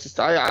actor.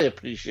 I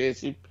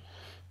appreciate him.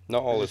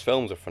 Not all his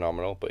films are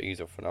phenomenal, but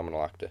he's a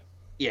phenomenal actor.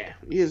 Yeah,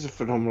 he is a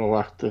phenomenal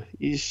actor.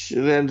 He's,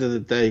 at the end of the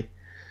day,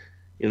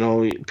 you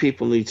know,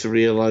 people need to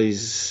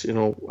realise, you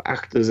know,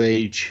 actors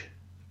age.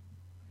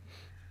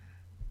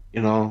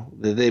 You know,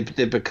 they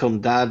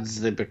become dads,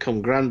 they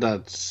become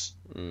granddads.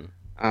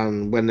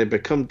 And when they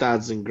become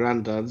dads and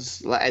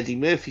granddads, like Eddie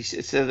Murphy,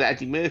 it's an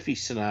Eddie Murphy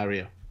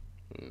scenario.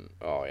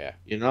 Oh yeah.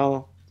 You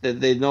know,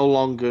 they're no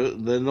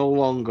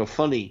longer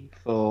funny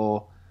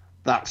for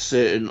that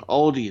certain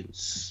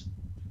audience.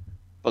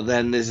 But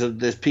then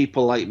there's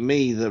people like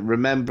me that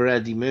remember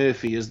Eddie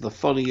Murphy as the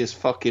funniest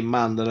fucking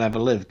man that ever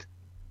lived.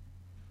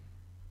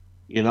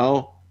 You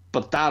know,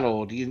 but that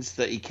audience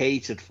that he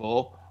catered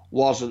for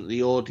wasn't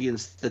the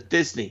audience that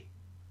Disney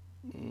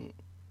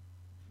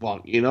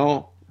want. You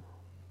know.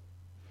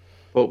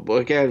 But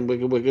again, we're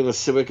gonna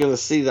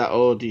see that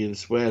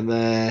audience when.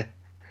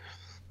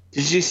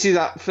 Did you see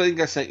that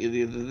thing I sent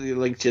you the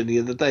link to the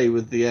other day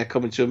with the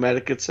Coming to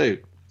America 2?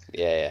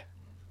 Yeah.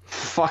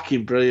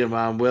 Fucking brilliant,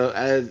 man.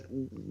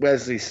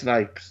 Wesley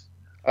Snipes.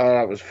 Oh,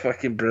 that was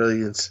fucking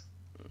brilliant.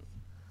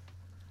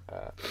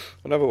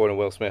 Another one of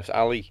Will Smith's,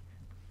 Ali,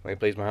 when he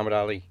plays Muhammad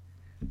Ali.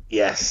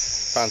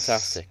 Yes.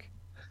 Fantastic.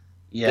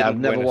 Yeah, I've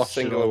never win watched a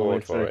it single all the way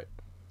award for through. it.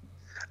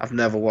 I've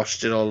never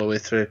watched it all the way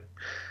through.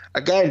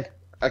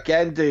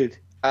 Again, dude.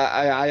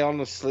 I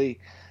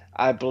honestly,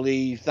 I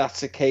believe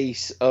that's a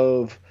case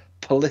of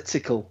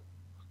political.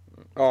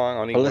 Oh, hang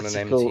on, he won an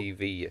Political-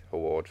 MTV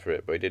award for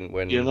it, but he didn't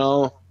win You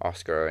know,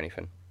 Oscar or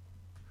anything.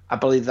 I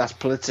believe that's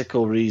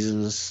political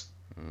reasons.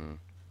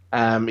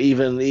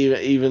 Even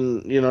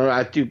you know,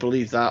 I do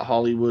believe that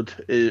Hollywood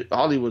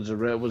was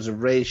a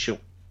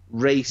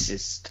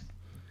racist.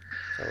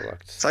 So,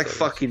 It's like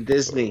fucking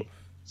Disney.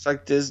 It's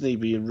like Disney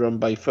being run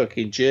by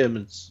fucking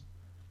Germans.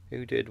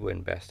 Who did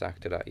win Best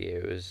Actor that year?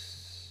 It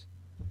was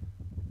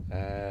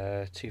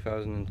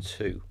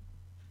 2002.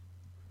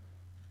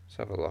 Let's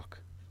have a look.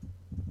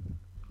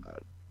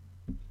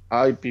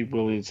 I'd be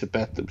willing to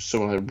bet that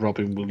someone like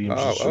Robin Williams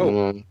or Oh,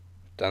 someone.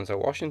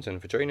 Denzel Washington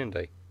for Training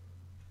Day.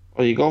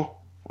 There you go.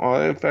 All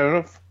right, fair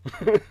enough.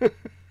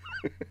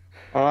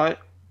 All right,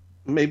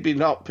 maybe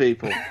not,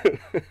 people.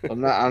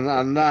 and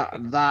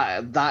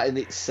that in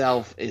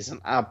itself is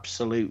an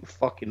absolute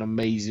fucking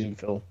amazing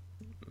film.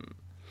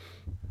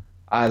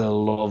 I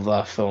love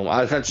that film.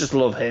 I just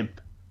love him.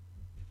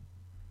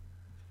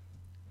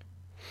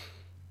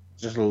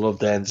 Just love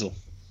Denzel.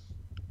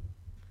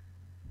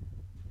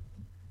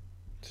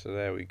 So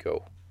there we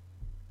go.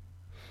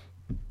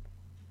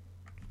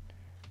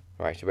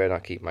 Right, you better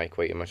not keep Mike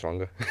waiting much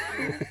longer.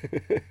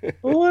 I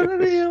wanna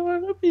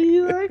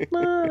be like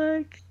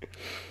Mike.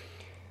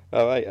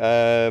 Alright,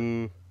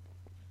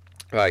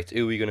 right,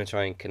 who are we going to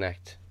try and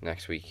connect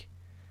next week?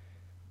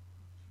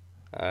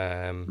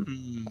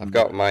 I've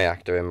got my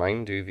actor in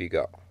mind. Who have you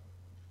got?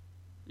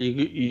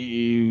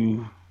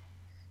 You.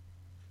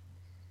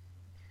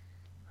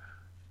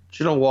 Do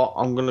you know what?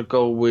 I'm gonna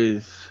go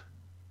with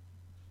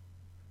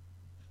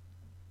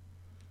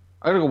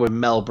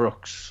Mel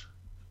Brooks.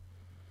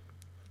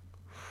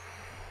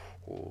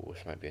 Oh,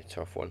 this might be a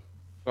tough one.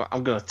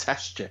 I'm gonna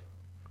test you.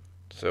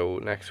 So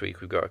next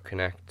week we've got to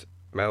connect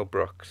Mel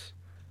Brooks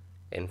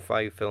in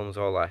 5 films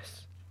or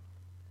less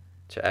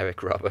to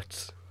Eric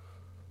Roberts.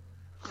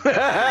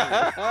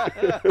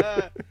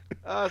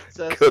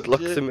 Good luck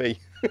to me.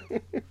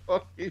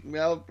 Fucking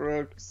Mel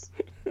Brooks.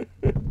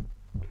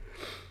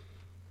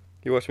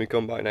 You watch me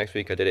come back next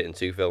week. I did it in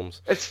 2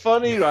 films. It's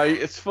funny, right?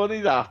 It's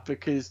funny that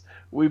because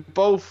we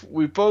both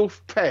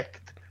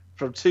picked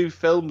from 2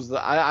 films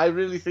that I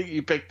really think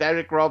you picked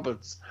Eric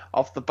Roberts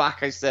off the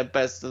back. I said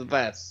best of the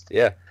best.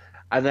 Yeah.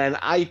 And then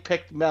I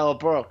picked Mel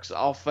Brooks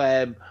off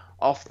the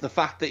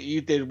fact that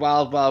you did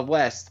Wild Wild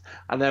West,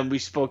 and then we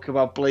spoke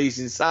about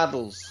Blazing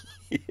Saddles.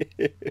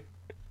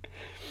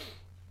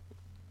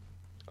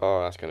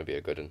 Oh, that's going to be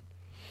a good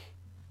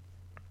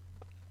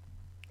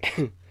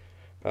one.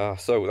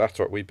 So that's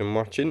what we've been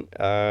watching.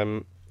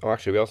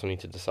 Actually, we also need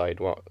to decide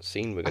what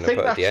scene we're going to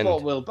put at the end.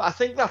 I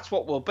think that's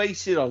what we'll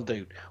base it on,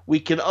 dude. We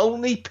can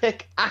only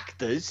pick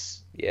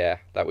actors. Yeah,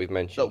 that we've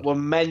mentioned. That were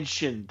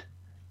mentioned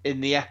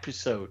in the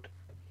episode.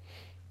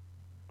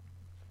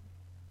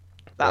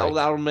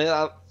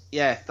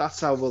 Yeah,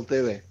 that's how we'll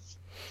do it.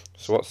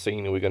 So what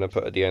scene are we going to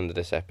put at the end of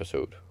this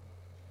episode?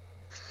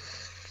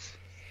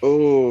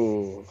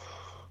 Oh.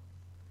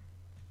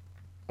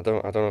 I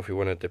don't know if we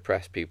want to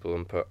depress people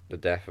and put the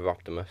death of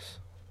Optimus.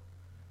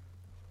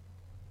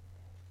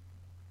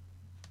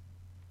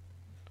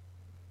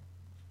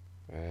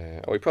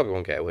 We probably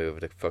won't get away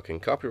with the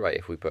fucking copyright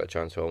if we put a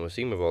Transformers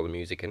scene with all the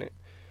music in it.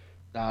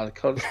 Nah, the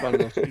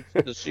Constman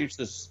will shoot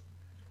us.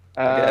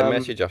 Get a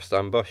message off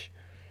Stan Bush.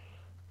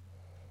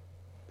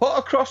 Put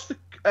across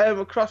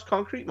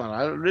Concrete Man.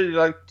 I really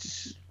like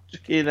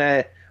you're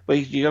gonna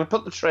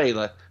put the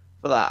trailer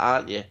for that,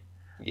 aren't you?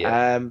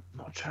 Yeah. I'm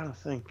trying to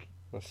think.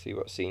 Let's see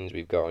what scenes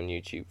we've got on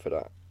YouTube for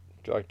that.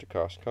 Dragged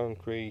across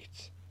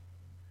concrete.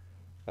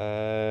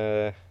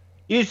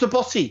 Use the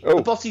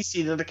botty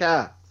scene in the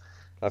car.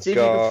 See if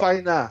you can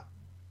find that.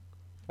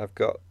 I've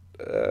got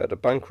the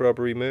bank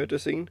robbery murder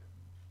scene.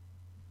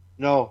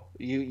 No,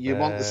 you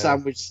want the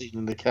sandwich scene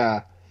in the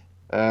car.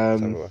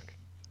 Let's have a look.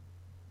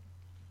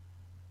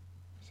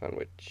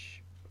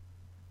 Sandwich.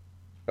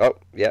 Oh,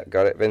 yeah,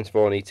 got it. Vince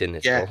Vaughn eating.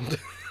 It's called.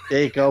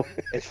 There you go.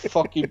 It's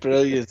fucking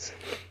brilliant.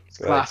 It's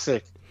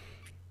classic.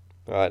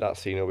 Right, that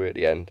scene will be at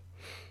the end.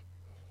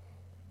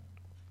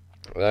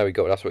 Well, there we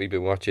go. That's what you've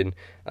been watching.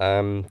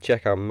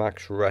 Check out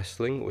Max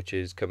Wrestling, which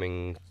is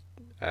coming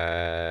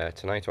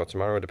tonight or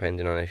tomorrow,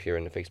 depending on if you're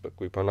in the Facebook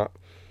group or not.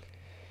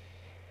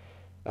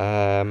 We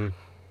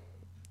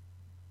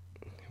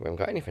haven't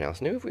got anything else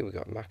new, have we? We've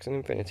got Max and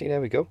Infinity.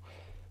 There we go.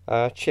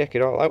 Check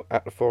it all out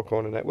at the Four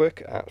Corner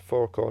Network at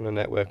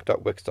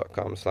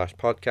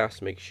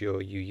fourcornernetwork.wix.com/podcast. Make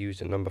sure you use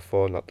the number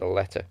 4, not the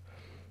letter.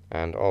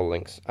 And all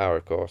links are,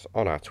 of course,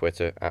 on our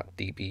Twitter at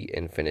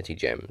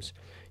DBInfinityGems.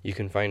 You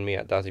can find me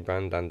at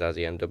DazzyBrand and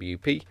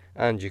DazzyMWP,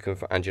 and you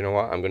know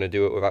what? I'm going to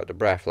do it without the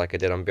breath like I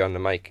did on Beyond the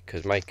Mic,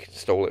 because Mike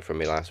stole it from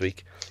me last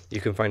week. You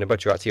can find the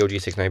Butcher at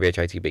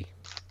TOG69BHITB. There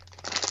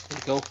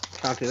you go.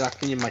 Can't do that,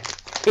 can you, Mike?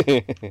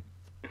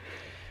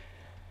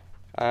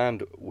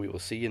 And we will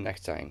see you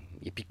next time.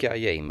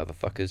 Yippee-ki-yay,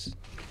 motherfuckers.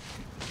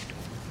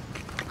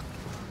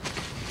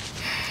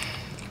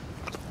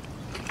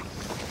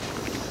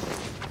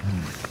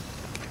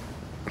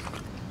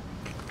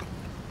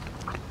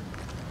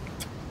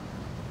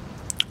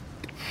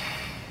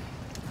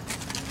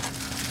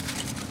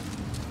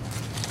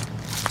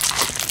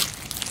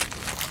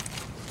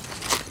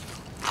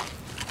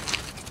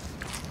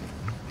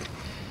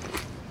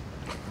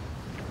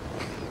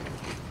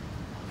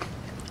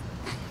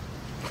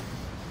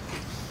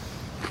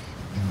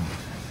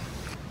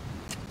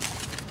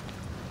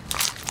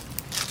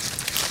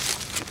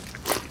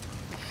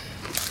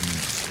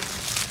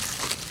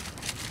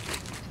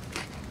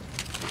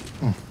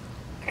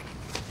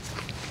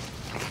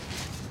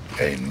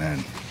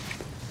 Amen.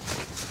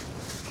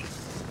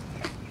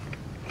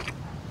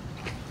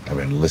 I've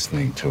been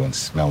listening to and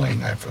smelling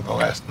that for the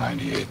last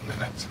 98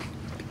 minutes.